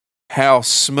how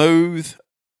smooth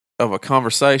of a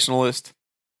conversationalist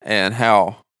and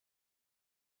how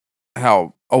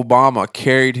Obama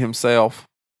carried himself,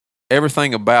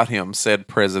 everything about him said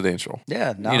presidential.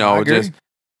 Yeah, no, I agree.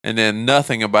 And then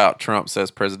nothing about Trump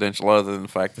says presidential other than the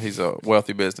fact that he's a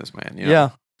wealthy businessman. Yeah.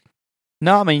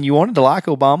 No, I mean, you wanted to like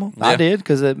Obama. Yeah. I did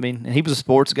because he was a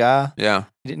sports guy. Yeah,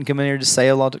 he didn't come in here to say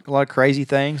a lot of crazy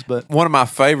things. But one of my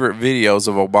favorite videos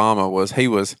of Obama was he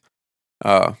was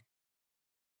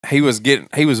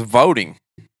voting.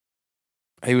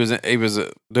 He was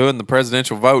doing the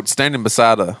presidential vote, standing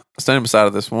beside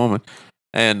this woman,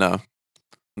 and a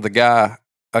guy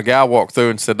walked through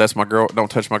and said, "That's my girl.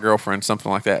 Don't touch my girlfriend."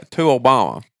 Something like that to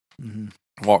Obama.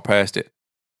 Walked past it,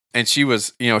 and she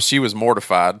was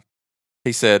mortified.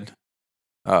 He said,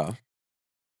 "What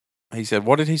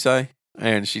did he say?"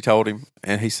 And she told him,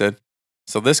 and he said,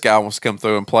 so this guy wants to come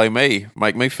through and play me,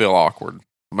 make me feel awkward,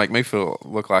 make me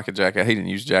look like a jackass. He didn't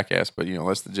use jackass, but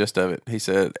that's the gist of it. He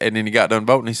said, and then he got done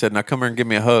voting. He said, now come here and give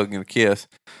me a hug and a kiss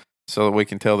so that we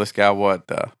can tell this guy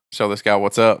show this guy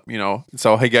what's up,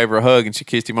 So he gave her a hug and she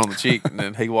kissed him on the cheek, and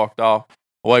then he walked off,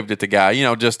 waved at the guy,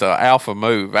 just a alpha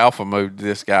move to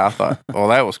this guy. I thought, well,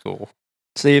 that was cool.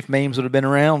 See if memes would have been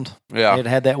around. Yeah. It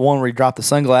had that one where he dropped the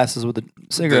sunglasses with the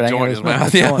cigarette joint in his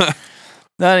mouth. Yeah.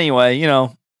 But anyway,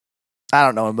 I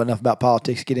don't know enough about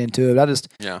politics to get into it. I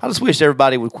just wish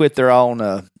everybody would quit their own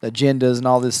agendas and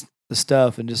all this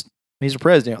stuff and just, he's the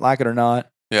president, like it or not.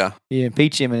 Yeah. You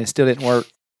impeach him and it still didn't work.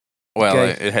 Well,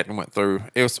 it hadn't went through.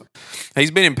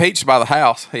 He's been impeached by the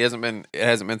House. It hasn't been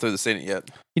through the Senate yet.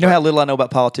 You know how little I know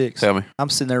about politics? Tell me. I'm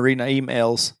sitting there reading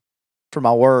emails for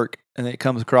my work, and it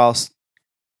comes across.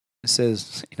 It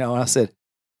says, I said,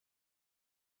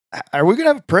 "Are we going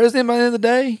to have a president by the end of the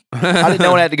day?" I didn't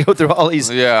know I had to go through all these.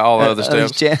 Yeah, all the other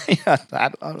steps. I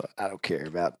don't care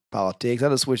about politics. I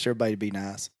just wish everybody would be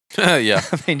nice. Yeah.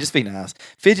 I mean, just be nice.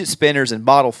 Fidget spinners and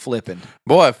bottle flipping.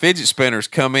 Boy, fidget spinners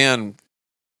come in.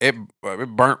 It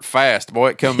burnt fast. Boy,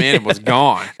 it come in and was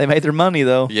gone. They made their money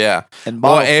though. Yeah. And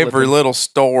every little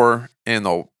store in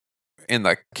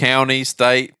the county,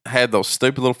 state had those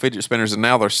stupid little fidget spinners, and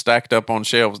now they're stacked up on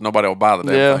shelves. Nobody will buy the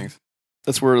damn things.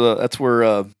 That's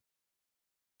where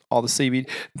all the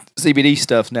CBD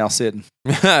stuff's now sitting.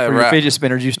 Where your fidget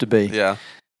spinners used to be. Yeah.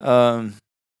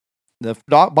 The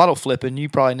bottle flipping, you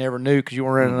probably never knew because you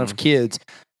weren't around enough kids.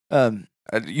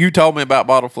 You told me about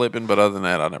bottle flipping, but other than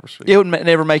that, I never seen it. It would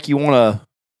never make you want to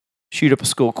shoot up a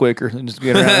school quicker than just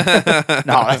get around.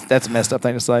 No, that's a messed up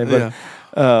thing to say. But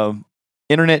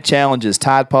internet challenges,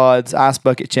 Tide Pods, Ice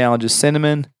Bucket challenges,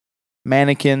 Cinnamon,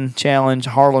 Mannequin challenge,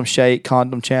 Harlem Shake,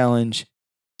 Condom challenge.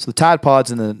 So the Tide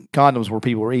Pods and the condoms where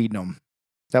people were eating them.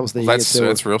 That was the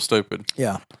that's real stupid.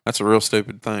 Yeah. That's a real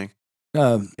stupid thing.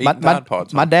 Tide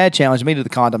Pods, my dad challenged me to the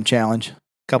condom challenge a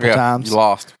couple times. You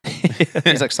lost.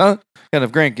 He's like, son, kind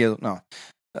of grandkids. No.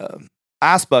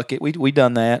 Ice Bucket, we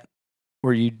done that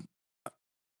where you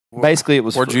basically it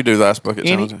was. Where'd you do the Ice Bucket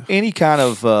challenge? Any kind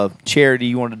of charity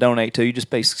you wanted to donate to, you just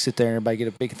basically sit there and everybody get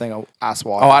a big thing of ice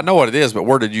water. Oh, I know what it is, but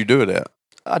where did you do it at?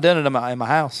 I done it in my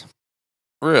house.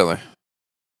 Really?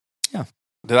 Yeah.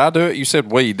 Did I do it? You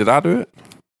said we. Did I do it?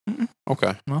 Mm-mm.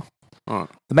 Okay. No. All right.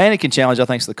 The mannequin challenge, I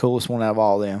think, is the coolest one out of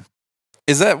all of them.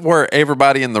 Is that where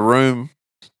everybody in the room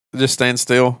just stands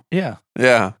still? Yeah.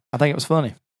 Yeah. I think it was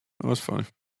funny. It was funny.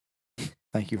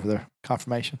 Thank you for the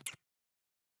confirmation.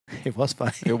 It was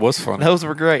funny. It was funny. Those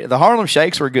were great. The Harlem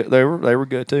Shakes were good. They were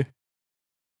good too.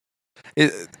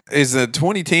 Is the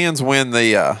 2010s when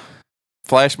the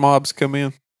flash mobs come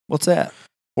in? What's that?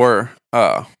 Where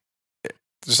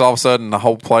just all of a sudden the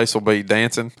whole place will be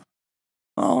dancing?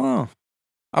 I don't know.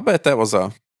 I bet that was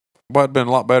it'd been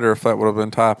a lot better if that would have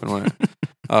been typing when it.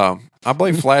 I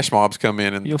believe flash mobs come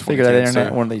in, and you'll figure that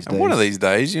internet one of these days. One of these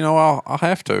days, I'll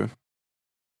have to.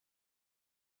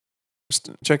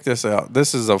 Just check this out.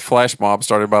 This is a flash mob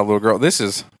started by a little girl.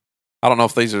 I don't know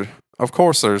if these are. Of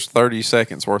course, there's 30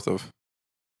 seconds worth of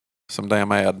some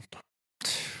damn ad,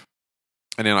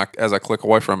 and then as I click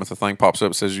away from it, the thing pops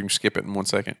up. It says you can skip it in 1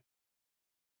 second.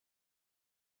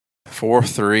 4,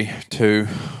 3, 2,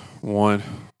 1.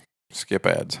 Skip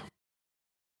ads.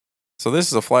 So this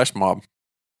is a flash mob.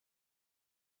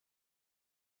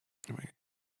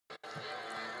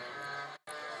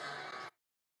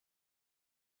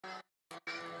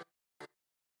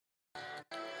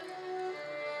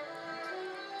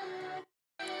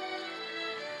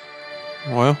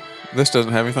 Well, this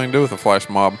doesn't have anything to do with a flash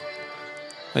mob.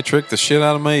 They tricked the shit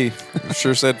out of me. It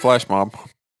sure said flash mob.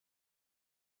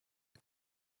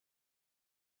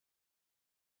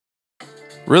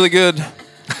 Really good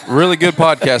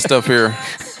podcast stuff here.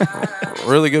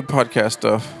 Really good podcast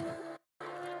stuff.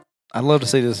 I'd love to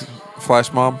see this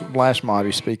flash mob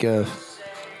you speak of.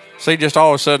 See, just all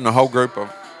of a sudden, a whole group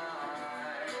of.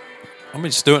 Let me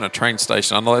just do it in a train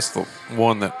station. I know that's the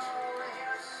one that.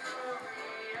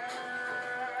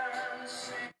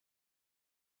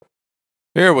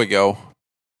 Here we go.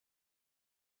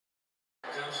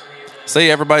 See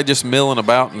everybody just milling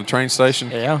about in the train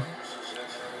station? Yeah.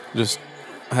 Just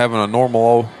having a normal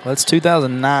old. Well, that's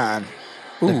 2009.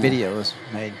 The video was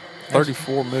made.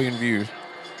 34 million views.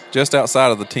 Just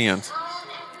outside of the 10s.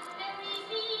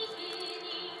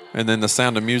 And then the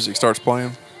Sound of Music starts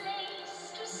playing.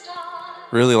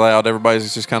 Really loud.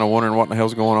 Everybody's just kind of wondering what the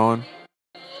hell's going on.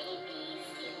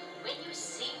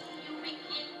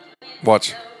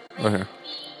 Watch. Right here.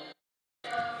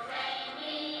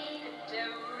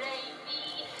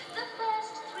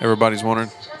 Everybody's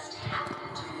wondering.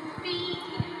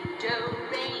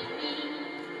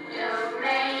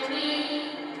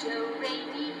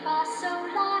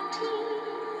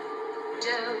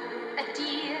 doe, a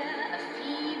deer, a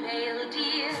female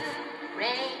deer,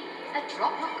 Ray, a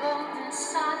drop of golden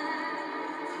sun,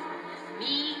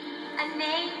 me, a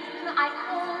name I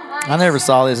call myself. I never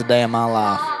saw this a day in my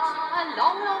life. A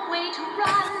long, long way to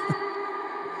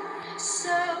run. So,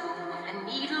 a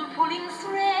needle pulling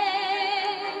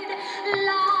thread,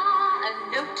 la, a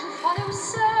note to follow.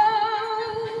 So,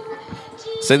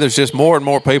 See, there's just more and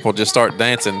more people just start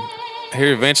dancing.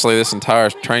 Here, eventually, this entire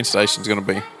train station is going to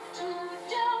be.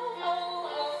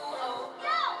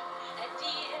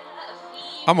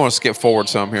 I'm going to skip forward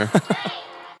some here.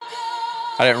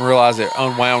 I didn't realize it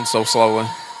unwound so slowly.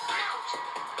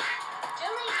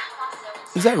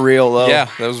 Is that real, though? Yeah,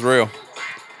 that was real.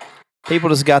 People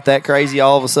just got that crazy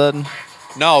all of a sudden?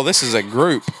 No, this is a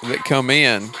group that come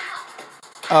in.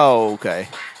 Oh, okay.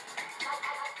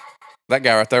 That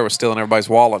guy right there was stealing everybody's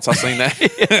wallets. I seen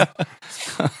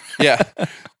that. Yeah.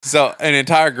 So an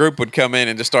entire group would come in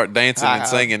and just start dancing and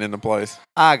singing in the place.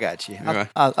 I got you. Anyway.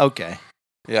 Okay.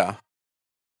 Yeah.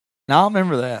 Now I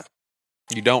remember that.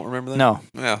 You don't remember that? No.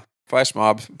 Yeah. Flash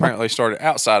mobs apparently started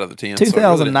outside of the 10.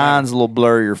 2009 is a little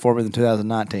blurrier for me than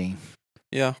 2019.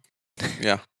 Yeah.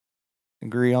 Yeah.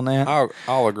 Agree on that?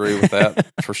 I'll agree with that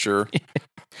for sure.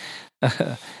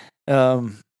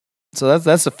 So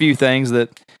that's a few things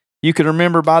that you can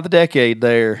remember by the decade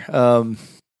there.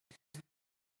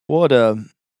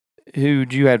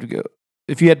 Who'd you have to go?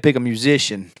 If you had to pick a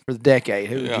musician for the decade,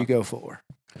 who would you go for?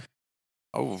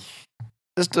 Oh,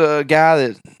 just a guy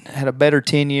that had a better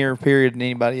 10-year period than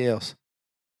anybody else.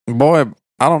 Boy,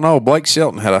 I don't know. Blake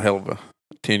Shelton had a hell of a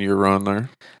 10-year run there.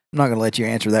 I'm not going to let you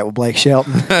answer that with Blake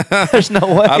Shelton. There's no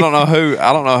way. I don't know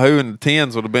who in the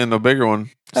 10s would have been the bigger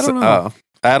one. I don't know.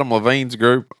 Adam Levine's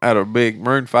group had a big.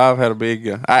 Maroon 5 had a big.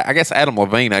 I guess Adam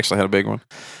Levine actually had a big one.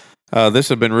 This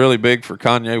had been really big for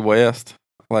Kanye West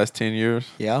last 10 years.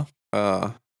 Yeah.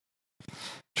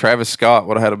 Travis Scott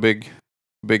would have had a big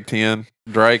 10.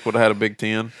 Drake would have had a big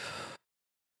 10.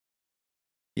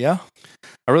 Yeah.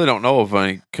 I really don't know of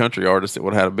any country artist that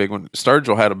would have had a big one.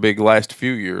 Sturgill had a big last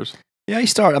few years. Yeah, he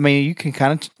started. I mean, you can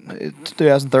kind of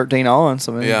 2013 on.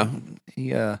 So I mean, yeah.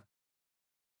 He.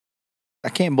 I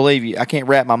can't believe you. I can't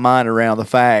wrap my mind around the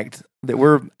fact that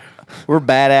we're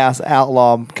badass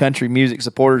outlaw country music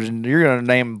supporters, and you're going to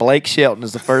name Blake Shelton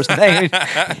as the first name.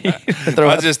 I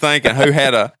was just thinking who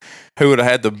would have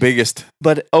had the biggest.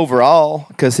 But overall,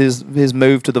 because his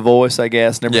move to The Voice, I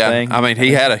guess, and everything. Yeah, I mean,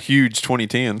 he had a huge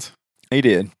 2010s. He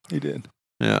did.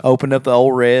 Yeah, opened up the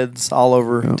old Reds all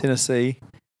over Tennessee.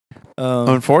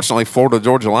 Unfortunately, Florida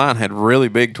Georgia Line had really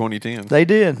big 2010s. They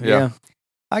did. Yeah.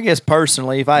 I guess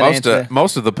personally, if I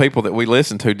most of the people that we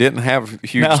listened to didn't have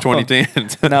huge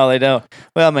 2010s. No, they don't.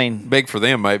 Well, I mean, big for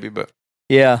them maybe, but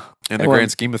yeah, in the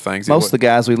grand scheme of things, most of the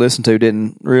guys we listened to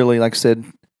didn't really, like I said,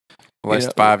 the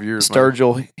last 5 years.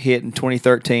 Sturgill hit in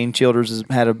 2013. Childers has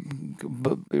had a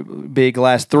big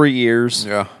last 3 years.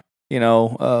 Yeah,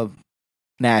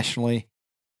 nationally.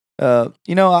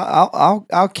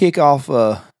 I'll kick off.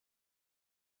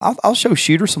 I'll show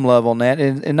Shooter some love on that,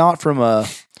 and not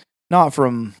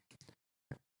from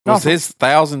his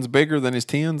thousands bigger than his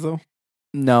 10s though?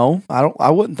 No,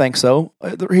 I wouldn't think so.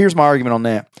 Here's my argument on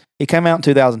that. He came out in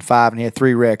 2005 and he had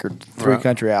 3 records, 3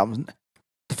 country albums.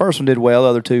 The first one did well, the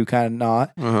other 2 kind of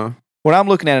not. Uh-huh. What I'm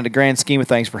looking at in the grand scheme of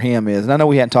things for him is, and I know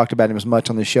we hadn't talked about him as much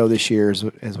on this show this year as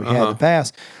we had in the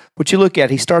past, but you look at,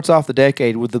 he starts off the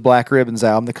decade with the Black Ribbons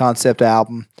album, the concept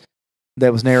album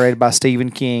that was narrated by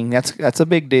Stephen King. That's a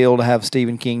big deal to have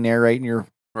Stephen King narrating your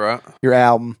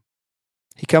album.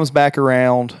 He comes back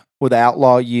around with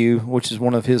Outlaw You, which is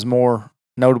one of his more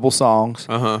notable songs.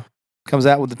 Comes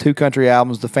out with the 2 country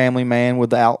albums, The Family Man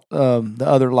with the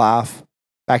Other Life,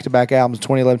 back-to-back albums,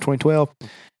 2011, 2012.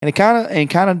 And it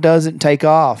kind of doesn't take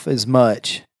off as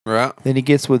much. Right. Then he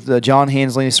gets with John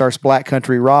Hensley and he starts Black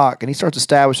Country Rock, and he starts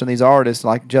establishing these artists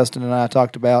like Justin and I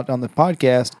talked about on the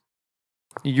podcast.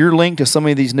 Your link to some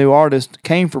of these new artists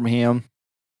came from him.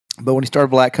 But when he started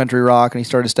Black Country Rock and he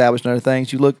started establishing other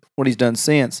things, you look what he's done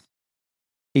since.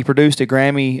 He produced a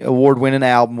Grammy award-winning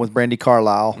album with Brandi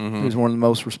Carlile, who's one of the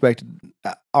most respected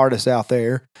artists out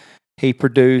there. He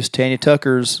produced Tanya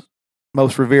Tucker's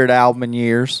most revered album in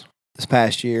years this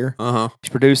past year. He's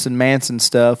producing Manson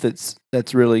stuff that's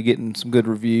really getting some good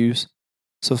reviews.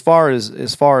 So as far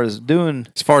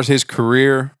as his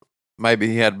career, maybe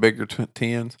he had bigger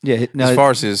 10s. Yeah. No, as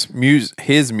far as his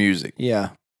music,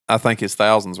 yeah. I think his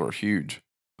thousands were huge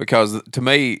because to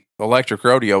me, Electric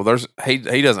Rodeo, he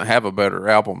doesn't have a better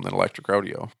album than Electric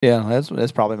Rodeo. Yeah,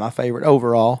 that's probably my favorite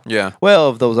overall. Yeah. Well,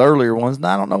 of those earlier ones,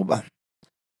 I don't know, but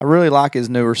I really like his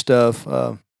newer stuff.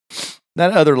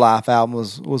 That Other Life album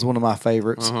was one of my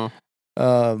favorites.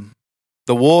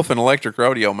 The Wolf and Electric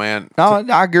Rodeo, man. No,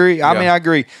 I agree. I Yeah. mean, I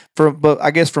agree. But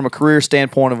I guess from a career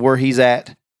standpoint of where he's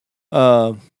at,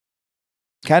 kind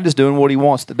of just doing what he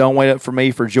wants. The Don't Wait Up for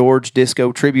Me for George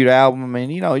disco tribute album. I mean,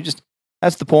 he just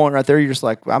that's the point right there. You're just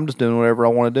like, I'm just doing whatever I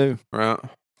want to do. Right.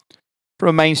 From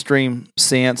a mainstream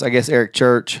sense, I guess Eric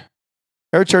Church.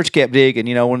 Eric Church kept digging.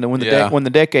 When the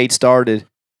decade started,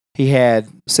 he had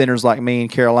Sinners Like Me and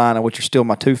Carolina, which are still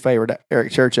my two favorite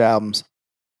Eric Church albums.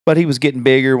 But he was getting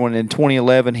bigger when in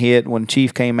 2011 hit, when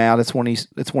Chief came out. That's when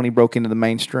he broke into the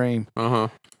mainstream.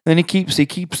 Then he keeps.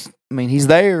 I mean, he's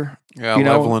there. Yeah,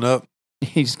 leveling up.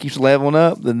 He just keeps leveling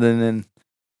up, and then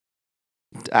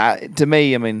to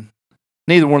me, I mean,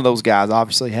 neither one of those guys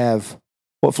obviously have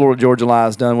what Florida Georgia Lie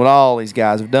has done, what all these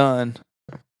guys have done.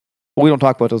 We don't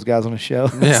talk about those guys on the show,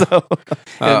 Yeah. so,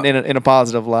 in a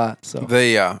positive light. So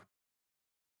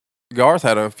Garth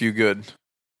had a few good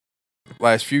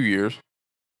last few years.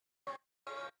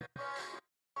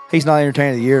 He's not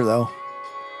entertainer of the year, though.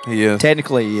 He is.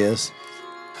 Technically, he is.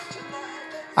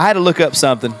 I had to look up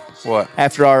something What?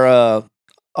 after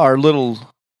our little.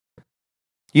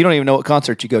 You don't even know what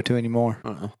concert you go to anymore.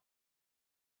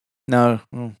 No,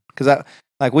 because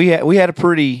we had a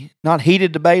pretty not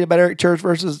heated debate about Eric Church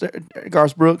versus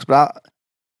Garth Brooks, but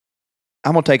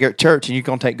I'm gonna take Eric Church and you're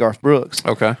gonna take Garth Brooks.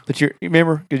 Okay. But you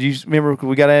remember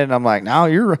we got at it and I'm like, no,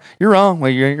 you're wrong. Well,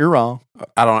 you're wrong.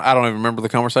 I don't even remember the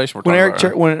conversation we're When talking Eric about.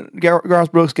 Church, when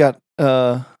Garth Brooks got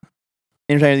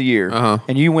Entertainer of the Year,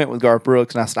 and you went with Garth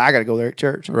Brooks, and I said I got to go with Eric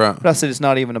Church. Right. But I said it's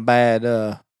not even a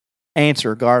bad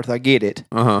answer, Garth. I get it.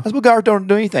 Uh-huh. That's what Garth don't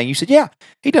do anything. You said, yeah,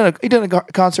 he done a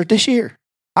concert this year.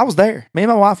 I was there. Me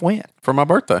and my wife went. For my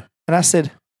birthday. And I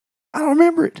said, I don't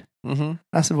remember it. Mm-hmm.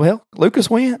 I said, well, Lucas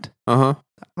went. Uh-huh.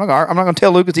 I'm not going to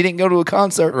tell Lucas he didn't go to a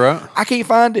concert. Right. I can't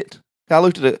find it. I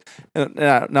looked at it.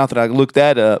 Not that I looked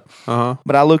that up,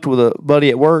 but I looked with a buddy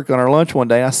at work on our lunch one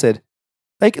day. And I said,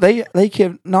 they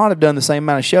could not have done the same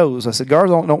amount of shows. I said, Garth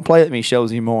don't play that many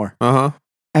shows anymore.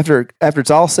 After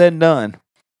it's all said and done,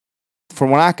 from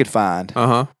what I could find,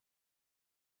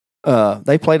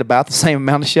 they played about the same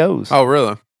amount of shows. Oh,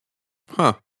 really?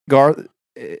 Huh. Garth,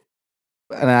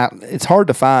 and it's hard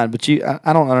to find, but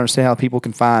I don't understand how people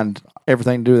can find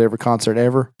everything to do with every concert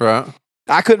ever. Right.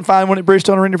 I couldn't find one at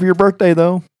Bridgestone Arena for your birthday,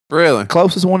 though. Really?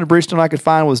 Closest one to Bridgestone I could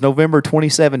find was November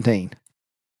 2017.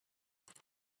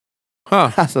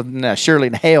 Huh. I said, no, surely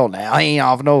in hell now. I ain't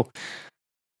off no.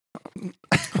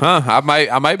 Huh.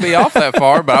 I may be off that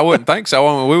far, but I wouldn't think so.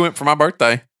 I mean, we went for my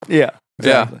birthday. Yeah.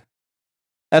 Exactly. Yeah.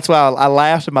 That's why I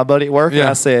laughed at my buddy at work and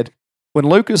I said, when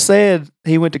Lucas said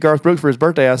he went to Garth Brooks for his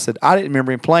birthday, I said, I didn't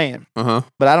remember him playing. But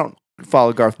I don't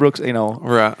follow Garth Brooks,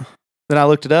 Right. Then I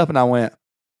looked it up and I went,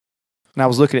 and I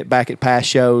was looking back at past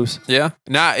shows. Yeah.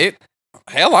 Nah,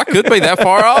 hell, I could be that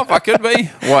far off. I could be,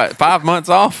 5 months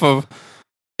off of.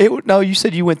 No, you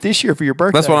said you went this year for your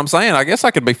birthday. That's what I'm saying. I guess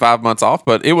I could be 5 months off,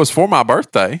 but it was for my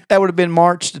birthday. That would have been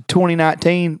March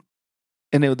 2019,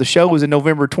 and the show was in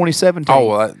November 2017.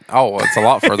 It's a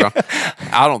lot further.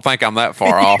 I don't think I'm that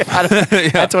far off.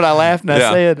 That's what I laughed and I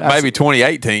said. Maybe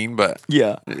 2018, but.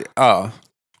 Yeah.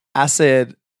 I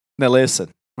said, now listen.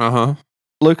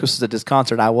 Lucas was at this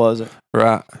concert. I wasn't.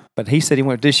 Right. But he said he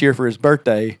went this year for his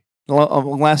birthday. The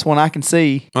last one I can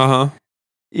see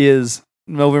is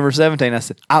November 17th. I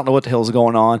said, I don't know what the hell's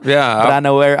going on. Yeah. But I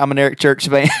know I'm an Eric Church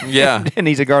fan. Yeah. And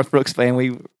he's a Garth Brooks fan.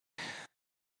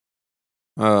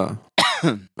 Hell,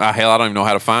 I don't even know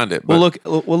how to find it. We'll look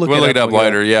it up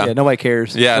later. Yeah. Yeah. Nobody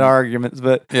cares. Yeah. No arguments.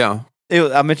 But yeah.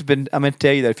 I meant to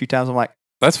tell you that a few times. I'm like,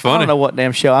 that's funny. I don't know what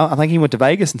damn show. I think he went to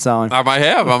Vegas and saw him. I might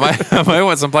have. I might have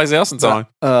went someplace else and saw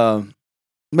him.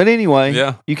 But anyway,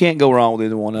 yeah. You can't go wrong with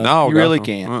either one of them. No, you really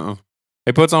can't.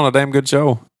 He puts on a damn good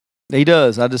show. He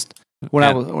does. I just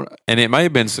and it may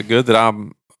have been so good that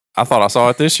I thought I saw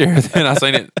it this year. Then I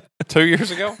seen it 2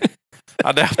 years ago.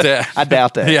 I doubt that. I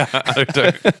doubt that. Yeah, I do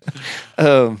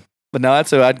too. But no, that's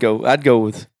who I'd go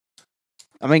with.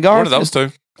 I mean, Garth. One of those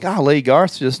two. Golly,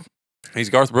 Garth's just. He's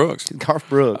Garth Brooks. Garth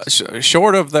Brooks.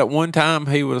 Short of that one time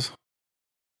he was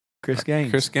Chris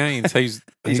Gaines. He's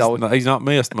not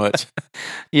missed much.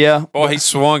 Yeah. Boy, he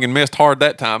swung and missed hard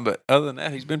that time, but other than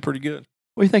that, he's been pretty good.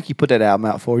 What do you think he put that album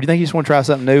out for? Do you think he just want to try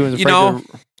something new?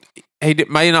 He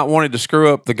may not wanted to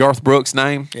screw up the Garth Brooks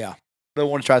name. Yeah. They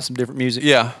want to try some different music.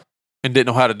 Yeah. And didn't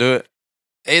know how to do it.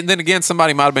 And then again,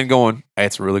 somebody might have been going, hey,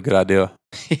 that's a really good idea.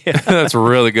 Yeah. That's a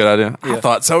really good idea. Yeah. I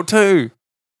thought so too.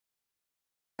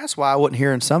 That's why I wasn't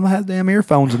hearing some had damn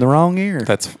earphones in the wrong ear.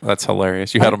 That's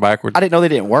hilarious. You had them backwards. I didn't know they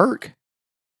didn't work.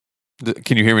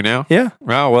 Can you hear me now? Yeah.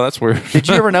 Oh, well, that's weird. Did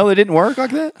you ever know they didn't work like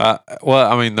that?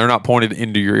 Well, I mean, they're not pointed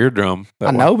into your eardrum.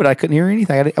 I know, but I couldn't hear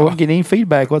anything. I wasn't getting any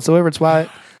feedback whatsoever. It's why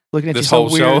looking at This you so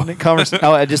whole weird. show?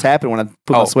 Oh, it just happened when I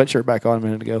put my Oh. sweatshirt back on a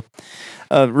minute ago.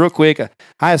 Real quick,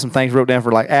 I have some things wrote down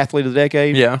for like athlete of the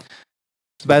decade. Yeah,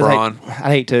 As bad as LeBron. I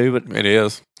hate to, but it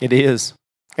is. it is.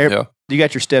 Yeah. You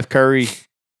got your Steph Curry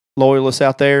loyalists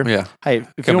out there. Yeah, Hey,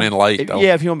 if coming you in late though.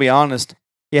 yeah, if you want to be honest,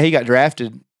 yeah, he got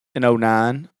drafted in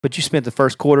 09, but you spent the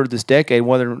first quarter of this decade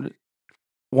wondering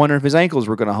if his ankles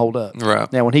were going to hold up.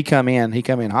 Right. Now, when he come in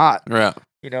hot. Right.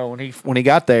 You know, when he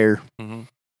got there,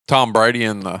 Tom Brady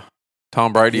and the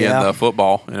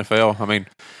football NFL. I mean,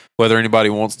 whether anybody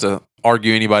wants to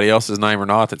argue anybody else's name or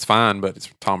not, that's fine. But it's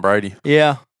Tom Brady.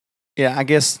 yeah, I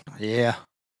guess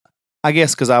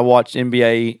because I watched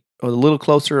NBA with a little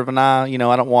closer of an eye. You know,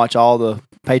 I don't watch all the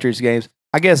Patriots games.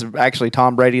 I guess actually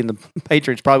Tom Brady and the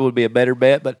Patriots probably would be a better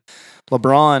bet, but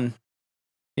LeBron,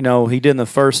 you know, he did in the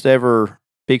first ever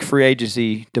big free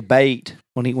agency debate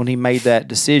when he made that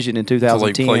decision in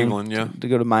 2010 Cleveland, yeah. to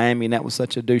go to Miami, and that was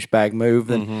such a douchebag move.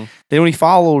 Then Mhm. when he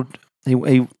followed, he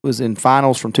was in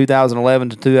finals from 2011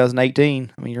 to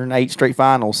 2018. I mean, you're in 8 straight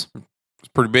finals. It's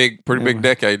pretty big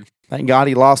decade. Thank God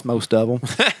he lost most of them.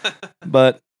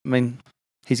 But I mean,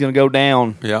 he's going to go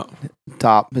down Yeah.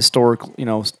 top historical, you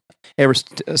know, every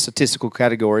statistical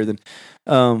category. Then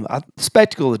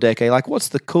spectacle of the decade. Like, what's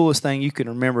the coolest thing you can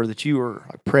remember that you were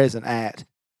like, present at?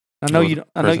 I know you.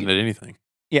 I know Present you. at anything.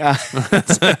 Yeah.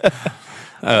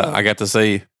 I got to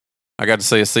see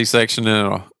a C-section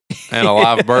and a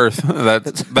live birth.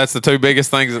 That's the two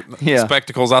biggest things, Yeah.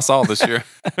 spectacles I saw this year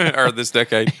or this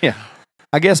decade. Yeah.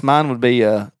 I guess mine would be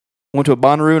went to a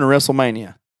Bonnaroo and a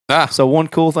WrestleMania. Ah, So one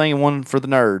cool thing and one for the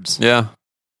nerds. yeah.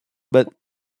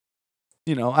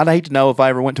 You know, I'd hate to know if I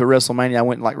ever went to a WrestleMania. I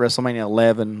went like WrestleMania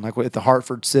 11, like at the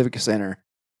Hartford Civic Center,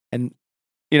 and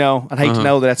you know, I'd hate to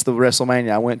know that's the WrestleMania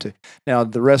I went to. Now,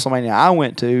 the WrestleMania I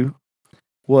went to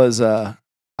was I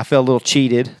felt a little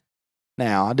cheated.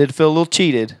 Now, I did feel a little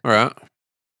cheated. Right.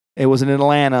 It was in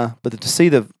Atlanta, but to see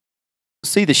the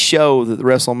show that the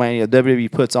WrestleMania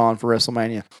WWE puts on for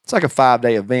WrestleMania, it's like a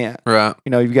 5-day event. Right. You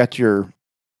know, you've got your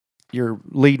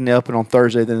leading up, and on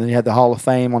Thursday, then you had the Hall of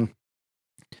Fame on.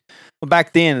 Well,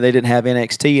 back then they didn't have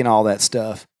NXT and all that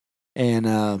stuff, and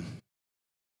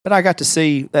but I got to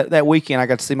see that weekend. I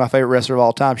got to see my favorite wrestler of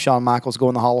all time, Shawn Michaels, go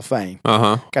in the Hall of Fame.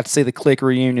 Got to see the Click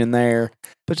reunion there,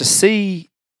 but to see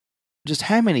just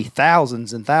how many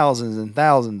thousands and thousands and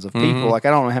thousands of people. Like,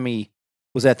 I don't know how many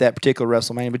was at that particular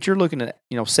WrestleMania, but you're looking at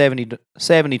 70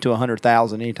 to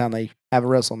 100,000 anytime they have a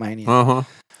WrestleMania.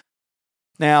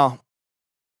 Now,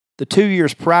 the 2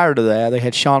 years prior to that, they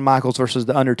had Shawn Michaels versus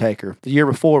The Undertaker. The year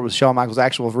before was Shawn Michaels'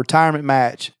 actual retirement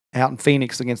match out in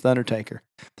Phoenix against The Undertaker.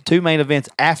 The two main events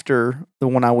after the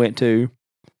one I went to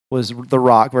was The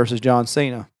Rock versus John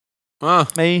Cena.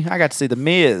 Me, I got to see The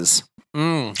Miz.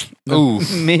 Ooh.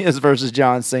 Miz versus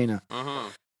John Cena.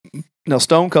 Now,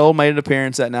 Stone Cold made an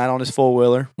appearance that night on his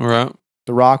four-wheeler. Right.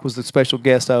 The Rock was the special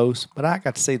guest host, but I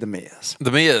got to see The Miz.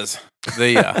 The Miz.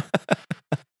 The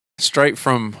straight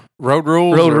from Road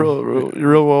Rules.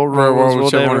 Real World,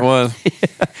 whichever one it was.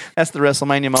 That's the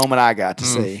WrestleMania moment I got to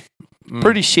see.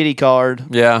 Pretty shitty card.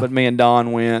 Yeah. But me and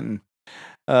Don went.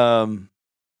 And,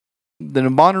 then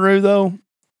in Bonnaroo, though,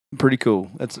 pretty cool.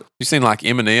 You seen like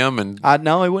Eminem and I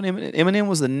know it wasn't Eminem. Eminem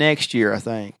was the next year, I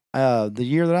think. The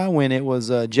year that I went, it was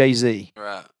Jay-Z.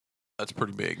 right. That's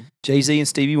pretty big. Jay-Z and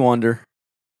Stevie Wonder.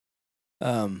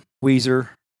 Weezer.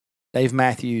 Dave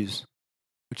Matthews,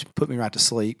 which put me right to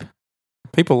sleep.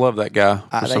 People love that guy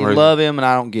for They some reason. love him, and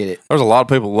I don't get it. There's a lot of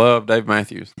people love Dave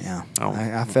Matthews. Yeah. Oh.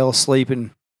 I fell asleep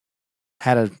and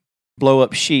had a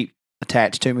blow-up sheep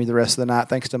attached to me the rest of the night,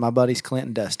 thanks to my buddies Clint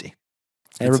and Dusty.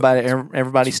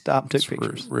 Everybody stopped and took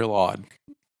pictures. Real odd.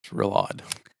 It's real odd.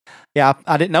 Yeah,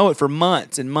 I didn't know it for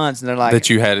months and months, and they're like, That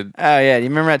you had it. "Oh yeah, do you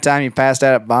remember that time you passed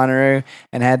out at Bonnaroo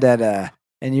and had that?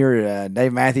 And you were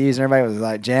Dave Matthews, and everybody was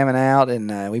like jamming out,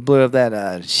 and we blew up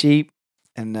that sheep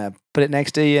and put it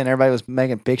next to you, and everybody was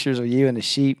making pictures of you and the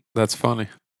sheep." That's funny.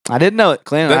 I didn't know it,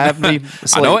 Clint. I happened to be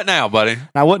asleep. I know it now, buddy.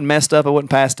 I wasn't messed up. I wasn't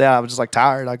passed out. I was just like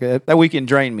tired. Like that weekend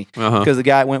drained me because the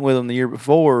guy I went with him the year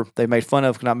before, they made fun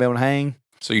of not being able to hang.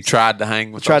 So you tried to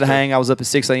hang with I tried to hang. I was up at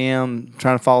 6 a.m.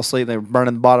 trying to fall asleep. They were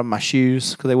burning the bottom of my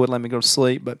shoes because they wouldn't let me go to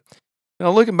sleep. But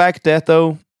looking back at that,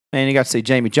 though, man, you got to see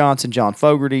Jamie Johnson, John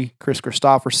Fogerty, Chris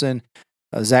Christopherson,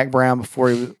 Zach Brown before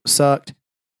he sucked,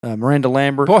 Miranda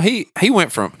Lambert. Well, he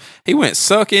went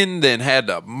sucking, then had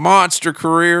a monster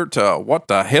career to what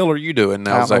the hell are you doing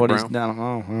now, Zach Brown? I don't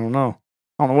know.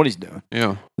 I don't know what he's doing.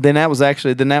 Yeah. Then that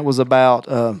was about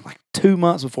like 2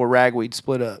 months before Ragweed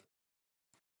split up.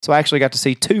 So I actually got to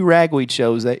see 2 Ragweed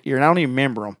shows that year, and I don't even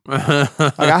remember them.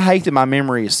 Like, I hate that my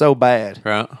memory is so bad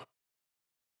Right.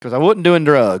 because I wasn't doing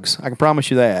drugs. I can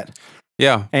promise you that.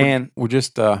 Yeah, And we're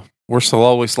just we're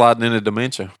slowly sliding into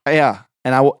dementia. yeah,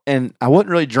 and I wasn't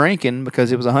really drinking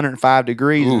because it was 105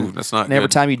 degrees. Ooh, that's not and every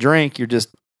good. time you drink, It's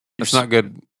not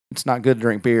good. It's not good to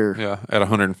drink beer. Yeah, at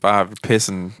 105, you're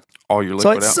pissing all your So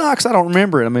liquid it out. sucks. I don't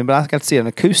remember it. I mean, but I got to see an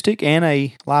acoustic and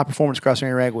a live performance across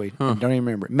Henry Ragweed. Huh. Don't even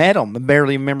remember it. Met them. I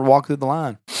barely even remember walking through the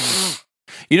line.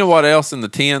 You know what else in the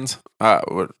tens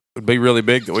would be really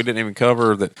big that we didn't even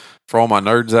cover, that for all my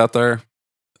nerds out there,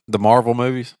 the Marvel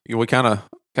movies. We kind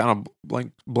of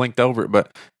blinked over it,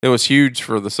 but it was huge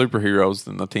for the superheroes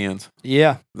in the tens.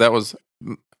 Yeah. That was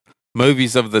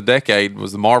movies of the decade,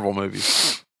 was the Marvel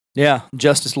movies. Yeah.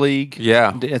 Justice League.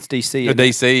 Yeah, It's DC. the isn't it?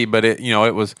 DC, but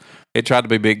it tried to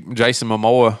be big. Jason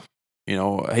Momoa,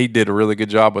 he did a really good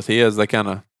job with his. They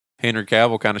Henry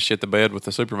Cavill kind of shit the bed with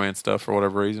the Superman stuff for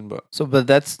whatever reason, but So, but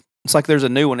it's like there's a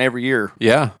new one every year.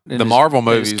 yeah, They the just- Marvel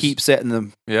They movies, just keep setting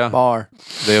the yeah, bar.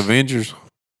 the Avengers.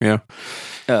 Yeah.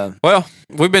 Uh, Well,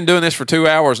 we've been doing this for 2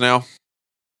 hours now.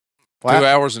 wow. 2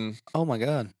 hours and Oh my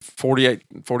God.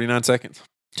 49 seconds.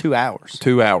 2 hours.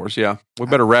 2 hours, yeah. We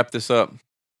better wrap this up.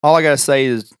 All I got to say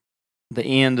is the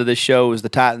end of this show is the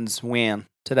Titans win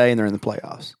today and they're in the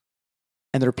playoffs.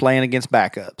 And they're playing against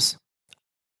backups.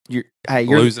 You're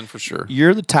Losing for sure.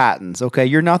 You're the Titans, okay?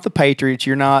 You're not the Patriots.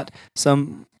 You're not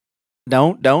some.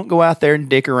 Don't go out there and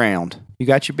dick around. You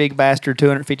got your big bastard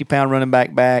 250-pound running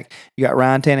back. You got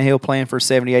Ryan Tannehill playing for a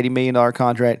 $70-80 million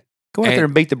contract. Go out there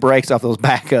and beat the brakes off those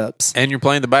backups. And you're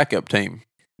playing the backup team.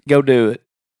 Go do it.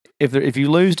 If you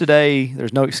lose today,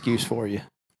 there's no excuse for you.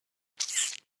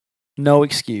 No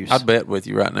excuse. I'd bet with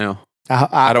you right now. I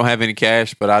I don't have any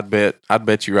cash, but I'd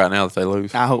bet you right now that they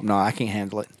lose. I hope not. I can't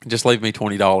handle it. Just leave me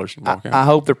 $20 and walk out. I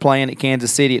hope they're playing at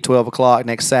Kansas City at 12 o'clock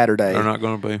next Saturday. They're not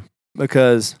going to be.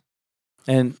 Because,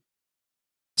 and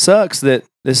sucks that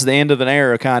this is the end of an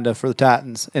era kind of for the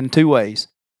Titans in two ways.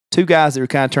 Two guys that are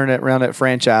kind of turning around that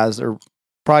franchise are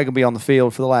probably going to be on the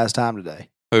field for the last time today.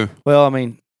 Who? Well, I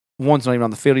mean, one's not even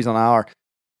on the field. He's on IR.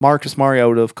 Marcus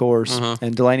Mariota, of course, Uh-huh.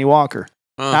 and Delaney Walker.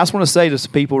 I just want to say to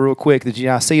some people real quick that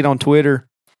I see it on Twitter.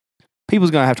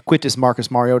 People's going to have to quit this Marcus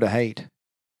Mariota hate.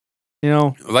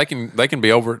 They can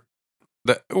be over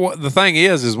it. The thing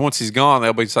is once he's gone,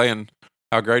 they'll be saying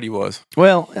how great he was.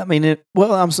 Well, I mean,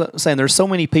 I'm saying there's so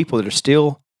many people that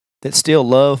still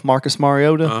love Marcus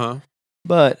Mariota. Uh-huh.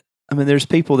 But I mean, there's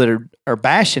people that are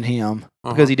bashing him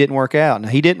because he didn't work out. Now,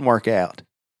 he didn't work out.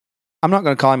 I'm not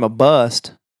going to call him a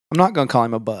bust.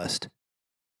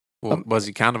 Well, was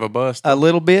he kind of a bust? A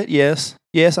little bit, yes.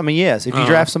 Yes, I mean, yes. If you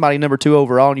draft somebody number 2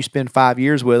 overall and you spend 5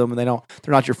 years with them and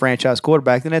they're not your franchise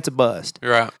quarterback, then that's a bust.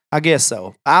 You're right. I guess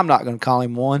so. I'm not going to call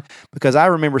him one because I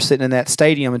remember sitting in that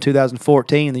stadium in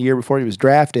 2014, the year before he was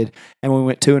drafted, and we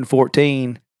went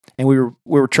 2-14, and we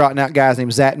were trotting out guys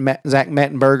named Zach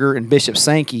Mettenberger and Bishop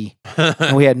Sankey,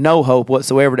 and we had no hope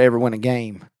whatsoever to ever win a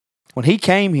game. When he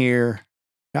came here,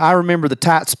 I remember the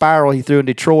tight spiral he threw in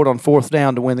Detroit on 4th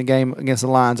down to win the game against the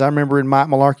Lions. I remember in Mike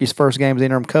Mularkey's first game as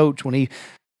interim coach when he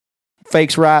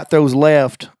fakes right, throws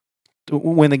left to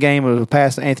win the game with a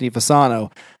pass to Anthony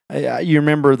Fasano. You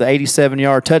remember the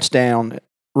 87-yard touchdown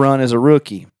run as a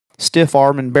rookie. Stiff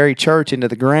arming Barry Church into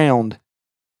the ground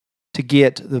to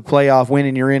get the playoff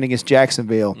win you're in against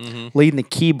Jacksonville, leading the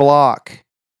key block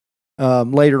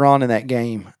later on in that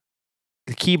game.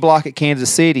 The key block at Kansas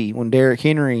City when Derrick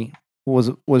Henry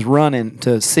was running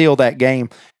to seal that game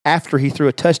after he threw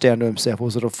a touchdown to himself.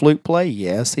 Was it a fluke play?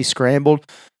 Yes. He scrambled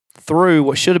through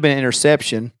what should have been an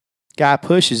interception. Guy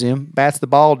pushes him, bats the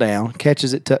ball down,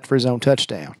 catches it for his own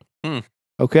touchdown.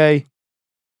 Okay?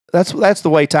 That's the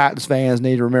way Titans fans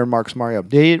need to remember Marcus Mariota.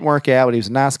 He didn't work out, but he was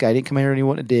a nice guy. He didn't come here and he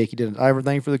wasn't a dick. He did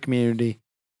everything for the community.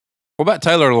 What about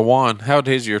Taylor Lewan? How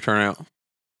did his year turn out?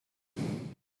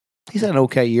 He's had an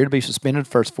okay year to be suspended the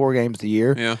first 4 games of the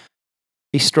year. Yeah.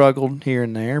 He struggled here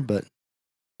and there, but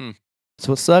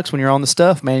so it sucks when you're on the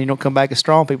stuff, man. You don't come back as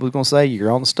strong. People are going to say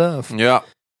you're on the stuff. Yeah.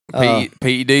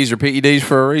 PEDs are PEDs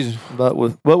for a reason. But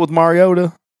with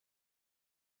Mariota,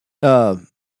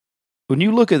 when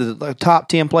you look at the top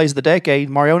 10 plays of the decade,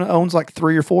 Mariota owns like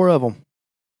 3 or 4 of them.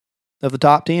 Of the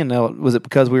top 10. Now, was it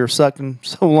because we were sucking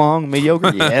so long,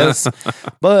 mediocre? Yes.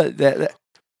 But that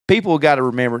people got to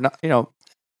remember,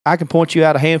 I can point you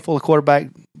out a handful of quarterback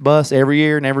busts every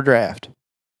year and every draft.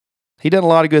 He done a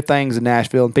lot of good things in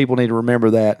Nashville, and people need to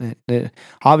remember that.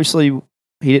 Obviously,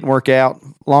 he didn't work out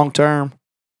long term,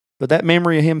 but that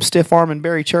memory of him stiff arming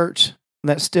Barry Church, and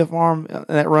that stiff arm,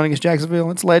 that run against Jacksonville,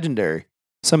 it's legendary.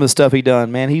 Some of the stuff he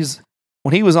done, man.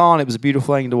 When he was on, it was a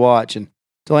beautiful thing to watch. And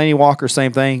Delaney Walker,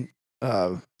 same thing.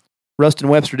 Rustin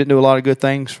Webster didn't do a lot of good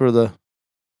things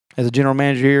as a general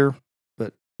manager here,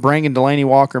 but bringing Delaney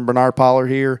Walker and Bernard Pollard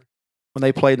here, when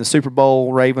they played in the Super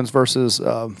Bowl, Ravens versus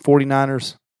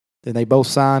 49ers. Then they both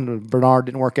signed. Bernard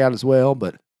didn't work out as well,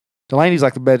 but Delaney's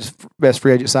like the best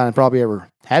free agent signing probably ever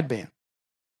had been.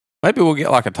 Maybe we'll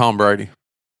get like a Tom Brady.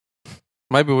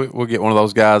 Maybe we'll get one of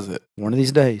those guys that one of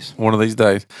these days. One of these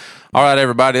days. All right,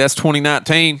 everybody. That's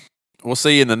 2019. We'll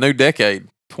see you in the new decade,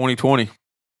 2020.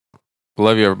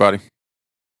 Love you, everybody.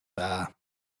 Bye.